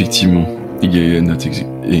 effectivement. Il y a les Lanotes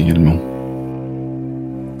également.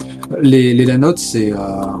 Les Lanotes, c'est...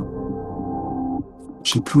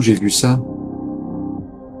 je sais plus où j'ai vu ça.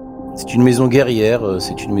 C'est une maison guerrière,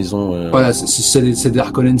 c'est une maison... Voilà, c'est des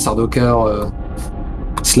Harkonnen Sardaukar,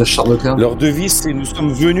 / Sardaukar. Leur devise, c'est « Nous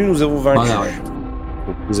sommes venus, nous avons vaincu Voilà, ouais. ».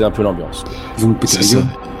 Pour poser un peu l'ambiance. Ils vont nous péter C'est les ça. gueules.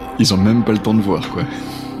 Ils ont même pas le temps de voir, quoi.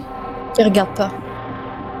 Ils regardent pas.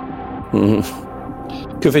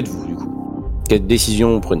 Que faites-vous, du coup? Quelle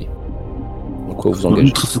décision vous prenez? En quoi vous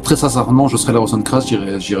engagez? Très sincèrement, je serais la Rosenkratz,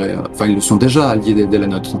 j'irais... Enfin, ils le sont déjà alliés des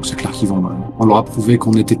Lanotes, donc c'est clair qu'ils vont... on leur a prouvé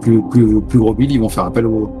qu'on était plus gros billes, ils vont faire appel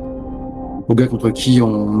aux gars contre qui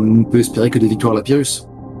on ne peut espérer que des victoires à la Pyrrhus.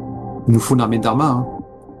 Il nous faut une armée d'Arma, hein.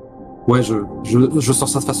 Ouais, je sors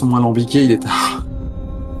ça de façon moins alambiquée, il est tard.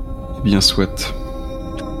 Bien soit.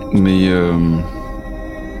 Mais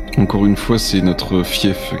encore une fois, c'est notre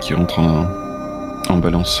fief qui rentre en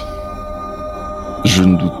balance. Je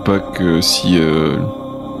ne doute pas que si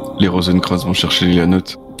les Rosenkratz vont chercher les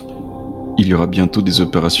Lanotes, il y aura bientôt des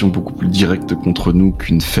opérations beaucoup plus directes contre nous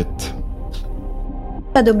qu'une fête.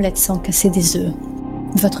 Pas d'omelette sans casser des œufs.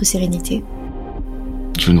 Votre sérénité.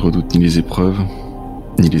 Je ne redoute ni les épreuves,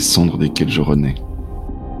 ni les cendres desquelles je renais.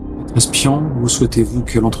 Espion, où souhaitez-vous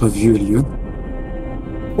que l'entrevue ait lieu?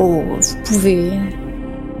 Oh, vous pouvez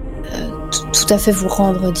tout à fait vous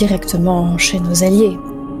rendre directement chez nos alliés.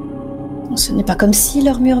 Ce n'est pas comme si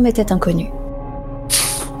leur mur m'était inconnu.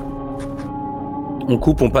 On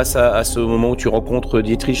coupe, on passe à ce moment où tu rencontres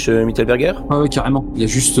Dietrich Mittelberger? Ah oui, carrément. Je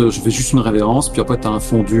fais juste une révérence, puis après t'as un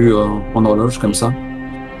fondu en horloge comme ça.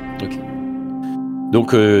 Ok.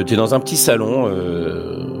 Donc tu es dans un petit salon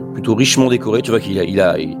plutôt richement décoré. Tu vois qu'il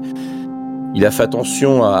a fait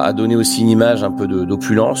attention à donner aussi une image un peu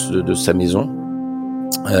d'opulence de sa maison.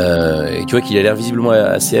 Et tu vois qu'il a l'air visiblement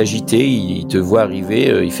assez agité. Il te voit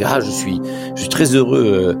arriver. Il fait je suis très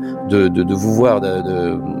heureux de vous voir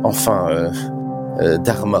enfin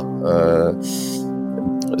Dharma.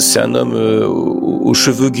 C'est un homme aux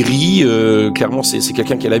cheveux gris. Clairement, c'est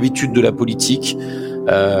quelqu'un qui a l'habitude de la politique.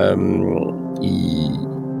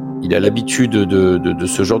 Il a l'habitude de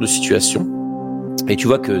ce genre de situation. Et tu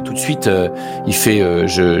vois que tout de suite, il fait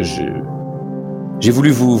j'ai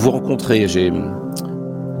voulu vous rencontrer. J'ai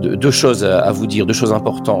deux choses à vous dire, deux choses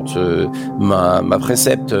importantes. Ma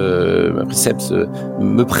précepte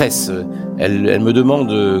me presse. Elle me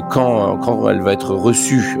demande quand elle va être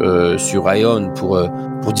reçue sur Ion pour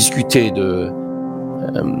discuter de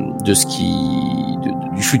ce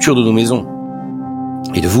du futur de nos maisons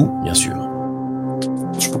et de vous, bien sûr.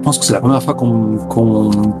 Je pense que c'est la première fois qu'on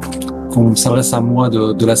s'adresse à moi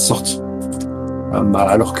de la sorte.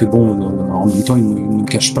 Alors que en même temps, ils ne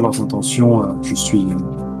cachent pas leurs intentions. Je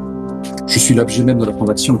suis l'objet même de la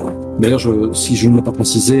transaction. D'ailleurs, si je ne l'ai pas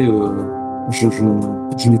précisé,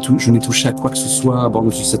 je n'ai touché à quoi que ce soit à bord de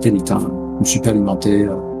ce satellite. Je me suis pas alimenté.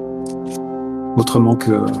 autrement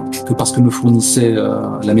que parce que me fournissait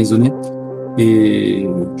la maisonnée. Et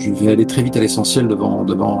je vais aller très vite à l'essentiel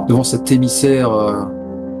devant cet émissaire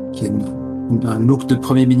qui a un look de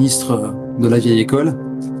Premier ministre de la vieille école.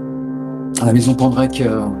 La maison Pendrec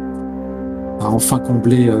a enfin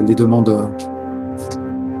comblé les demandes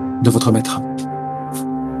de votre maître.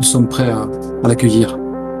 Nous sommes prêts à l'accueillir.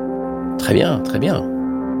 Très bien, très bien.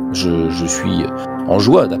 Je suis en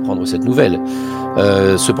joie d'apprendre cette nouvelle.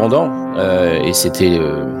 Cependant, et c'était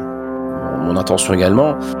mon intention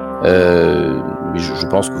également, mais je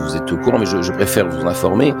pense que vous êtes au courant, mais je préfère vous en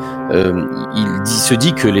informer. Se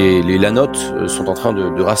dit que les Lanotes sont en train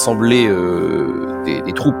de rassembler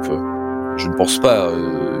des troupes. Je ne pense pas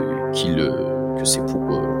que c'est pour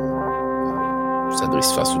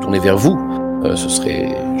se tourner vers vous.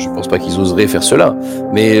 Je pense pas qu'ils oseraient faire cela.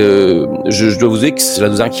 Mais je dois vous dire que cela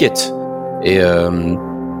nous inquiète. Et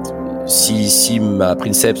si ma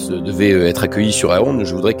princeps devait être accueillie sur Aon,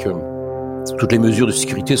 je voudrais que toutes les mesures de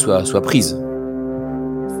sécurité soient prises.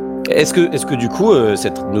 Est-ce que du coup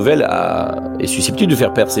cette nouvelle est susceptible de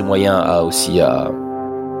faire perdre ses moyens à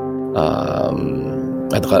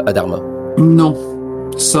Dharma? Non,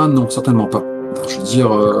 ça non, certainement pas. Je veux dire,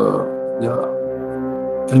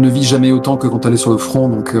 elle ne vit jamais autant que quand elle est sur le front,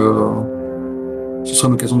 donc ce sera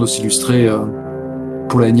une occasion de s'illustrer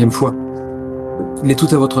pour la énième fois. Il est tout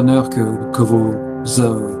à votre honneur que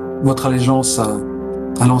votre allégeance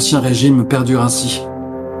à l'ancien régime perdure ainsi.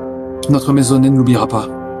 Notre maisonnée ne l'oubliera pas.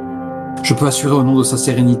 Je peux assurer au nom de sa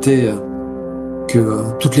sérénité que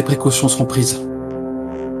toutes les précautions seront prises.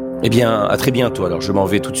 Eh bien, à très bientôt. Alors, je m'en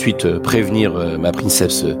vais tout de suite prévenir ma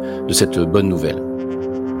princeps de cette bonne nouvelle.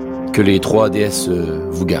 Que les 3 déesses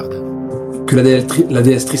vous gardent. Que la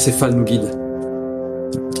déesse tricéphale nous guide.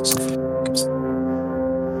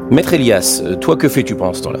 Maître Elias, toi, que fais-tu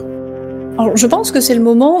pendant ce temps-là? Alors, je pense que c'est le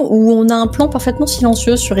moment où on a un plan parfaitement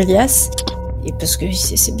silencieux sur Elias. Et parce que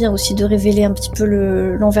c'est bien aussi de révéler un petit peu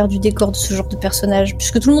l'envers du décor de ce genre de personnage.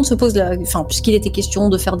 Puisque tout le monde se pose puisqu'il était question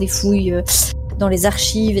de faire des fouilles dans les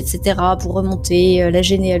archives, etc., pour remonter la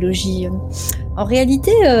généalogie. En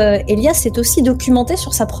réalité, Elias s'est aussi documenté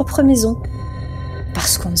sur sa propre maison.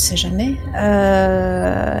 Parce qu'on ne sait jamais.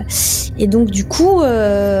 Et donc, du coup,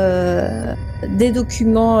 des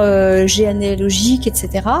documents généalogiques, etc.,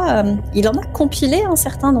 il en a compilé un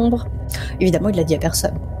certain nombre. Évidemment, il l'a dit à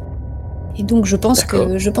personne. Et donc, je pense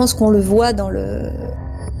qu'on le voit dans le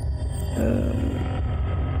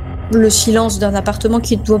silence d'un appartement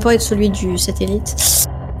qui ne doit pas être celui du satellite,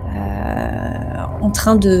 en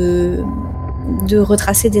train de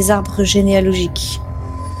retracer des arbres généalogiques.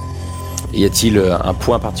 Y a-t-il un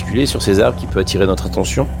point particulier sur ces arbres qui peut attirer notre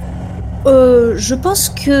attention? Je pense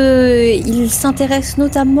qu'il s'intéresse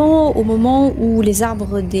notamment au moment où les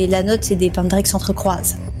arbres des Lanotes et des Pendrec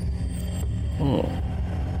s'entrecroisent.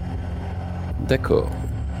 D'accord.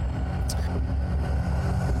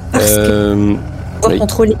 Parce que pour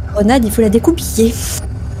contrôler la grenade, il faut la découpiller.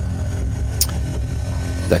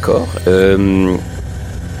 D'accord.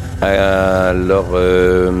 Alors...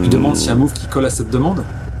 Tu demandes s'il y a un move qui colle à cette demande?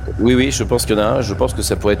 Oui, je pense qu'il y en a un. Je pense que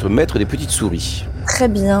ça pourrait être maître des petites souris. Très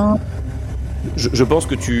bien. Je pense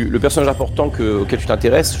que le personnage important auquel tu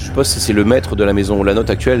t'intéresses, je pense que c'est le maître de la maison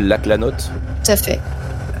Lanote actuelle, Lac Lanote. Tout à fait.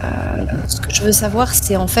 Ce que je veux savoir,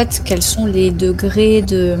 c'est en fait quels sont les degrés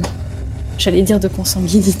de... J'allais dire de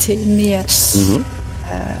consanguinité, mais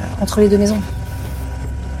entre les deux maisons.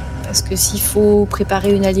 Parce que s'il faut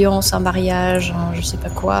préparer une alliance, un mariage, je sais pas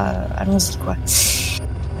quoi, allons-y quoi.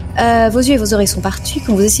 Vos yeux et vos oreilles sont partus.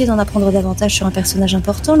 Quand vous essayez d'en apprendre davantage sur un personnage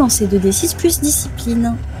important, lancez 2d6 plus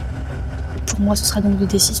discipline. Pour moi, ce sera donc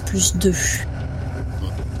 2d6 plus 2.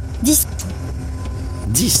 10.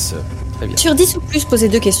 10. Très bien. Sur 10 ou plus, posez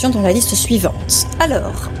 2 questions dans la liste suivante.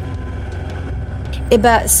 Alors,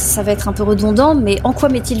 ça va être un peu redondant, mais en quoi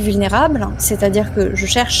m'est-il vulnérable? C'est-à-dire que je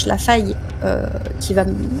cherche la faille qui va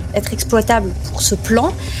être exploitable pour ce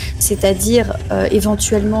plan, c'est-à-dire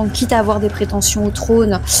éventuellement, quitte à avoir des prétentions au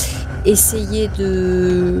trône, essayer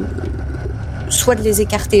soit de les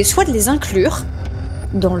écarter, soit de les inclure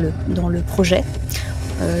dans le projet,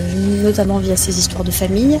 notamment via ces histoires de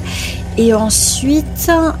famille. Et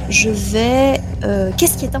ensuite, je vais...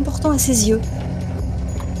 qu'est-ce qui est important à ses yeux?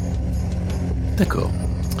 D'accord.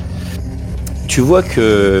 Tu vois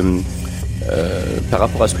que par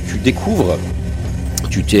rapport à ce que tu découvres,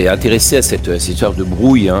 tu t'es intéressé à cette histoire de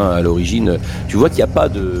brouille à l'origine. Tu vois qu'il n'y a pas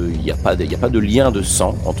de lien de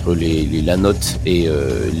sang entre les Lanotes et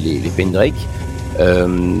les Pendrec.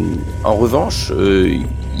 En revanche,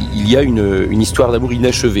 il y a une histoire d'amour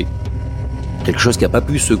inachevée. Quelque chose qui n'a pas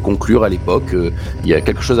pu se conclure à l'époque. Il y a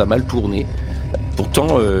quelque chose à mal tourner.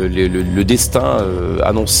 Pourtant, le destin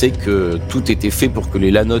annonçait que tout était fait pour que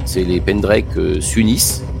les Lanoth et les Pendrake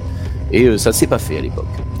s'unissent, et ça s'est pas fait à l'époque.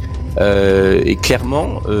 Et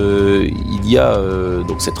clairement, il y a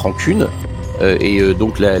donc cette rancune et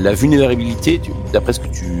donc la vulnérabilité, d'après ce que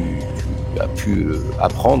tu as pu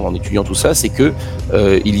apprendre en étudiant tout ça, c'est que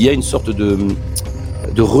il y a une sorte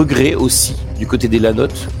de regret aussi du côté des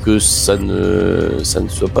Lanoth que ça ne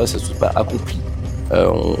soit pas accompli.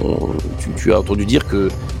 Tu as entendu dire que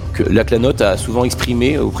la Lanoth a souvent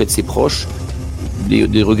exprimé auprès de ses proches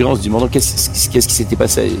des regrets en se demandant qu'est-ce qui s'était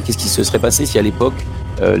passé, qu'est-ce qui se serait passé si à l'époque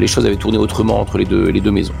les choses avaient tourné autrement entre les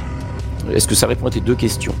deux maisons. Est-ce que ça répond à tes deux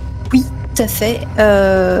questions ? Oui, tout à fait.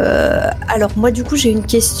 Alors moi du coup j'ai une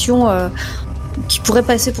question qui pourrait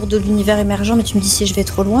passer pour de l'univers émergent, mais tu me dis si je vais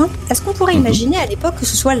trop loin. Est-ce qu'on pourrait imaginer à l'époque que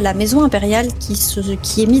ce soit la maison impériale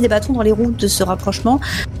qui ait mis des bâtons dans les roues de ce rapprochement,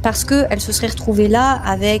 parce qu'elle se serait retrouvée là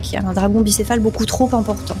avec un dragon bicéphale beaucoup trop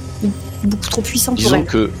important, beaucoup trop puissant pour elle. Disons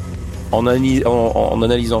que en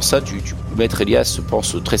analysant ça, Maître Elias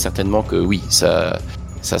pense très certainement que oui, ça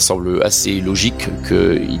semble assez logique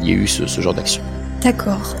qu'il y ait eu ce genre d'action.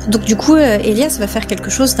 D'accord. Donc du coup, Elias va faire quelque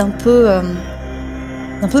chose d'un peu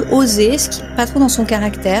osé, ce qui n'est pas trop dans son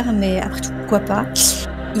caractère, mais après tout, pourquoi pas.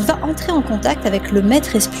 Il va entrer en contact avec le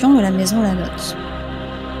maître espion de la maison Lanoth.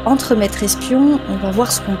 Entre maître espion, on va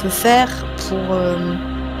voir ce qu'on peut faire pour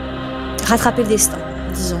rattraper le destin,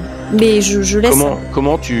 disons. Mais je laisse...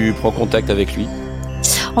 Comment tu prends contact avec lui ?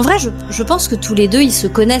 En vrai, je pense que tous les deux, ils se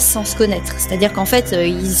connaissent sans se connaître. C'est-à-dire qu'en fait,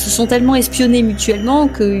 ils se sont tellement espionnés mutuellement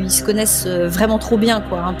qu'ils se connaissent vraiment trop bien,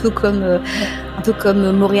 quoi. Un peu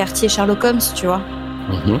comme Moriarty et Sherlock Holmes, tu vois.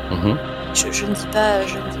 Je ne dis pas...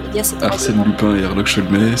 Elias, c'est Arsène Lupin et Herlock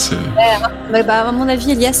Sholmès. À mon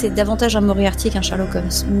avis, Elias, c'est davantage un Moriarty qu'un Sherlock Holmes.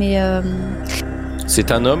 Mais... C'est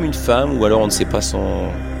un homme, une femme, ou alors on ne sait pas son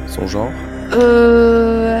genre ?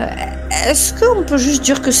 Est-ce qu'on peut juste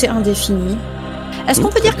dire que c'est indéfini ? Est-ce qu'on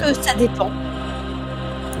peut dire que ça dépend ?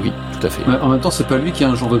 Oui, tout à fait. En même temps, c'est pas lui qui a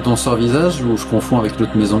un genre de danseur visage, ou je confonds avec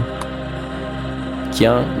l'autre maison ?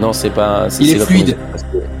 Non, c'est pas... Il est fluide.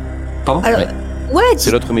 Pardon ? Alors, ouais,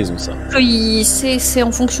 c'est l'autre maison, ça. C'est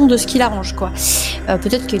en fonction de ce qu'il arrange, quoi.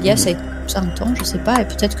 Peut-être qu'Elias a été plus un temps, je sais pas, et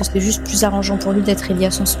peut-être que c'est juste plus arrangeant pour lui d'être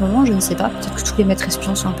Elias en ce moment, je ne sais pas. Peut-être que tous les maîtres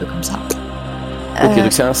espions sont un peu comme ça. Ok,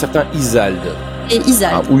 donc c'est un certain Isald. Et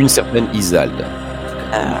Isald. Ou une certaine Isald.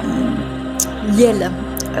 Yel.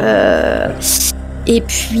 Et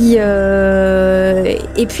puis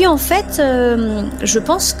en fait, je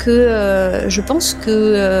pense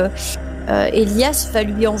que Elias va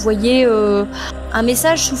lui envoyer un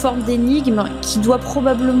message sous forme d'énigme qui doit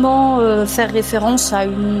probablement faire référence à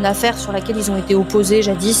une affaire sur laquelle ils ont été opposés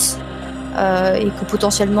jadis et que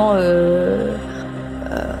potentiellement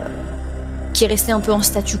qui est resté un peu en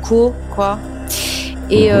statu quo, quoi.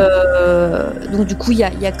 Et donc du coup, il y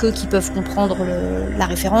a qu'eux qui peuvent comprendre la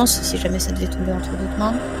référence, si jamais ça devait tomber entre d'autres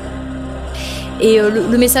mains. Et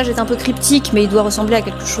le message est un peu cryptique, mais il doit ressembler à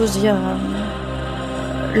quelque chose, dire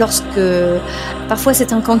lorsque parfois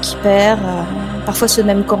c'est un camp qui perd, parfois ce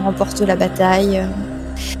même camp remporte la bataille.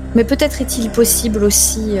 Mais peut-être est-il possible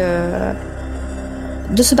aussi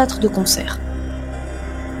de se battre de concert.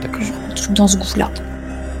 D'accord. Tout dans ce goût-là.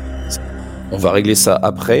 On va régler ça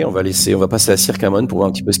après, on va passer à Circamon pour voir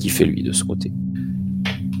un petit peu ce qu'il fait lui de ce côté.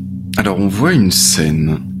 Alors on voit une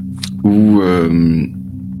scène où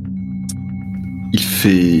il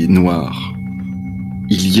fait noir.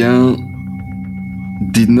 Il y a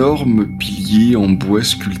d'énormes piliers en bois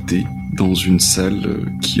sculptés dans une salle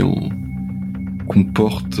qui en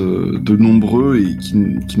comporte de nombreux et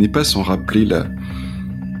qui n'est pas sans rappeler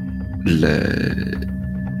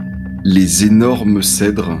les énormes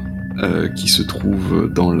cèdres qui se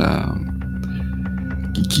trouvent dans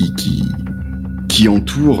qui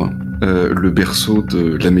entoure le berceau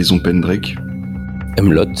de la maison Pendrake.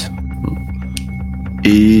 Hemlot.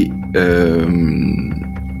 Et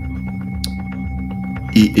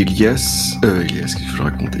Elias, qu'est-ce que je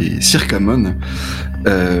raconte ? Et Circamon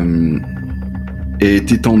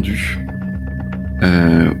est étendu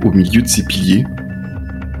au milieu de ces piliers.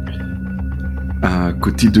 À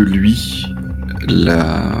côté de lui,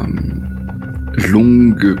 la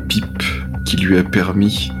longue pipe qui lui a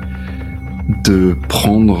permis de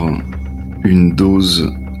prendre une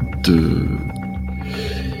dose de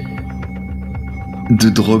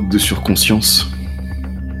drogue de surconscience.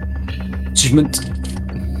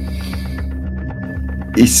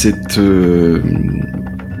 Et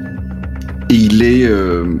il est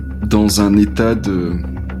dans un état de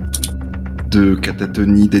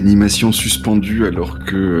catatonie, d'animation suspendue, alors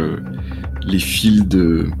que les fils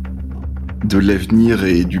de l'avenir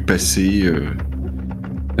et du passé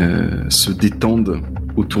se détendent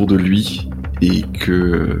autour de lui et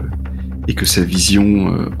que sa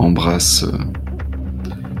vision embrasse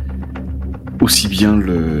aussi bien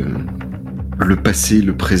le passé,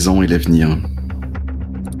 le présent et l'avenir.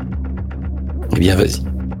 Eh bien, vas-y.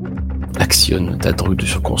 Actionne ta drogue de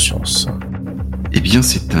surconscience. Eh bien,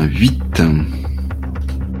 c'est un 8.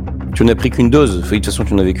 Tu n'as pris qu'une dose. De toute façon,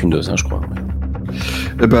 tu n'avais qu'une dose, je crois.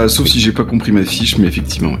 Sauf si j'ai pas compris ma fiche, mais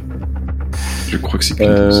effectivement, ouais. Je crois que c'est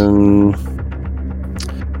qu'une dose.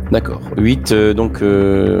 D'accord. 8, donc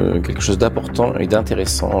quelque chose d'important et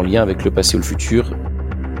d'intéressant en lien avec le passé ou le futur.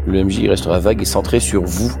 Le MJ restera vague et centré sur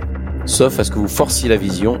vous, sauf à ce que vous forciez la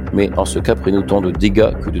vision, mais en ce cas, prenez autant de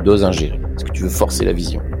dégâts que de doses ingérées. Est-ce que tu veux forcer la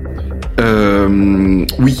vision ?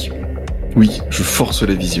 Oui. Oui, je force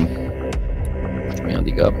la vision. Je mets un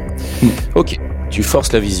dégât. Ok, tu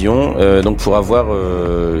forces la vision, donc pour avoir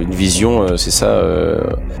une vision, c'est ça,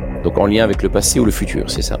 donc en lien avec le passé ou le futur,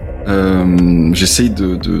 c'est ça ? J'essaye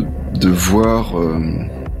de voir...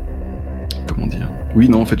 comment dire ? Oui,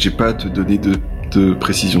 non, en fait, j'ai pas à te donner de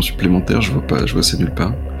précision supplémentaire, je vois ça nulle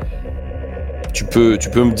part. Tu peux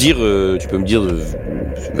me dire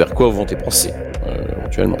vers quoi vont tes pensées,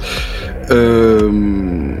 éventuellement.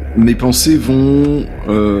 Mes pensées vont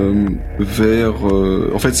vers...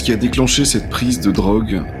 en fait, ce qui a déclenché cette prise de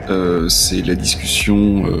drogue, c'est la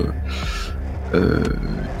discussion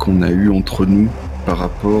qu'on a eue entre nous par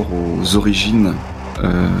rapport aux origines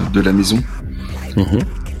de la maison.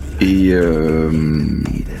 Et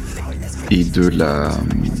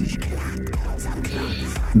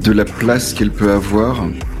de la place qu'elle peut avoir.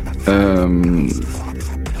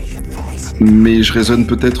 Mais je raisonne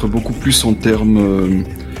peut-être beaucoup plus en termes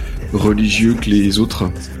religieux que les autres,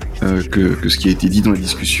 que ce qui a été dit dans la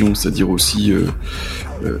discussion, c'est-à-dire aussi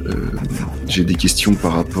j'ai des questions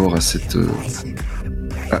par rapport à cette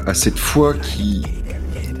foi qui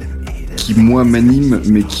moi m'anime,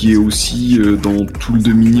 mais qui est aussi dans tout le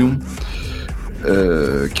Dominion.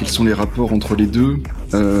 Quels sont les rapports entre les deux ?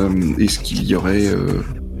 Est-ce qu'il y aurait...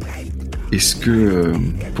 est-ce que,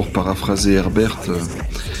 pour paraphraser Herbert,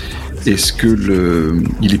 est-ce que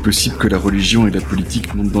il est possible que la religion et la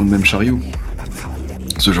politique montent dans le même chariot ?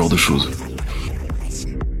 Ce genre de choses.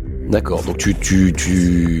 D'accord, donc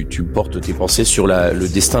tu portes tes pensées sur le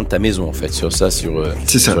destin de ta maison, en fait, sur ça, sur le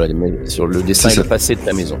destin et le passé de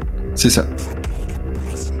ta maison. C'est ça.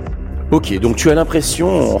 Ok, donc tu as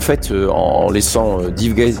l'impression, en fait, en laissant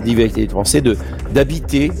divaguer tes pensées,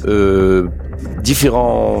 d'habiter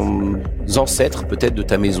différents ancêtres peut-être de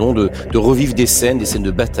ta maison, de revivre des scènes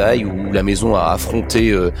de bataille où la maison a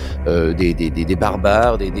affronté des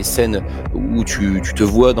barbares, des scènes où tu te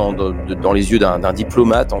vois dans les yeux d'un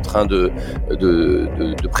diplomate en train de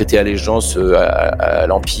prêter allégeance à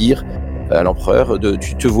l'Empire, à l'empereur.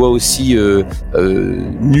 Tu te vois aussi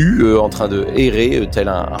nu en train de errer tel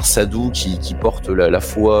un sadou qui porte la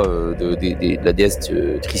foi de la déesse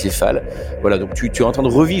tricéphale. Voilà, donc tu es en train de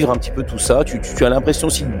revivre un petit peu tout ça. Tu as l'impression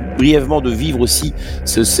aussi brièvement de vivre aussi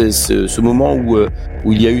ce moment où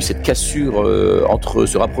il y a eu cette cassure entre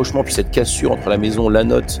ce rapprochement puis cette cassure entre la maison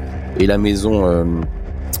Lanotte et la maison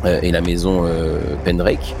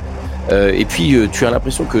Pendrake. Et puis tu as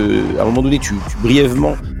l'impression que à un moment donné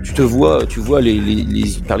brièvement tu vois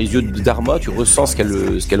par les yeux de Dharma, tu ressens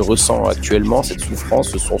ce qu'elle ressent actuellement, cette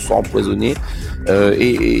souffrance, son sang empoisonné,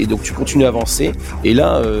 et donc tu continues à avancer et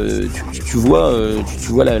là tu vois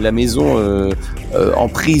la maison en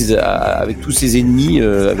prise avec tous ses ennemis,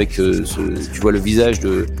 avec tu vois le visage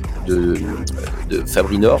de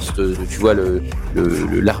Fabri Norst, tu vois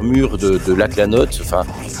l'armure de Lac Lanotte, enfin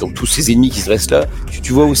donc tous ces ennemis qui se restent là.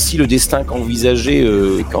 Tu vois aussi le destin qu'a envisagé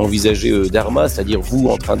Dharma, c'est-à-dire vous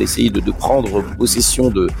en train d'essayer de prendre possession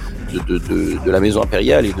de la maison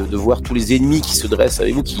impériale et de voir tous les ennemis qui se dressent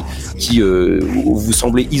avec vous, qui vous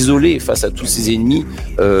semblez isolés face à tous ces ennemis,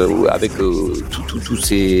 avec tous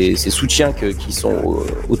ces soutiens qui sont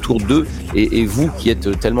autour d'eux, et vous qui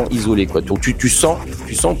êtes tellement isolés, quoi. Donc tu sens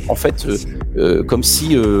en fait comme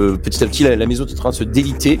si petit à petit la maison était en train de se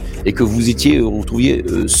déliter et que vous retrouviez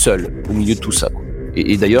seul au milieu de tout ça, quoi.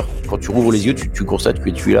 Et d'ailleurs, quand tu rouvres les yeux, tu constates que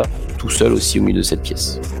tu es là, tout seul aussi au milieu de cette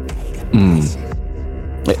pièce.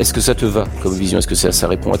 Est-ce que ça te va comme vision ? Est-ce que ça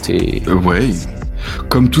répond à tes... Ouais.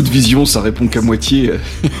 Comme toute vision, ça répond qu'à moitié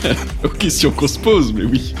aux questions qu'on se pose, mais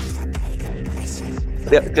oui.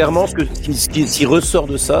 Clairement, ce qui ressort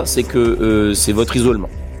de ça, c'est que c'est votre isolement.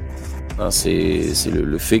 Hein, c'est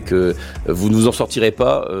le fait que vous ne vous en sortirez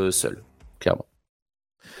pas seul, clairement.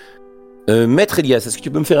 Maître Elias, est-ce que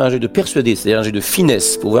tu peux me faire un jet de persuader, c'est-à-dire un jet de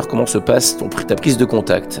finesse, pour voir comment se passe ta prise de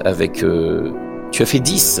contact avec... Tu as fait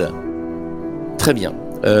 10. Très bien.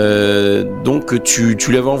 Donc tu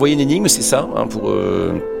lui avais envoyé une énigme, c'est ça, hein, pour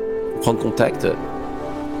prendre contact.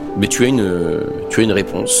 Mais tu as une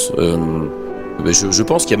réponse. Je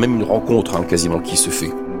pense qu'il y a même une rencontre, hein, quasiment, qui se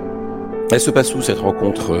fait. Elle se passe où, cette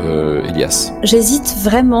rencontre, Elias ? J'hésite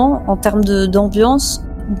vraiment, en termes d'ambiance,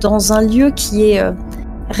 dans un lieu qui est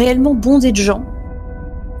réellement bondé de gens,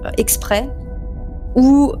 exprès,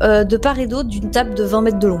 ou de part et d'autre d'une table de 20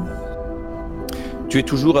 mètres de long. Tu es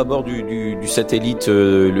toujours à bord du satellite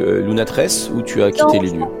Lunatress, ou tu as quitté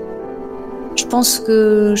les lieux ? Je pense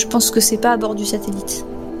que c'est pas à bord du satellite.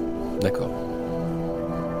 D'accord.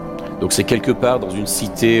 Donc c'est quelque part dans une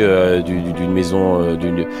cité d'une maison,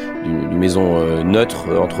 d'une maison neutre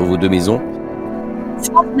entre vos deux maisons.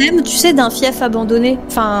 Même, tu sais, d'un fief abandonné,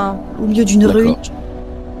 enfin, au milieu d'une ruine.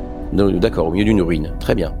 D'accord, au milieu d'une ruine.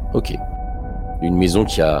 Très bien, ok. Une maison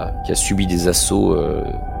qui a subi des assauts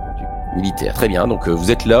militaires. Très bien, donc vous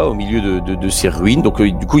êtes là, au milieu de ces ruines. Donc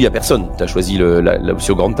du coup, il n'y a personne. Tu as choisi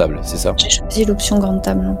l'option grande table, c'est ça ? J'ai choisi l'option grande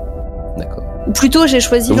table. D'accord. Ou plutôt, j'ai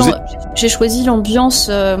choisi l'ambiance...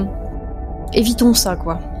 évitons ça,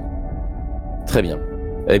 quoi. Très bien.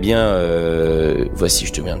 Eh bien, voici,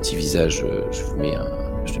 je te mets un petit visage.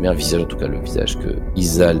 Je te mets un visage, en tout cas le visage que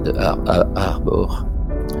Isalde arbore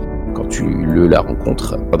quand tu la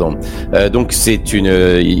rencontres. Pardon. Donc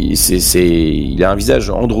il a un visage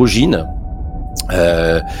androgyne,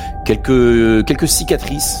 quelques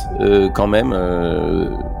cicatrices quand même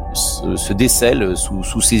se décèlent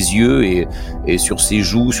sous ses yeux et sur ses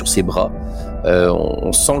joues, sur ses bras.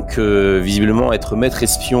 On sent que visiblement être maître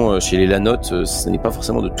espion chez les Lanotes, ce n'est pas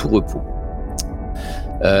forcément de tout repos.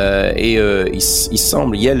 Elle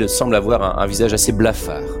semble avoir un visage assez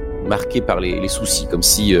blafard, marqué par les soucis, comme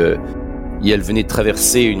si elle venait de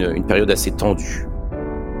traverser une période assez tendue.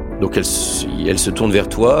 Donc elle se tourne vers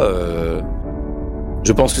toi.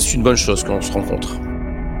 Je pense que c'est une bonne chose qu'on se rencontre.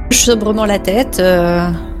 Je sobrement la tête.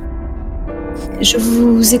 Je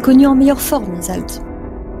vous ai connu en meilleure forme, Isalde.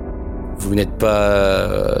 Vous n'êtes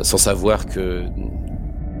pas sans savoir que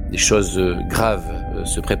des choses graves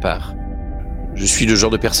se préparent. Je suis le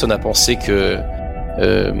genre de personne à penser que,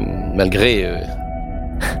 malgré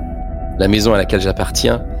la maison à laquelle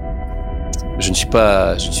j'appartiens, je ne suis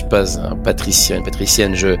pas un patricien, une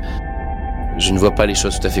patricienne. Je ne vois pas les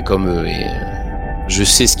choses tout à fait comme eux et je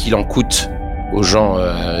sais ce qu'il en coûte aux gens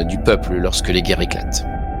du peuple lorsque les guerres éclatent.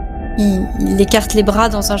 Il écarte les bras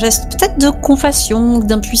dans un geste peut-être de compassion,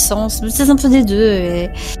 d'impuissance, peut-être un peu des deux, et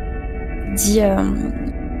dit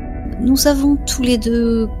nous avons tous les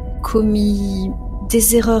deux commis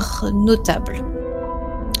des erreurs notables.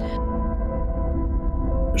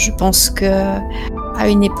 Je pense que à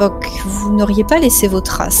une époque, vous n'auriez pas laissé vos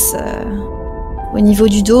traces au niveau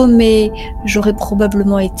du dos, mais j'aurais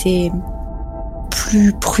probablement été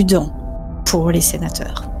plus prudent pour les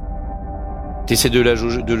sénateurs. T'essaies de la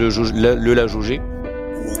jauger ?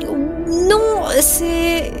 Non,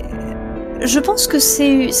 je pense que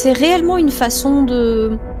c'est réellement une façon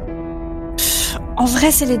de... En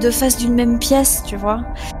vrai, c'est les deux faces d'une même pièce, tu vois.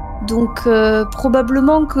 Donc,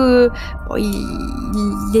 probablement que...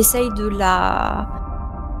 il essaye de la...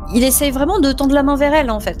 Il essaye vraiment de tendre la main vers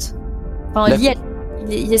elle, en fait. Enfin,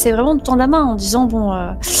 il essaie vraiment de tendre la main en disant,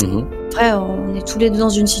 après, on est tous les deux dans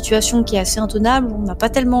une situation qui est assez intenable, on n'a pas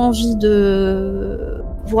tellement envie de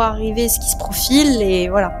voir arriver ce qui se profile, et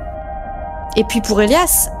voilà. Et puis pour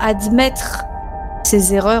Elias, admettre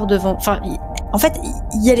ses erreurs devant... Enfin, en fait,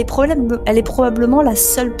 elle est probablement la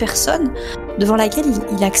seule personne devant laquelle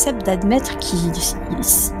il accepte d'admettre qu'il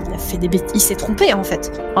a fait des bêtises, il s'est trompé, en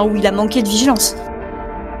fait, ou il a manqué de vigilance.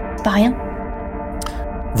 C'est pas rien.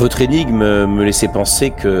 Votre énigme me laissait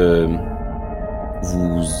penser que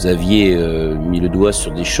vous aviez mis le doigt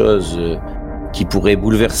sur des choses qui pourraient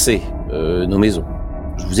bouleverser nos maisons.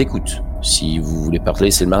 Je vous écoute. Si vous voulez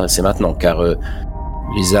parler, c'est maintenant, car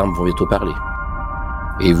les armes vont bientôt parler.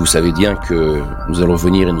 Et vous savez bien que nous allons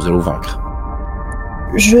venir et nous allons vaincre.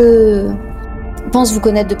 Je pense vous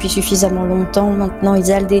connaître depuis suffisamment longtemps maintenant,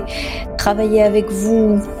 Isalde, travailler avec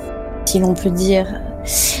vous, si l'on peut dire,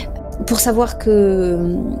 pour savoir que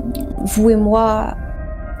vous et moi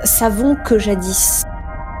savons que jadis,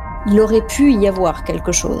 il aurait pu y avoir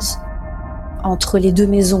quelque chose entre les deux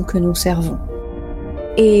maisons que nous servons.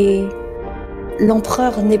 Et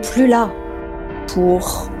l'empereur n'est plus là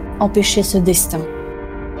pour empêcher ce destin.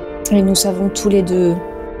 Et nous savons tous les deux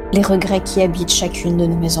les regrets qui habitent chacune de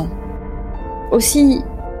nos maisons. Aussi,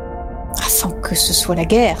 afin que ce soit la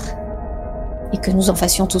guerre et que nous en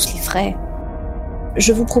fassions tous les frais,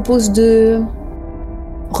 je vous propose de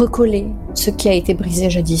recoller ce qui a été brisé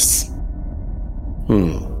jadis.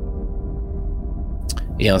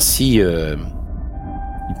 Et ainsi,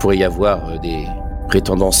 il pourrait y avoir des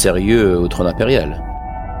prétendants sérieux au trône impérial.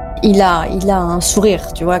 Il a un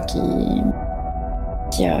sourire, tu vois, qui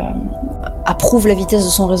approuve la vitesse de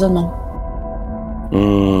son raisonnement.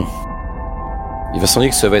 Il va sembler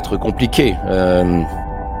que ça va être compliqué.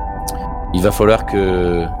 Il va falloir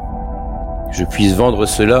que je puisse vendre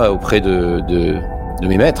cela auprès de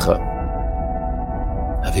mes maîtres.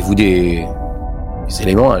 Avez-vous des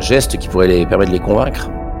éléments, un geste qui pourrait les permettre de les convaincre ?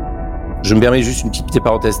 Je me permets juste une petite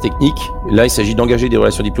parenthèse technique. Là, il s'agit d'engager des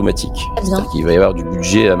relations diplomatiques. C'est-à-dire qu'il va y avoir du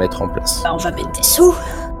budget à mettre en place. On va mettre des sous.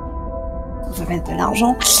 On va mettre de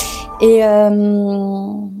l'argent. Et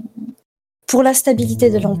pour la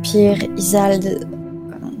stabilité de l'Empire, Isalde,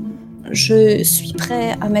 je suis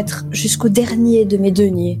prêt à mettre jusqu'au dernier de mes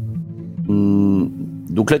deniers.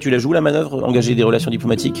 Donc là, tu la joues, la manœuvre, engager des relations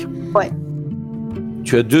diplomatiques ? Ouais.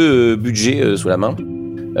 Tu as 2 budgets sous la main.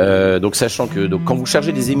 Donc sachant que quand vous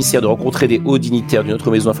chargez des émissaires de rencontrer des hauts dignitaires d'une autre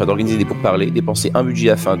maison afin d'organiser des pourparlers, dépensez un budget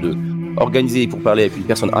afin de organiser des pourparlers avec une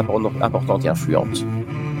personne importante et influente.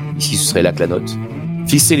 Ici, ce serait là que la note.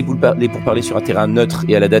 Fixez les pourparlers sur un terrain neutre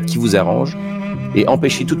et à la date qui vous arrange, et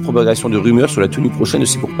empêchez toute propagation de rumeurs sur la tenue prochaine de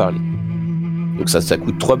ces pourparlers. Donc ça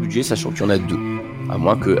coûte 3 budgets, sachant qu'il y en a 2. À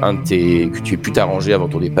moins que tu aies pu t'arranger avant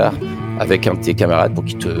ton départ avec un de tes camarades pour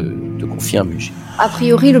qu'il te confie un budget. A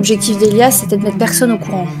priori, l'objectif d'Elias, c'était de mettre personne au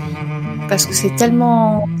courant. Parce que c'est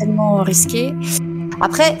tellement risqué.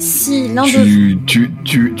 Après, si l'un de...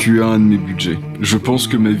 Tu as un de mes budgets. Je pense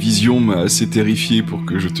que ma vision m'a assez terrifié pour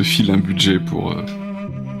que je te file un budget pour...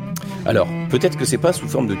 Alors, peut-être que c'est pas sous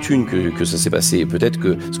forme de thunes que ça s'est passé. Peut-être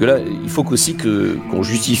que... Parce que là, il faut qu'on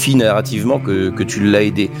justifie narrativement que tu l'as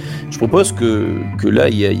aidé. Je propose que là,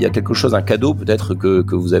 il y a quelque chose, un cadeau peut-être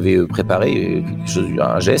que vous avez préparé,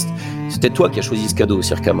 un geste. C'est peut-être toi qui as choisi ce cadeau,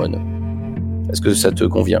 Sir Camon. Est-ce que ça te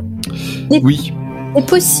convient ? Oui. C'est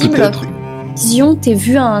possible. Peut-être. Vision, t'es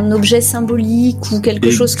vu un objet symbolique ou quelque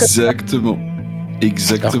chose comme ça.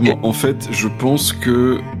 Exactement. En fait, je pense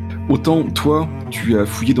que autant toi, tu as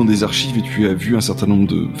fouillé dans des archives et tu as vu un certain nombre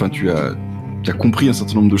de... Enfin, tu as compris un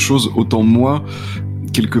certain nombre de choses, autant moi,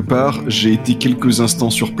 quelque part, j'ai été quelques instants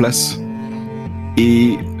sur place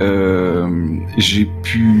et j'ai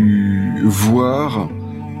pu voir,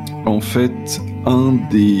 en fait, un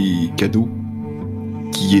des cadeaux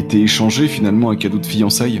qui était échangé, finalement, un cadeau de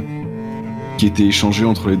fiançailles, qui était échangé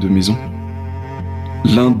entre les 2 maisons.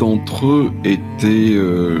 L'un d'entre eux était,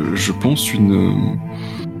 je pense, une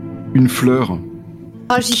fleur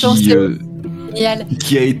J'y pensais. Génial.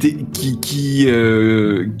 qui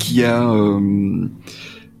a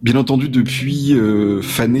bien entendu depuis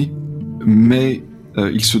fané, mais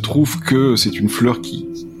il se trouve que c'est une fleur qui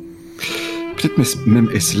peut-être même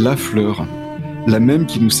est-ce la fleur, la même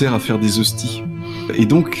qui nous sert à faire des hosties. Et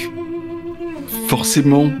donc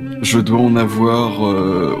forcément je dois en avoir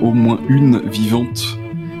au moins une vivante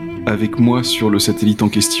avec moi sur le satellite en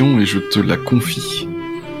question, et je te la confie,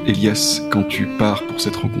 Elias, quand tu pars pour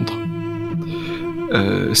cette rencontre.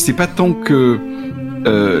 C'est pas tant que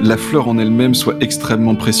la fleur en elle-même soit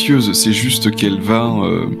extrêmement précieuse, c'est juste qu'elle va...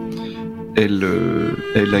 elle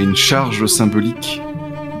a une charge symbolique.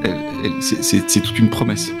 C'est toute une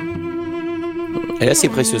promesse. Elle est assez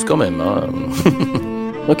précieuse quand même. Hein.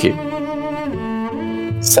 Ok.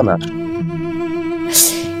 Ça marche.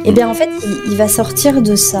 Eh bien, en fait, il va sortir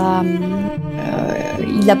de sa...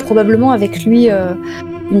 il a probablement avec lui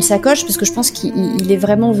une sacoche, parce que je pense qu'il est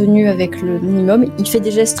vraiment venu avec le minimum. Il fait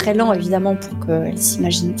des gestes très lents, évidemment, pour qu'elle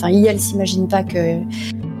s'imagine... Enfin, elle s'imagine pas que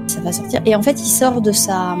ça va sortir. Et en fait, il sort de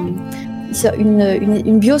sa...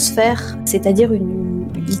 une biosphère, c'est-à-dire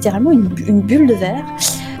littéralement une bulle de verre,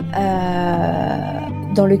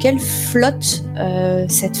 dans lequel flotte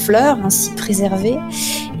cette fleur ainsi préservée,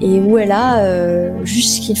 et où elle a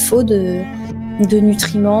juste ce qu'il faut de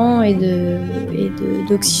nutriments et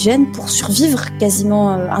d'oxygène pour survivre quasiment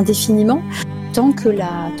indéfiniment, tant que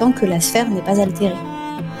la sphère n'est pas altérée.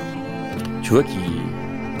 Tu vois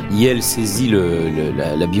qu'elle saisit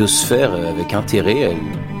la biosphère avec intérêt,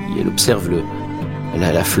 elle observe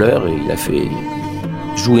la fleur, et il a fait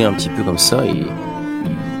jouer un petit peu comme ça, et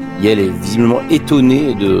elle est visiblement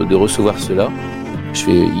étonnée de recevoir cela.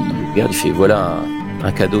 Il regarde, il fait, voilà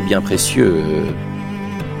un cadeau bien précieux.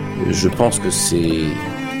 Je pense que si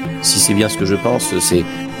c'est bien ce que je pense,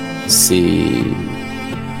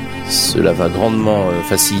 cela va grandement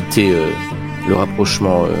faciliter le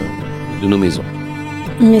rapprochement de nos maisons.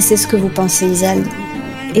 Mais c'est ce que vous pensez, Isalde.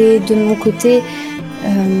 Et de mon côté,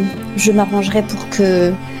 je m'arrangerai pour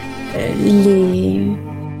que les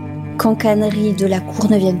cancaneries de la cour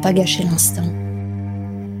ne viennent pas gâcher l'instant.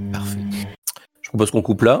 Parfait. Je propose qu'on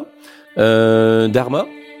coupe là. Dharma ?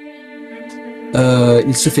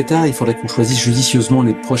 Il se fait tard, il faudrait qu'on choisisse judicieusement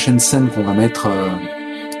les prochaines scènes qu'on va mettre,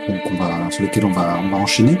 sur lesquelles on va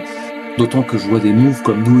enchaîner. D'autant que je vois des moves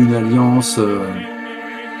comme Nous une alliance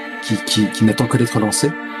qui n'attend que d'être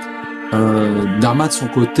lancé. Dharma de son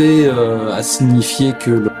côté a signifié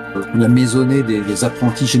que la maisonnée des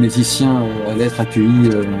apprentis généticiens allait être accueillie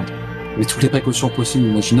avec toutes les précautions possibles et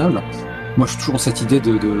imaginables. Moi, je suis toujours dans cette idée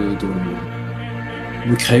de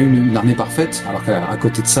créer une armée parfaite, alors qu'à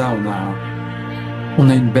côté de ça, on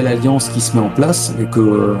a une belle alliance qui se met en place. Et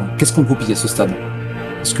que qu'est-ce qu'on goupille à ce stade?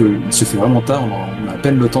 Parce que il se fait vraiment tard, on a à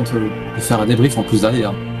peine le temps de faire un débrief en plus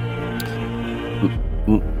derrière.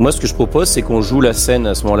 Moi, ce que je propose, c'est qu'on joue la scène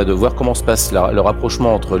à ce moment-là, de voir comment se passe le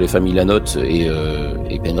rapprochement entre les familles Lanotte et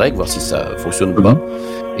Pendraic, voir si ça fonctionne ou pas.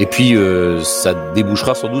 Et puis, ça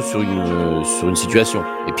débouchera sans doute sur une situation.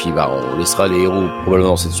 Et puis, on laissera les héros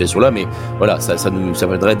probablement dans cette situation-là, mais voilà, ça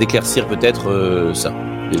permettrait d'éclaircir peut-être ça.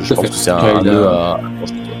 Et je pense que c'est un lieu à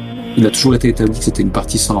projeter. Il a toujours été établi que c'était une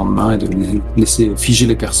partie sans lendemain et de laisser figer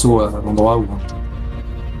les persos à l'endroit où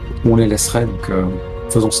on les laisserait. Donc,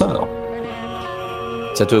 faisons ça alors.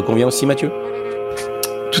 Ça te convient aussi, Mathieu?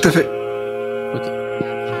 Tout à fait. Ok.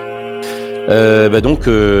 Donc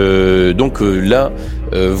là,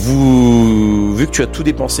 vu que tu as tout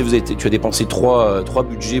dépensé, tu as dépensé trois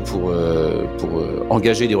budgets pour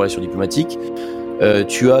engager des relations diplomatiques.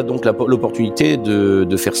 Tu as donc l'opportunité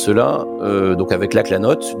de faire cela, donc avec la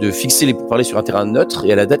note, de fixer les pourparlers sur un terrain neutre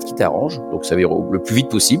et à la date qui t'arrange. Donc ça va être le plus vite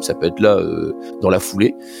possible, ça peut être là dans la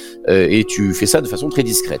foulée, et tu fais ça de façon très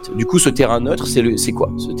discrète. Du coup, ce terrain neutre, c'est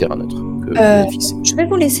quoi ce terrain neutre que vous avez fixé? Je vais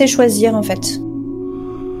vous laisser choisir en fait.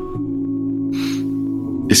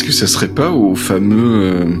 Est-ce que ça serait pas au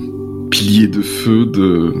fameux pilier de feu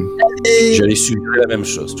de... J'allais suggérer la même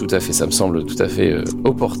chose, tout à fait. Ça me semble tout à fait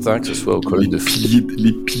opportun que ce soit au colonne de feu.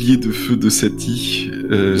 Les piliers de feu de Sati,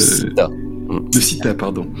 de Sita,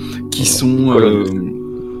 pardon, qui sont,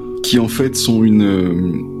 qui en fait sont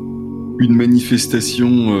une manifestation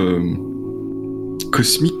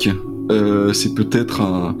cosmique. C'est peut-être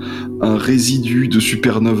un résidu de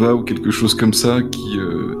supernova ou quelque chose comme ça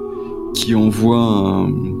qui envoie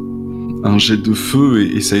un jet de feu,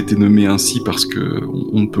 et ça a été nommé ainsi parce que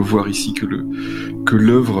on ne peut voir ici que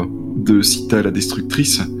l'œuvre de Sita la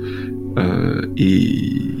Destructrice,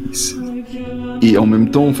 et en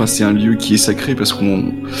même temps, enfin, c'est un lieu qui est sacré parce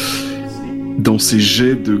dans ces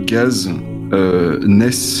jets de gaz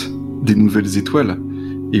naissent des nouvelles étoiles,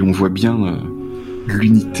 et on voit bien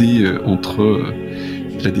l'unité entre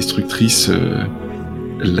la Destructrice,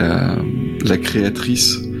 la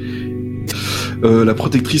créatrice. La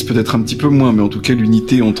protectrice peut-être un petit peu moins, mais en tout cas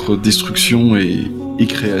l'unité entre destruction et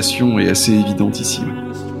création est assez évidente ici.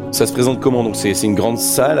 Ça se présente comment? Donc c'est une grande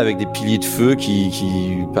salle avec des piliers de feu qui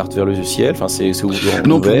partent vers le ciel. Enfin c'est ouvert.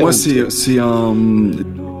 Non, pour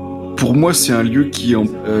moi c'est un lieu qui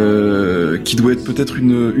doit être peut-être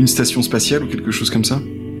une station spatiale ou quelque chose comme ça.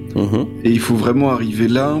 Mmh. Et il faut vraiment arriver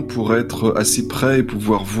là pour être assez près et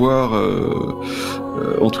pouvoir voir.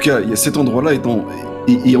 En tout cas, il y a cet endroit-là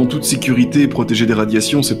et en toute sécurité, protégé des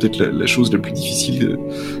radiations, c'est peut-être la chose la plus difficile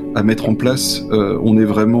à mettre en place. On est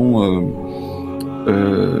vraiment...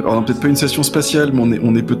 alors peut-être pas une station spatiale, mais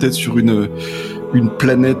on est peut-être sur une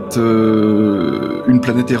planète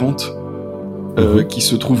errante qui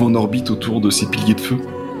se trouve en orbite autour de ces piliers de feu.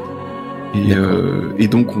 Et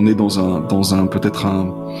donc on est dans un peut-être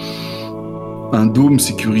un dôme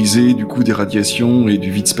sécurisé du coup des radiations et du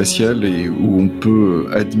vide spatial, et où on peut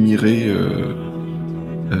admirer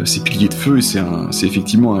ces piliers de feu, et c'est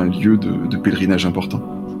effectivement un lieu de pèlerinage important.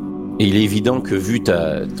 Et il est évident que vu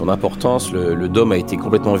ton importance, le dôme a été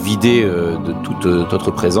complètement vidé de toute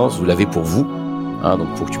votre présence. Vous l'avez pour vous, hein, donc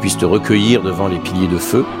pour que tu puisses te recueillir devant les piliers de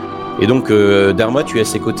feu. Et donc Dharma, tu es à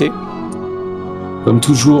ses côtés? Comme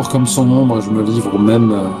toujours, comme son ombre, je me livre au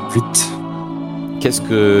même but. Qu'est-ce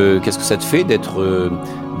que ça te fait d'être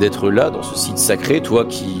là dans ce site sacré, toi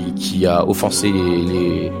qui a offensé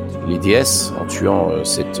les déesses en tuant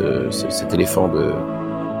cet éléphant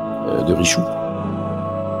de Richou?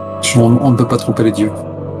 On ne peut pas tromper les dieux.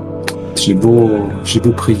 J'ai beau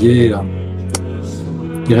prier,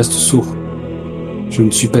 ils restent sourds. Je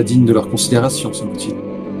ne suis pas digne de leur considération, semble-t-il.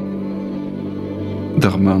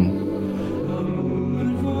 Dharma,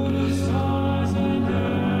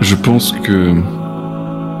 je pense que...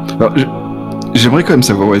 Alors, j'aimerais quand même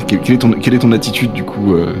savoir quelle est ton attitude du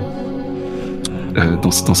coup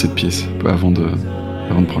dans cette pièce avant de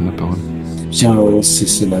prendre la parole. Tiens,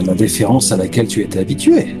 c'est la déférence à laquelle tu étais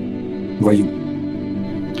habitué. Voyons.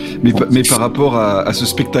 Mais par rapport à ce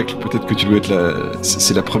spectacle, peut-être que tu dois être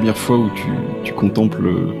c'est la première fois où tu contemples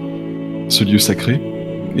ce lieu sacré.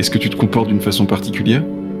 Est-ce que tu te comportes d'une façon particulière ?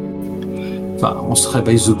 Enfin, on se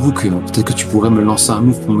réveille The Book, peut-être que tu pourrais me lancer un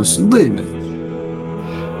move pour me sonder, mais...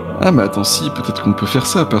 Ah mais attends, si, peut-être qu'on peut faire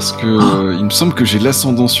ça, parce que il me semble que j'ai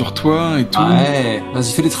l'ascendant sur toi et tout. Ouais,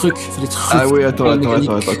 vas-y, fais des trucs. Ah ouais, attends,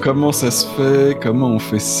 comment ça se fait ? Comment on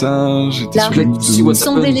fait ça ? J'étais Là, sur la limite de...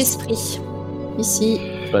 sonder l'esprit. Ici.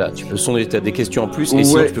 Voilà, tu peux sonder, t'as des questions en plus, et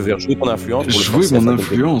sinon tu peux faire jouer ton influence pour le Jouer forcer à mon faire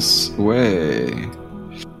influence, ouais.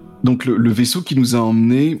 Donc le vaisseau qui nous a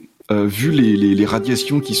emmenés, vu les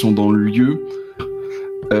radiations qui sont dans le lieu,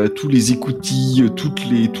 tous les écoutilles,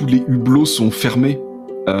 tous les hublots sont fermés,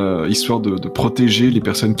 histoire de protéger les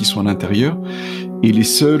personnes qui sont à l'intérieur. Et les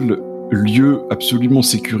seuls lieux absolument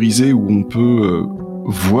sécurisés où on peut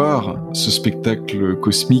voir ce spectacle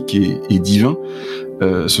cosmique et divin,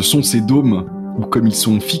 ce sont ces dômes où, comme ils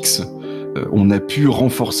sont fixes, on a pu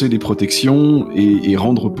renforcer les protections et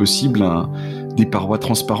rendre possible des parois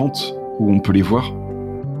transparentes où on peut les voir.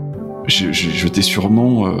 Je t'ai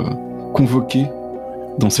sûrement convoqué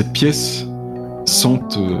dans cette pièce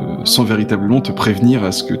sans véritablement te prévenir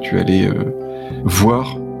à ce que tu allais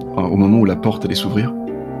voir au moment où la porte allait s'ouvrir.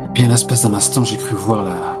 Bien, l'espace d'un instant, j'ai cru voir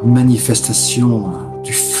la manifestation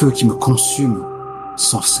du feu qui me consume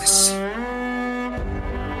sans cesse.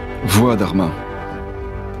 Vois, Dharma.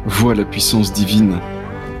 Vois la puissance divine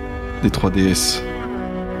des 3 déesses.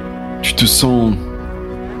 Tu te sens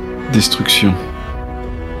destruction.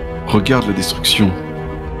 Regarde la destruction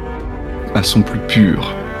à son plus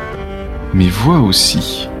pur. Mais vois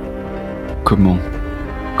aussi comment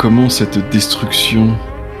cette destruction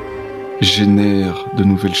génère de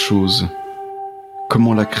nouvelles choses.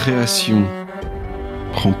 Comment la création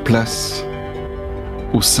prend place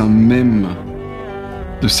au sein même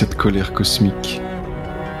de cette colère cosmique.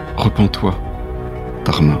 Repens-toi,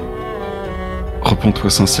 Dharma. Repens-toi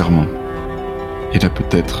sincèrement. Et là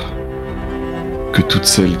peut-être que toutes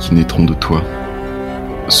celles qui naîtront de toi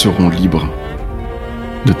seront libres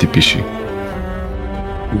de tes péchés.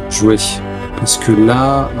 Jouer. Parce que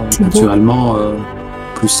là, naturellement,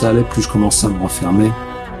 plus ça allait, plus je commençais à me renfermer.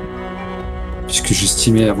 Puisque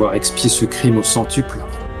j'estimais avoir expié ce crime au centuple.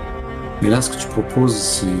 Mais là, ce que tu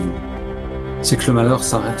proposes, c'est que le malheur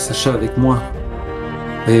s'achève avec moi.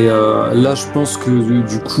 Et là, je pense que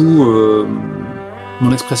du coup,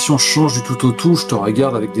 mon expression change du tout au tout. Je te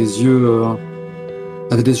regarde avec des yeux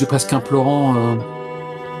presque implorants,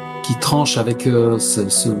 qui tranchent avec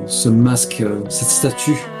ce masque, cette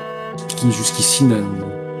statue qui jusqu'ici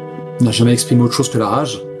n'a jamais exprimé autre chose que la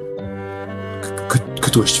rage.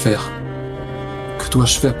 Que dois-je faire ? Que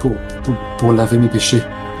dois-je faire pour laver mes péchés ?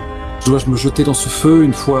 Dois-je me jeter dans ce feu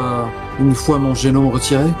une fois mon génome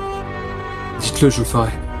retiré ? Dites-le, je le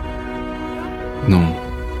ferai. Non,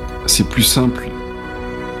 c'est plus simple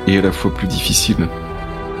et à la fois plus difficile.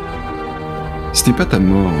 Ce n'est pas ta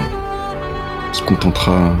mort qui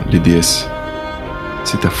contentera les déesses,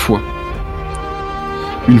 c'est ta foi.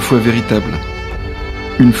 Une foi véritable,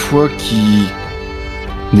 une foi qui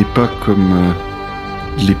n'est pas comme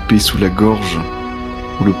l'épée sous la gorge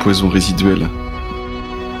ou le poison résiduel.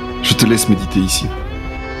 Je te laisse méditer ici.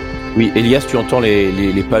 Oui, Elias, tu entends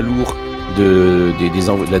les pas lourds de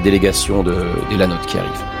la délégation des Lanotes qui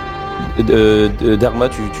arrivent. Dharma,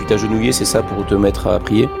 tu t'agenouillais, c'est ça, pour te mettre à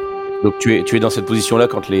prier ? Donc tu es dans cette position-là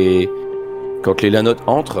quand les Lanotes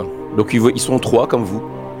entrent. Donc ils sont 3 comme vous.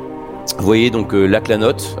 Vous voyez donc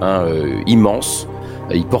l'Aklanote, immense.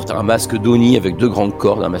 Il porte un masque d'Oni avec 2 grandes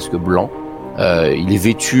cordes, un masque blanc. Il est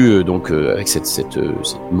vêtu avec cette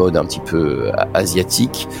mode un petit peu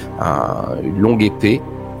asiatique, une longue épée,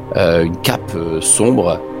 une cape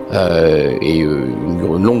sombre et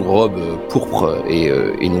une longue robe pourpre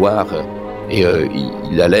et noire. Et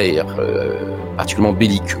il a l'air particulièrement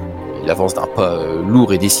belliqueux. Il avance d'un pas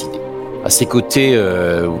lourd et décidé. À ses côtés,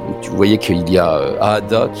 vous voyez qu'il y a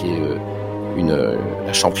Ahada qui est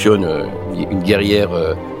la championne, une guerrière,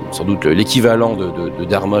 sans doute l'équivalent de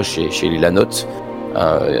Dharma chez les Lanotes,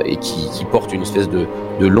 et qui porte une espèce de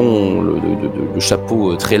long de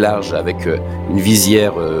chapeau très large avec une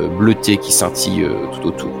visière bleutée qui scintille tout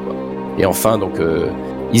autour. Quoi. Et enfin, donc,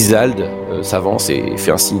 Isalde s'avance et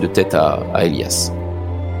fait un signe de tête à Elias.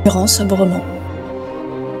 Sobrement.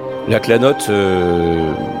 La clanote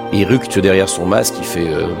éructe derrière son masque, il fait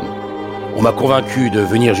on m'a convaincu de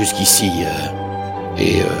venir jusqu'ici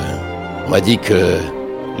et on m'a dit que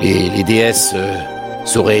les déesses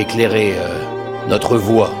sauraient éclairer notre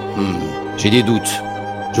voie. J'ai des doutes.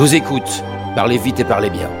 Je vous écoute. Parlez vite et parlez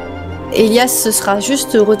bien. Elias se sera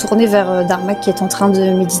juste retourné vers Dharma qui est en train de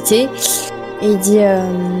méditer et il dit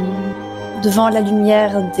devant la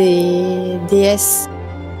lumière des déesses,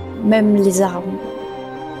 même les arbres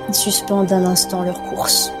Ils suspendent un instant leur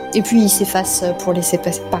course. Et puis ils s'effacent pour laisser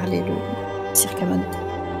parler le Circamon.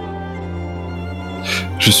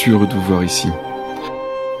 Je suis heureux de vous voir ici.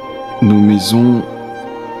 Nos maisons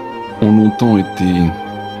ont longtemps été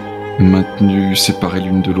maintenues séparées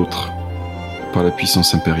l'une de l'autre par la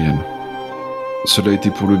puissance impériale. Cela a été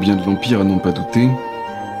pour le bien de Vampire, à n'en pas douter.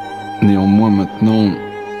 Néanmoins, maintenant,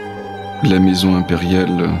 la maison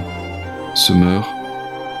impériale se meurt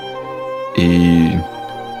et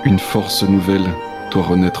une force nouvelle doit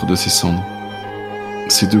renaître de ses cendres.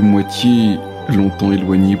 Ces deux moitiés, longtemps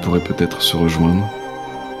éloignées, pourraient peut-être se rejoindre.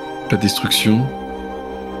 La destruction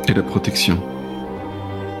et la protection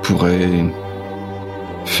pourraient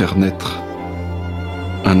faire naître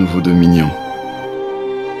un nouveau dominion.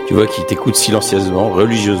 Tu vois qu'il t'écoute silencieusement,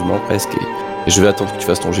 religieusement presque, et je vais attendre que tu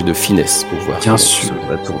fasses ton jet de finesse pour voir Bien comment sûr. ça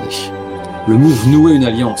va tourner. Le move nouer une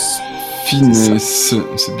alliance. Finesse.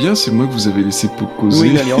 C'est bien, c'est moi que vous avez laissé pour causer. Oui,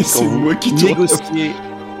 une alliance quand c'est vous moi qui tourne. négociez.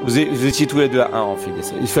 Vous étiez tous les deux à 1 en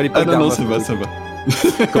finesse. Il fallait pas Ah que non, non, Darma ça fasse- va,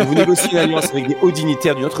 ça va. Quand vous négociez une alliance avec des hauts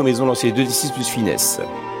dignitaires d'une autre maison, lancez les 2d6 plus finesse.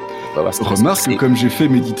 On va voir ce qui va se Remarque passer. que comme j'ai fait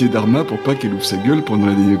méditer Dharma pour pas qu'elle ouvre sa gueule pendant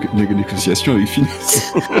la négociation avec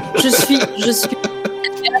Finesse. Je suis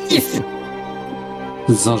créatif.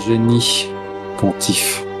 Un génie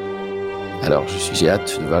pontif. Alors, j'ai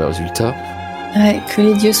hâte de voir le résultat. Ouais, que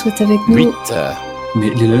les dieux soient avec nous. 8. Mais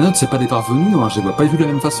les Lanotes, c'est pas des parvenus, hein. Je les vois pas du tout de la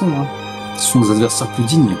même façon. Hein. Ce sont des adversaires plus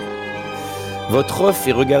dignes. Votre offre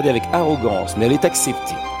est regardée avec arrogance, mais elle est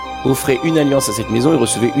acceptée. Offrez une alliance à cette maison et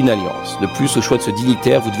recevez une alliance. De plus, au choix de ce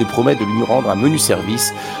dignitaire, vous devez promettre de lui rendre un menu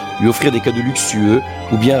service, lui offrir des cadeaux luxueux,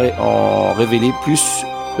 ou bien en révéler plus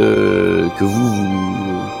que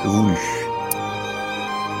vous lui.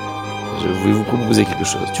 Je voulais vous proposer quelque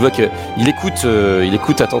chose. Tu vois que il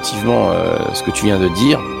écoute attentivement ce que tu viens de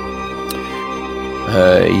dire.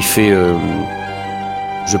 Il fait.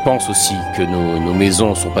 Je pense aussi que nos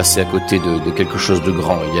maisons sont passées à côté de quelque chose de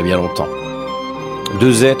grand il y a bien longtemps.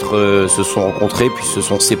 Deux êtres se sont rencontrés puis se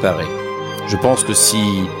sont séparés. Je pense que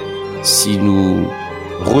si nous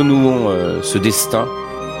renouons ce destin,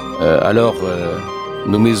 alors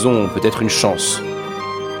nos maisons ont peut-être une chance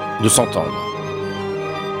de s'entendre.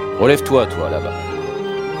 Relève-toi, toi, là-bas.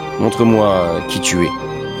 Montre-moi qui tu es.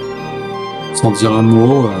 Sans dire un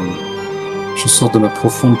mot, je sors de ma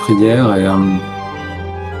profonde prière et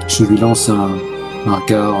je lui lance un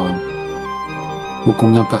regard ô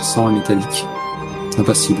combien perçant et métallique,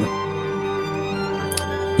 impassible.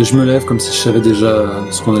 Et je me lève comme si je savais déjà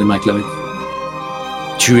ce qu'on allait me réclamer.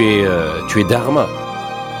 Tu es Dharma.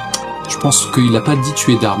 Je pense qu'il n'a pas dit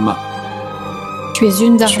tu es Dharma. Tu es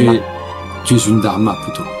une Dharma. Tu es une Dharma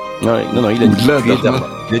plutôt. Non, il a dit Au-delà tu es Dharma. Dharma.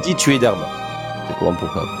 Il a dit tu es Dharma. Je comprends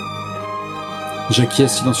pourquoi.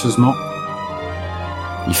 J'acquiesce silencieusement.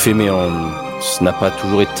 Il fait mais ce n'a pas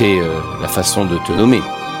toujours été la façon de te nommer.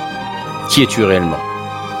 Qui es-tu réellement?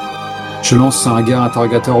 Je lance un regard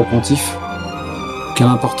interrogateur au pontife. Quelle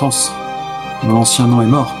importance? Mon ancien nom est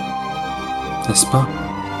mort. N'est-ce pas?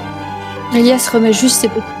 Elias remet juste ses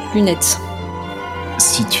petites lunettes.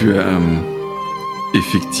 Si tu as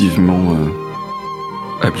effectivement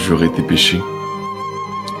abjuré tes péchés,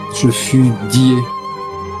 Je fus dié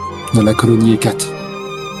dans la colonie Hécate.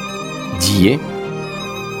 Dié.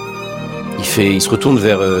 Il se retourne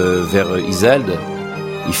vers Isalde.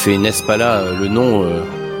 Il fait, n'est-ce pas là le nom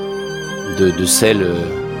de celle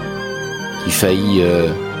qui faillit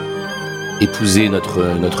épouser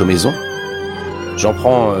notre maison? J'en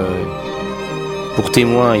prends pour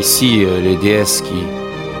témoin ici les déesses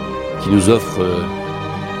qui nous offrent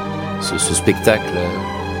ce spectacle.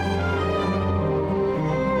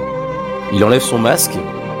 Il enlève son masque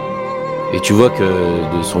et tu vois que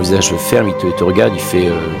de son visage se ferme, il te regarde, il fait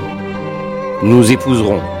nous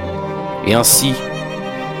épouserons et ainsi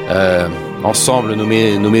ensemble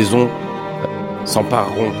nos maisons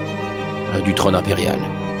s'empareront du trône impérial.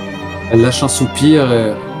 Elle lâche un soupir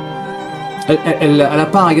et... Elle a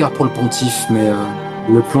pas un regard pour le pontife, mais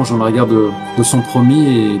elle le plonge dans le regard de son promis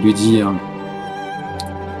et lui dit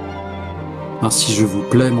ainsi je vous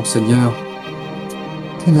plais, monseigneur.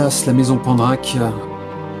 Hélas, la maison Pendrac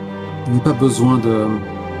n'a pas besoin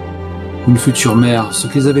d'une future mère. Ce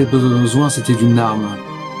qu'ils avaient besoin, c'était d'une arme,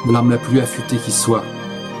 de l'arme la plus affûtée qui soit.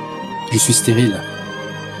 Je suis stérile,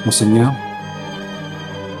 monseigneur.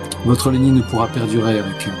 Votre lignée ne pourra perdurer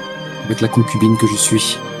avec la concubine que je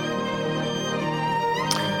suis.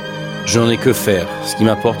 Je n'en ai que faire. Ce qui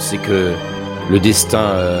m'importe, c'est que le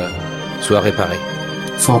destin soit réparé.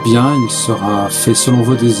 Fort bien, il sera fait selon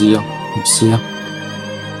vos désirs, sire.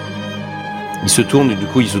 Il se tourne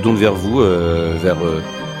vers vous, vers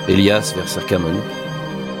Elias, vers Circamon.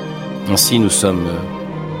 Ainsi, nous sommes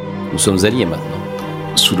Nous sommes alliés maintenant.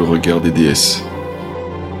 Sous le regard des déesses.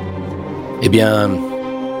 Eh bien,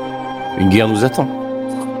 une guerre nous attend.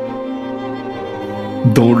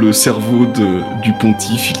 Dans le cerveau du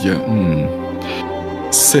pontife, il y a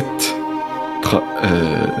 7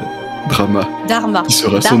 dramas. Dharma. Qui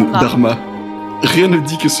sera son dharma. Rien ne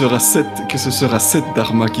dit que ce sera 7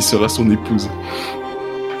 dharma qui sera son épouse.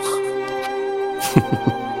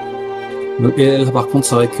 Et là, par contre,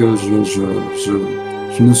 c'est vrai que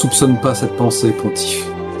je ne soupçonne pas cette pensée, pontife.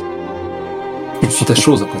 Je suis ta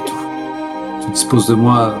chose, après tout. Tu disposes de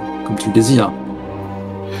moi comme tu le désires.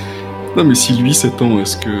 Non, mais si lui s'attend à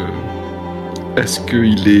ce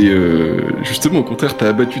qu'il est... justement, au contraire, t'as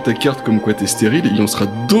abattu ta carte comme quoi t'es stérile, et il en sera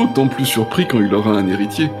d'autant plus surpris quand il aura un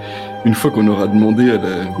héritier. Une fois qu'on aura demandé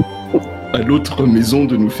à l'autre maison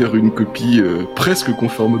de nous faire une copie presque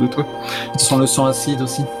conforme de toi. Sans le sang acide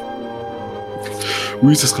aussi.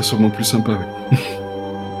 Oui, ça sera sûrement plus sympa, oui.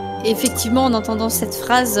 Effectivement, en entendant cette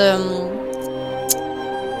phrase,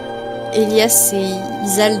 Elias et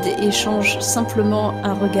Isalde échangent simplement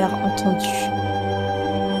un regard entendu.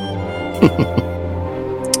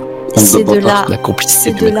 Ces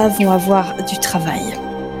deux-là vont avoir du travail.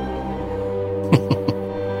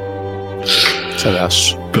 Ça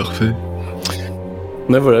marche. Parfait.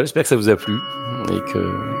 Ben voilà, j'espère que ça vous a plu.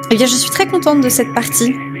 Eh bien, je suis très contente de cette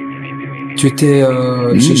partie. Tu étais...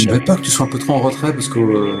 Je savais pas que tu sois un peu trop en retrait parce que...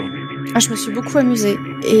 je me suis beaucoup amusée.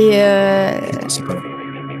 Et c'est pas là.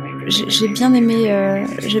 J'ai bien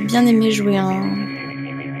aimé jouer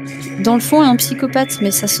dans le fond un psychopathe,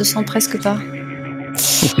 mais ça se sent presque pas.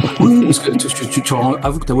 Parce que tu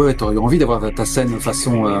avoue que t'aurais eu envie d'avoir ta scène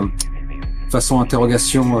façon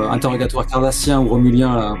interrogatoire cardassien ou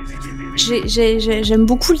romulien. J'aime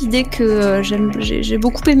beaucoup l'idée que j'ai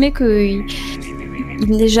beaucoup aimé qu'il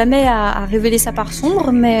n'ait jamais à révéler sa part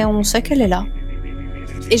sombre, mais on sait qu'elle est là.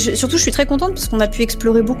 Et surtout, je suis très contente parce qu'on a pu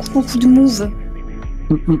explorer beaucoup de moves.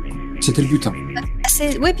 C'était le but. Hein.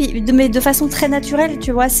 Ouais, mais de façon très naturelle,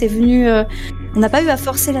 tu vois, c'est venu... on n'a pas eu à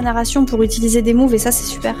forcer la narration pour utiliser des moves, et ça, c'est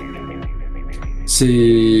super.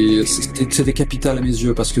 C'était capital à mes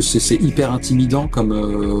yeux, parce que c'est hyper intimidant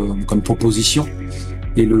comme proposition,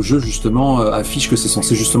 et le jeu, justement, affiche que c'est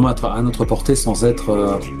censé justement être à notre portée, sans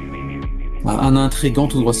être un intrigant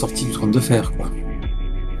tout droit sorti du trône de fer, quoi.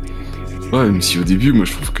 Ouais, même si au début, moi,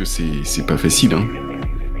 je trouve que c'est pas facile, hein.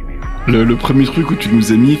 Le premier truc où tu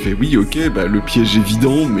nous as mis fait oui, ok, bah le piège est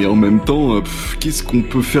évident, mais en même temps, qu'est-ce qu'on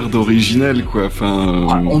peut faire d'original, quoi. Enfin,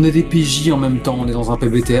 on est des PJ en même temps, on est dans un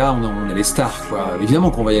PBTA, on est les stars, quoi. Évidemment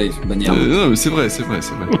qu'on va y aller de toute manière. Non, mais c'est vrai.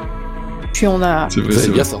 Puis on a...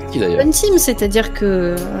 C'est bien sorti d'ailleurs. Une team, c'est-à-dire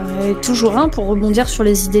que est toujours un pour rebondir sur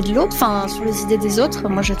les idées de l'autre, enfin sur les idées des autres.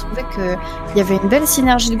 Moi, j'ai trouvé que il y avait une belle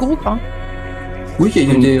synergie de groupe. Hein. Oui, il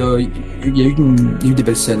y a eu des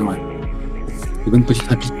belles scènes, ouais. Des bonnes petites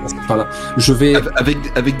répliques par là. Je vais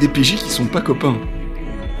avec des PJ qui sont pas copains.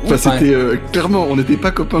 Enfin, c'était clairement, on n'était pas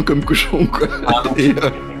copains comme cochons, quoi.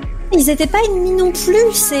 Ils étaient pas ennemis non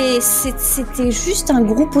plus. C'était juste un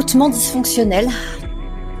groupe hautement dysfonctionnel.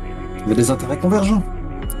 Il y avait des intérêts convergents.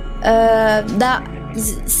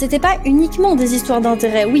 C'était pas uniquement des histoires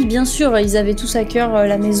d'intérêt. Oui, bien sûr, ils avaient tous à cœur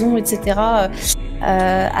la maison, etc.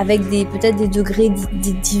 Avec peut-être des degrés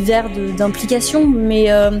divers d'implication,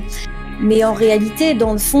 mais en réalité,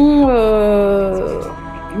 dans le fond,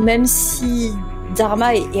 même si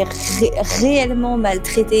Dharma est réellement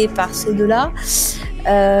maltraité par ces deux-là,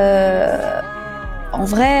 en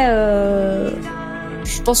vrai,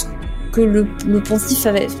 je pense que le pontife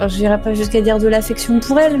avait, enfin, je n'irai pas jusqu'à dire de l'affection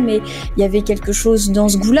pour elle, mais il y avait quelque chose dans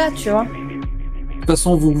ce goût-là, tu vois. De toute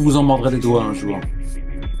façon, vous vous en mordrez les doigts un jour.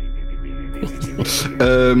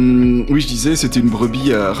 Oui, je disais, c'était une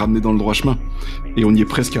brebis à ramener dans le droit chemin. Et on y est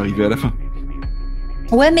presque arrivé à la fin.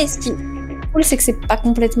 Ouais, mais ce qui est cool, c'est que c'est pas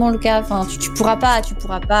complètement le cas. Enfin, tu pourras pas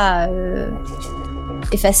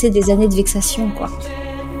effacer des années de vexation, quoi.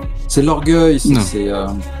 C'est l'orgueil, c'est...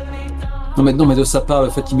 Non, mais de sa part, le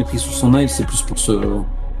fait qu'il méprise sous son œil, c'est plus pour se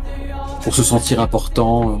sentir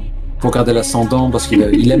important, pour garder l'ascendant, parce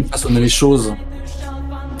qu'il aime façonner les choses.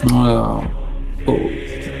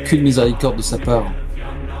 Aucune miséricorde de sa part,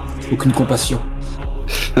 aucune compassion.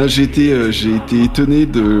 J'ai été étonné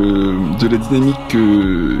de la dynamique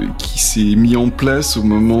qui s'est mise en place au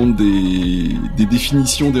moment des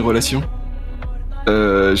définitions des relations.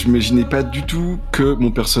 Je m'imaginais pas du tout que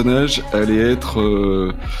mon personnage allait être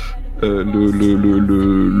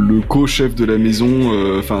le co-chef de la maison,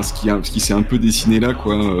 enfin ce qui s'est un peu dessiné là,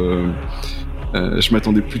 quoi. Je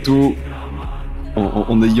m'attendais plutôt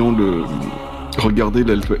en ayant regarder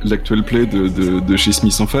l'actuel play de chez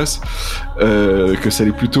Smith en face, que ça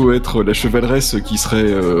allait plutôt être la chevaleresse qui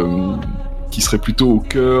serait plutôt au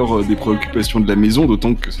cœur des préoccupations de la maison,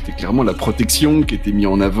 d'autant que c'était clairement la protection qui était mise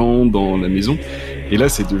en avant dans la maison. Et là,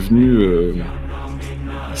 c'est devenu...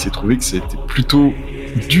 il s'est trouvé que c'était plutôt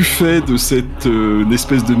du fait de cette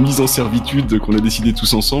espèce de mise en servitude qu'on a décidé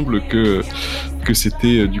tous ensemble que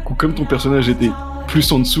c'était, du coup, comme ton personnage était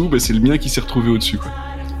plus en dessous, bah, c'est le mien qui s'est retrouvé au-dessus, quoi.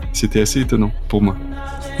 C'était assez étonnant pour moi.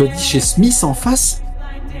 Tu as dit chez Smith en face ?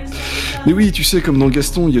 Mais oui, tu sais, comme dans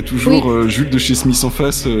Gaston, il y a toujours Jules de chez Smith en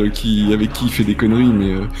face avec qui il fait des conneries,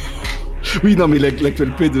 mais... Oui, non, mais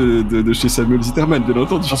l'actuel play de chez Samuel Zitterman, bien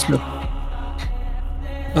entendu. Je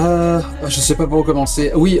sais pas par où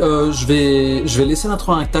commencer. Oui, je vais laisser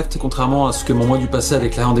l'intro intacte, contrairement à ce que mon moi du passé a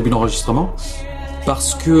déclaré en début d'enregistrement,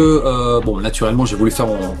 parce que bon, naturellement, j'ai voulu faire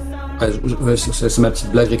c'est ma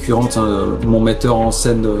petite blague récurrente, hein, mon metteur en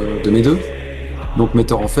scène de mes deux, donc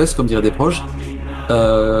metteur en fesses, comme diraient des proches.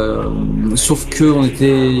 Sauf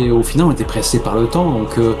que au final, on était pressé par le temps,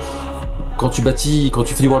 donc quand tu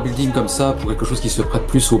fais du world building comme ça pour quelque chose qui se prête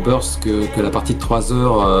plus au burst que la partie de 3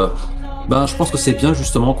 heures. Je pense que c'est bien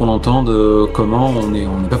justement qu'on entende comment on n'est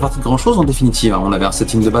pas parti de grand chose en définitive. On avait un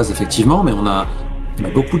setting de base effectivement, mais on a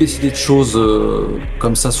beaucoup décidé de choses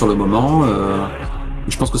comme ça sur le moment.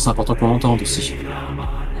 Je pense que c'est important qu'on l'entende aussi.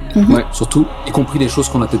 Ouais. Surtout, y compris les choses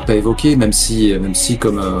qu'on n'a peut-être pas évoquées, même si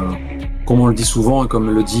comme on le dit souvent et comme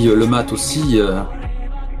le dit le Mat aussi,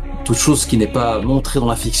 toute chose qui n'est pas montrée dans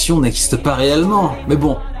la fiction n'existe pas réellement. Mais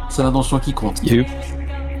bon, c'est l'intention qui compte. Il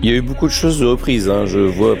y a eu beaucoup de choses de reprises, hein. Je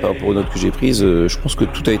vois par rapport aux notes que j'ai prises, je pense que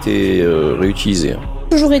tout a été réutilisé.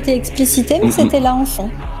 Toujours été explicité, mais c'était là en fond.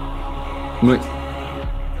 Ouais.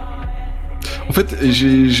 En fait,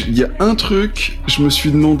 il y a un truc, je me suis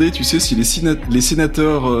demandé, tu sais, si les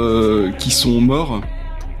sénateurs qui sont morts,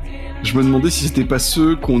 je me demandais si c'était pas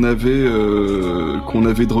ceux qu'on avait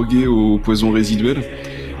drogués au poison résiduel.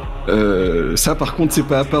 Ça, par contre, c'est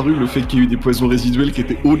pas apparu, le fait qu'il y ait eu des poisons résiduels qui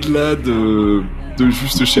étaient au-delà de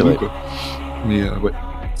juste chez nous, quoi. Mais ouais.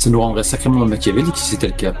 Ça nous rendrait sacrément machiavélique si c'était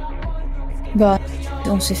le cas.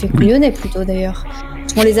 On s'est fait couillonner plutôt d'ailleurs.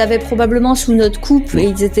 On les avait probablement sous notre coupe et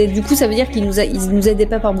ils étaient, du coup, ça veut dire qu'ils nous aidaient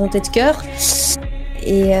pas par bonté de cœur.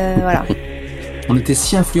 Et voilà. On était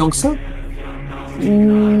si influents que ça ?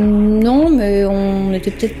 Non, mais on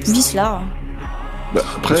était peut-être vice-là.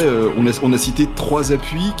 Après, on a cité 3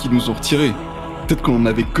 appuis qui nous ont retirés. Peut-être qu'on en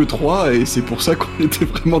avait que 3 et c'est pour ça qu'on était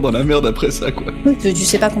vraiment dans la merde après ça, quoi. Tu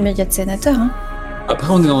sais pas combien il y a de sénateurs, hein.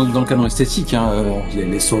 Après, on est dans le canon esthétique, hein.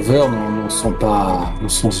 Les sauveurs ne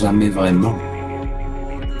sont jamais vraiment.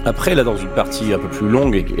 Après, là, dans une partie un peu plus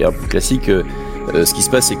longue et un peu classique, ce qui se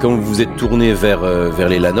passe, c'est quand vous vous êtes tourné vers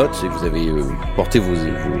les Lanotes et que vous avez porté vos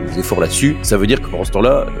efforts là-dessus, ça veut dire que pendant ce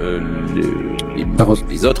temps-là,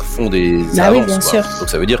 les autres font des avances. Oui, bien sûr. Donc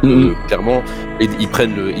ça veut dire que clairement, ils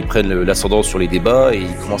prennent l'ascendant sur les débats et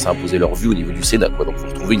ils commencent à imposer leur vue au niveau du Sénat, quoi. Donc vous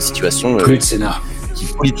retrouvez une situation plus de Sénat qui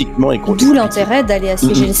politiquement est compliquée. D'où l'intérêt d'aller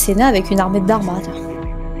assiéger le Sénat avec une armée de d'armades.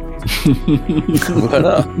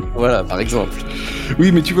 voilà, par exemple.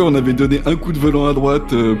 Oui, mais tu vois, on avait donné un coup de volant à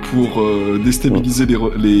droite pour déstabiliser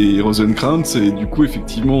les Rosencrantz, et du coup,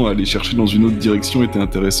 effectivement, aller chercher dans une autre direction était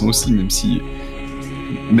intéressant aussi,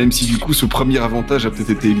 même si du coup, ce premier avantage a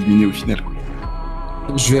peut-être été éliminé au final, quoi.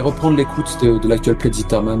 Je vais reprendre l'écoute de l'actuel play de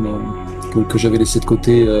Zitterman que j'avais laissé de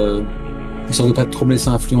côté, histoire de pas trop me laisser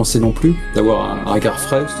influencer non plus, d'avoir un regard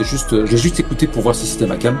frais. J'ai juste écouté pour voir si c'était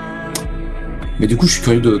ma cam. Mais du coup, je suis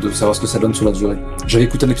curieux de savoir ce que ça donne sur la durée. J'avais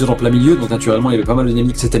écouté un épisode en plein milieu, donc naturellement, il y avait pas mal de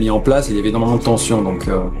dynamiques qui s'étaient mis en place et il y avait énormément de tension. Donc,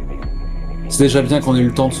 c'est déjà bien qu'on ait eu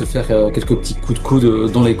le temps de se faire quelques petits coups de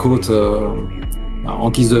coude dans les côtes en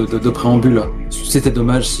guise de préambule. C'était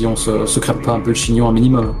dommage si on se crêpe pas un peu le chignon un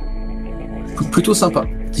minimum. Plutôt sympa.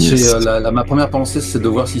 Yes. Ma première pensée, c'est de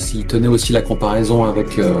voir s'il tenait aussi la comparaison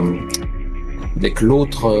avec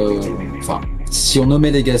l'autre. Si on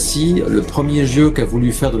nommait Legacy, le premier jeu qu'a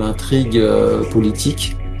voulu faire de l'intrigue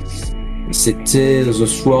politique, c'était The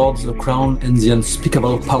Sword, The Crown and the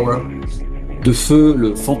Unspeakable Power de Feu,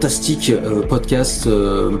 le fantastique podcast,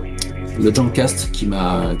 le Jumpcast, qui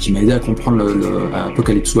m'a aidé à comprendre le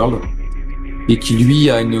Apocalypse World, et qui lui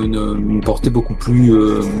a une portée beaucoup plus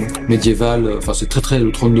médiévale. Enfin, c'est très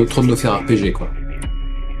le trône de fer RPG, quoi.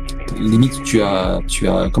 Limite, tu as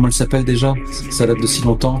comment elle s'appelle déjà? Ça date de si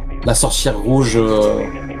longtemps. La sorcière rouge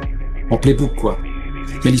en playbook, quoi.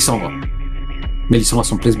 Mélisandre a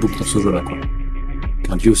son playbook dans ce jeu-là, quoi.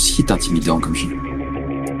 Un dieu aussi est intimidant comme jeu.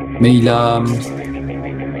 Mais il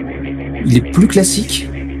est plus classique,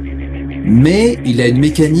 mais il a une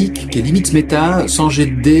mécanique qui est limite méta, sans jet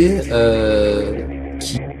de dés,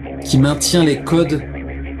 qui qui maintient les codes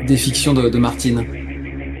des fictions de Martin.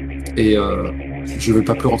 Et je ne veux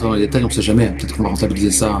pas plus rentrer dans les détails, on ne sait jamais, peut-être qu'on va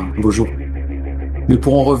rentabiliser ça un beau jour. Mais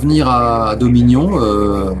pour en revenir à Dominion,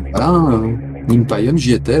 Nimpayon,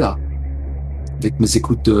 j'y étais là, avec mes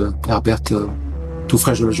écoutes de Herbert tout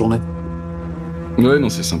fraîche de la journée. Ouais, non,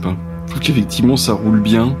 c'est sympa. Je trouve qu'effectivement ça roule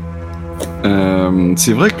bien.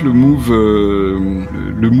 C'est vrai que le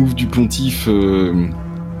move du pontife,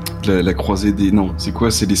 la croisée des... Non, c'est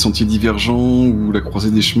quoi? C'est les sentiers divergents ou la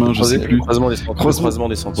croisée des chemins, je sais plus. Croisement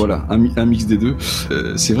des sentiers. Voilà, un mix des deux.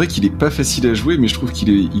 C'est vrai qu'il est pas facile à jouer, mais je trouve qu'il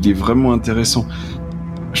est vraiment intéressant.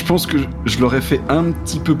 Je pense que je l'aurais fait un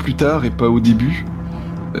petit peu plus tard et pas au début.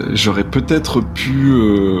 J'aurais peut-être pu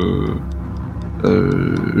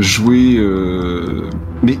jouer...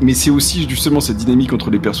 Mais c'est aussi justement cette dynamique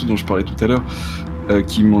entre les persos dont je parlais tout à l'heure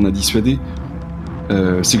qui m'en a dissuadé.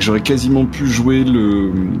 C'est que j'aurais quasiment pu jouer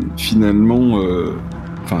le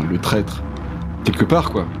traître quelque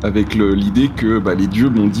part, quoi, avec l'idée que les dieux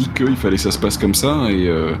m'ont dit qu'il fallait que ça se passe comme ça,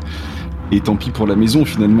 et tant pis pour la maison,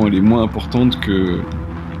 finalement elle est moins importante que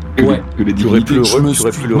les divinités. Je me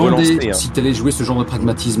suis demandé si t'allais jouer ce genre de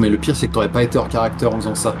pragmatisme, et le pire c'est que t'aurais pas été hors caractère en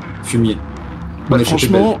faisant ça, fumier.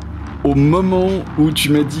 Franchement, au moment où tu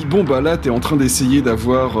m'as dit là t'es en train d'essayer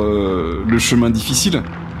d'avoir le chemin difficile,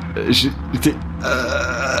 j'étais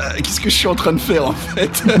qu'est-ce que je suis en train de faire en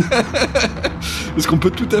fait? Parce qu'on peut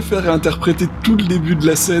tout à fait réinterpréter tout le début de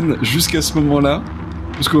la scène jusqu'à ce moment-là,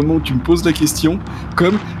 jusqu'au moment où tu me poses la question,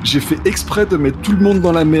 comme j'ai fait exprès de mettre tout le monde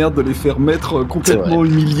dans la merde, de les faire mettre complètement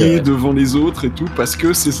humiliés devant les autres et tout, parce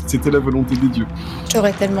que c'était la volonté des dieux.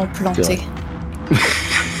 J'aurais tellement planté.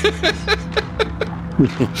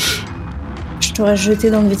 Je t'aurais jeté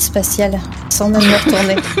dans le vide spatial, sans même me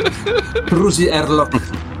retourner. Rosie Erlock.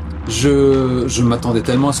 Je m'attendais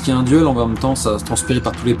tellement à ce qu'il y ait un duel, en même temps ça se transpirait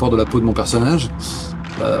par tous les pores de la peau de mon personnage.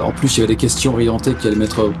 En plus, il y avait des questions orientées qui allaient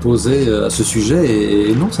m'être posées à ce sujet,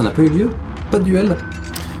 et non, ça n'a pas eu lieu. Pas de duel.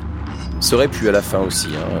 Ça aurait pu à la fin aussi.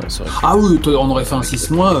 Ah oui, on aurait fait un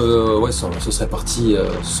 6 mois, ce serait parti,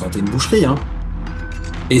 ça aurait été une boucherie. Hein.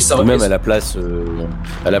 Et ça aurait même à la place,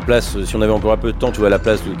 si on avait encore un peu de temps, tu vois, à la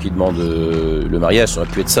place qui demande le mariage, ça aurait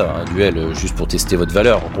pu être ça, un duel juste pour tester votre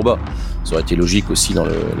valeur en combat. Ça aurait été logique aussi dans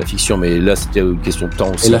la fiction, mais là c'était une question de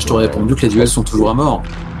temps aussi. Et là je t'aurais répondu que les duels sont toujours à mort.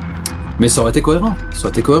 Mais ça aurait été cohérent.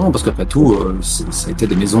 Parce qu'après tout, ça a été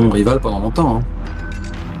des maisons rivales pendant longtemps. Hein.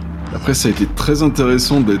 Après, ça a été très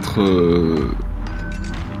intéressant d'être...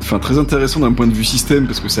 très intéressant d'un point de vue système,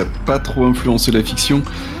 parce que ça n'a pas trop influencé la fiction,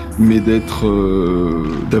 mais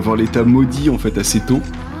d'avoir l'état maudit en fait assez tôt.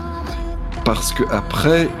 Parce que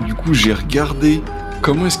après, du coup, j'ai regardé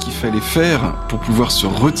comment est-ce qu'il fallait faire pour pouvoir se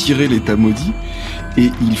retirer l'état maudit,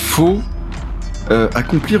 et il faut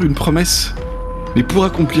accomplir une promesse. Mais pour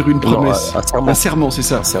accomplir une promesse... Un serment, c'est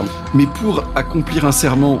ça. Un serment. Mais pour accomplir un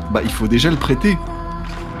serment, il faut déjà le prêter.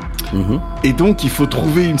 Mmh. Et donc, il faut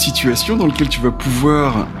trouver une situation dans laquelle tu vas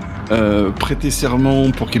pouvoir prêter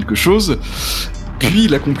serment pour quelque chose, puis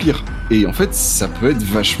l'accomplir. Et en fait, ça peut être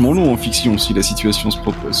vachement long en fiction si la situation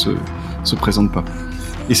se présente pas.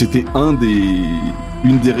 Et c'était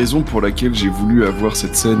une des raisons pour laquelle j'ai voulu avoir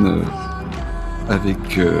cette scène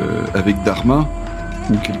avec Dharma,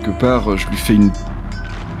 où quelque part je lui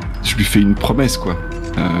fais une promesse, quoi.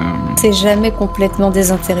 C'est jamais complètement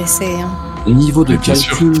désintéressé. Hein. Niveau de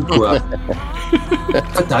calcul, quoi. En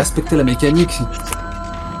fait, t'as respecté la mécanique.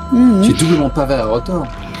 Mmh. Tu es doublement pavé à retort.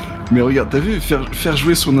 Mais regarde, t'as vu, faire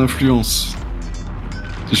jouer son influence.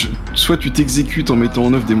 Soit tu t'exécutes en mettant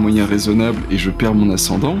en œuvre des moyens raisonnables et je perds mon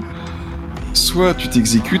ascendant, soit tu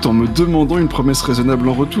t'exécutes en me demandant une promesse raisonnable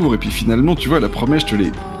en retour, et puis finalement, tu vois, la promesse, je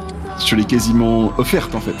te l'ai quasiment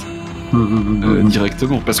offerte, en fait.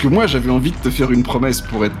 Directement. Parce que moi, j'avais envie de te faire une promesse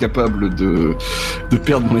pour être capable de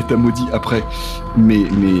perdre mon état maudit après. Mais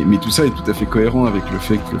tout ça est tout à fait cohérent avec le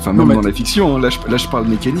fait que, dans la fiction, hein, là je parle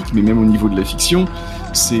mécanique, mais même au niveau de la fiction,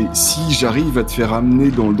 c'est si j'arrive à te faire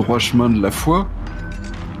amener dans le droit chemin de la foi,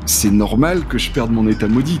 c'est normal que je perde mon état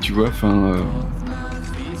maudit, tu vois.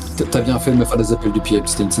 T'as bien fait de me faire des appels du pied,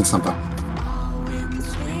 c'était une scène sympa.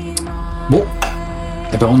 Bon,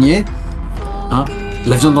 on y est, hein.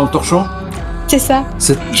 La viande dans le torchon. C'est ça.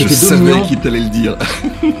 Je savais qu'il t'allait le dire.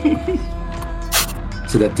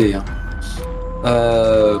 C'est daté, hein.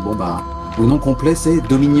 Le nom complet c'est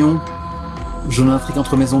Dominion. Jeune intrigue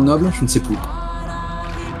entre maisons nobles, je ne sais plus.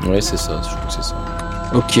 Ouais, c'est ça, je trouve que c'est ça.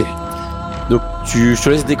 Ok. Donc, je te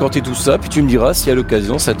laisse décanter tout ça, puis tu me diras si à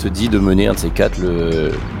l'occasion ça te dit de mener un de ces quatre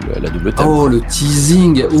la double table. Oh, le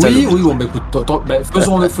teasing. Oui, bon, écoute,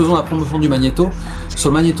 faisons la promotion du Magnéto. Sur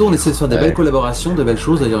le Magnéto, on essaie de faire des belles collaborations, des belles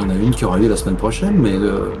choses. D'ailleurs, il y en a une qui aura lieu la semaine prochaine, mais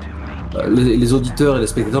les auditeurs et les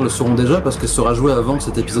spectateurs le sauront déjà parce qu'elle sera jouée avant que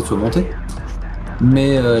cet épisode soit monté.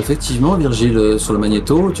 Mais effectivement, Virgile, sur le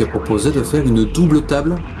magnéto, tu as proposé de faire une double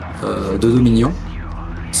table de Dominion.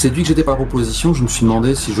 Séduit que j'étais par proposition, je me suis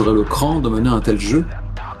demandé si j'aurais le cran de mener un tel jeu.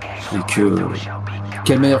 Et que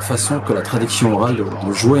quelle meilleure façon que la traduction orale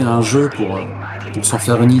de jouer à un jeu pour s'en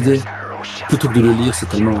faire une idée, plutôt que de le lire, c'est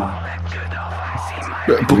tellement...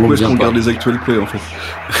 Pourquoi est-ce qu'on regarde les actual plays en fait?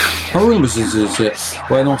 Ah oui, mais c'est...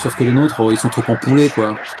 Ouais, non, sauf que les nôtres, ils sont trop empoulés,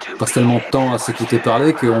 quoi. On passe tellement de temps à s'écouter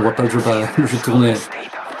parler qu'on voit pas le jeu tourner.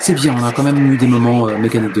 C'est bien, on a quand même eu des moments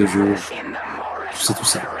mécaniques de jeu. C'est tout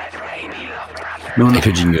ça.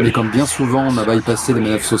 Mais comme bien souvent, on a bypassé les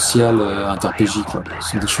manœuvres sociales inter-PJ, quoi.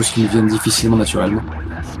 Ce sont des choses qui nous viennent difficilement naturellement.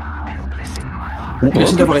 Bon,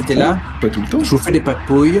 merci d'avoir été là. Pas tout le temps. Je vous fais des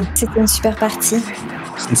papouilles. C'était une super partie.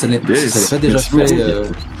 Ça n'est pas déjà fait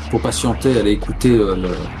pour patienter, aller écouter une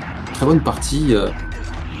très bonne partie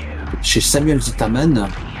chez Samuel Zitterman,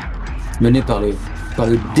 menée par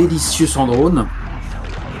le délicieux Sandrone.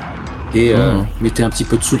 Et mettez un petit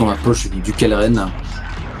peu de sous dans la poche du Kelren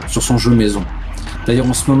sur son jeu maison. D'ailleurs,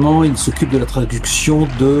 en ce moment, il s'occupe de la traduction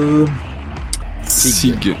de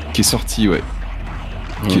Sig, qui est sorti, ouais.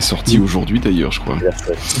 Qui est sorti aujourd'hui, d'ailleurs, je crois.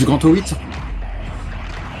 C'est du Grand O8 ?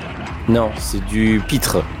 Non, c'est du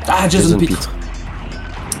Pitre. Ah, Jason Pitre.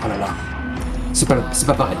 Oh là là. C'est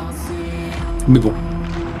pas pareil. Mais bon,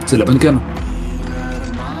 c'est de la bonne cam.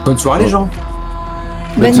 Bonne soirée, les gens.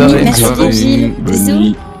 Bonne nuit, merci Virgile. Bonne Bisous.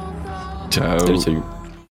 nuit. Ciao. Salut.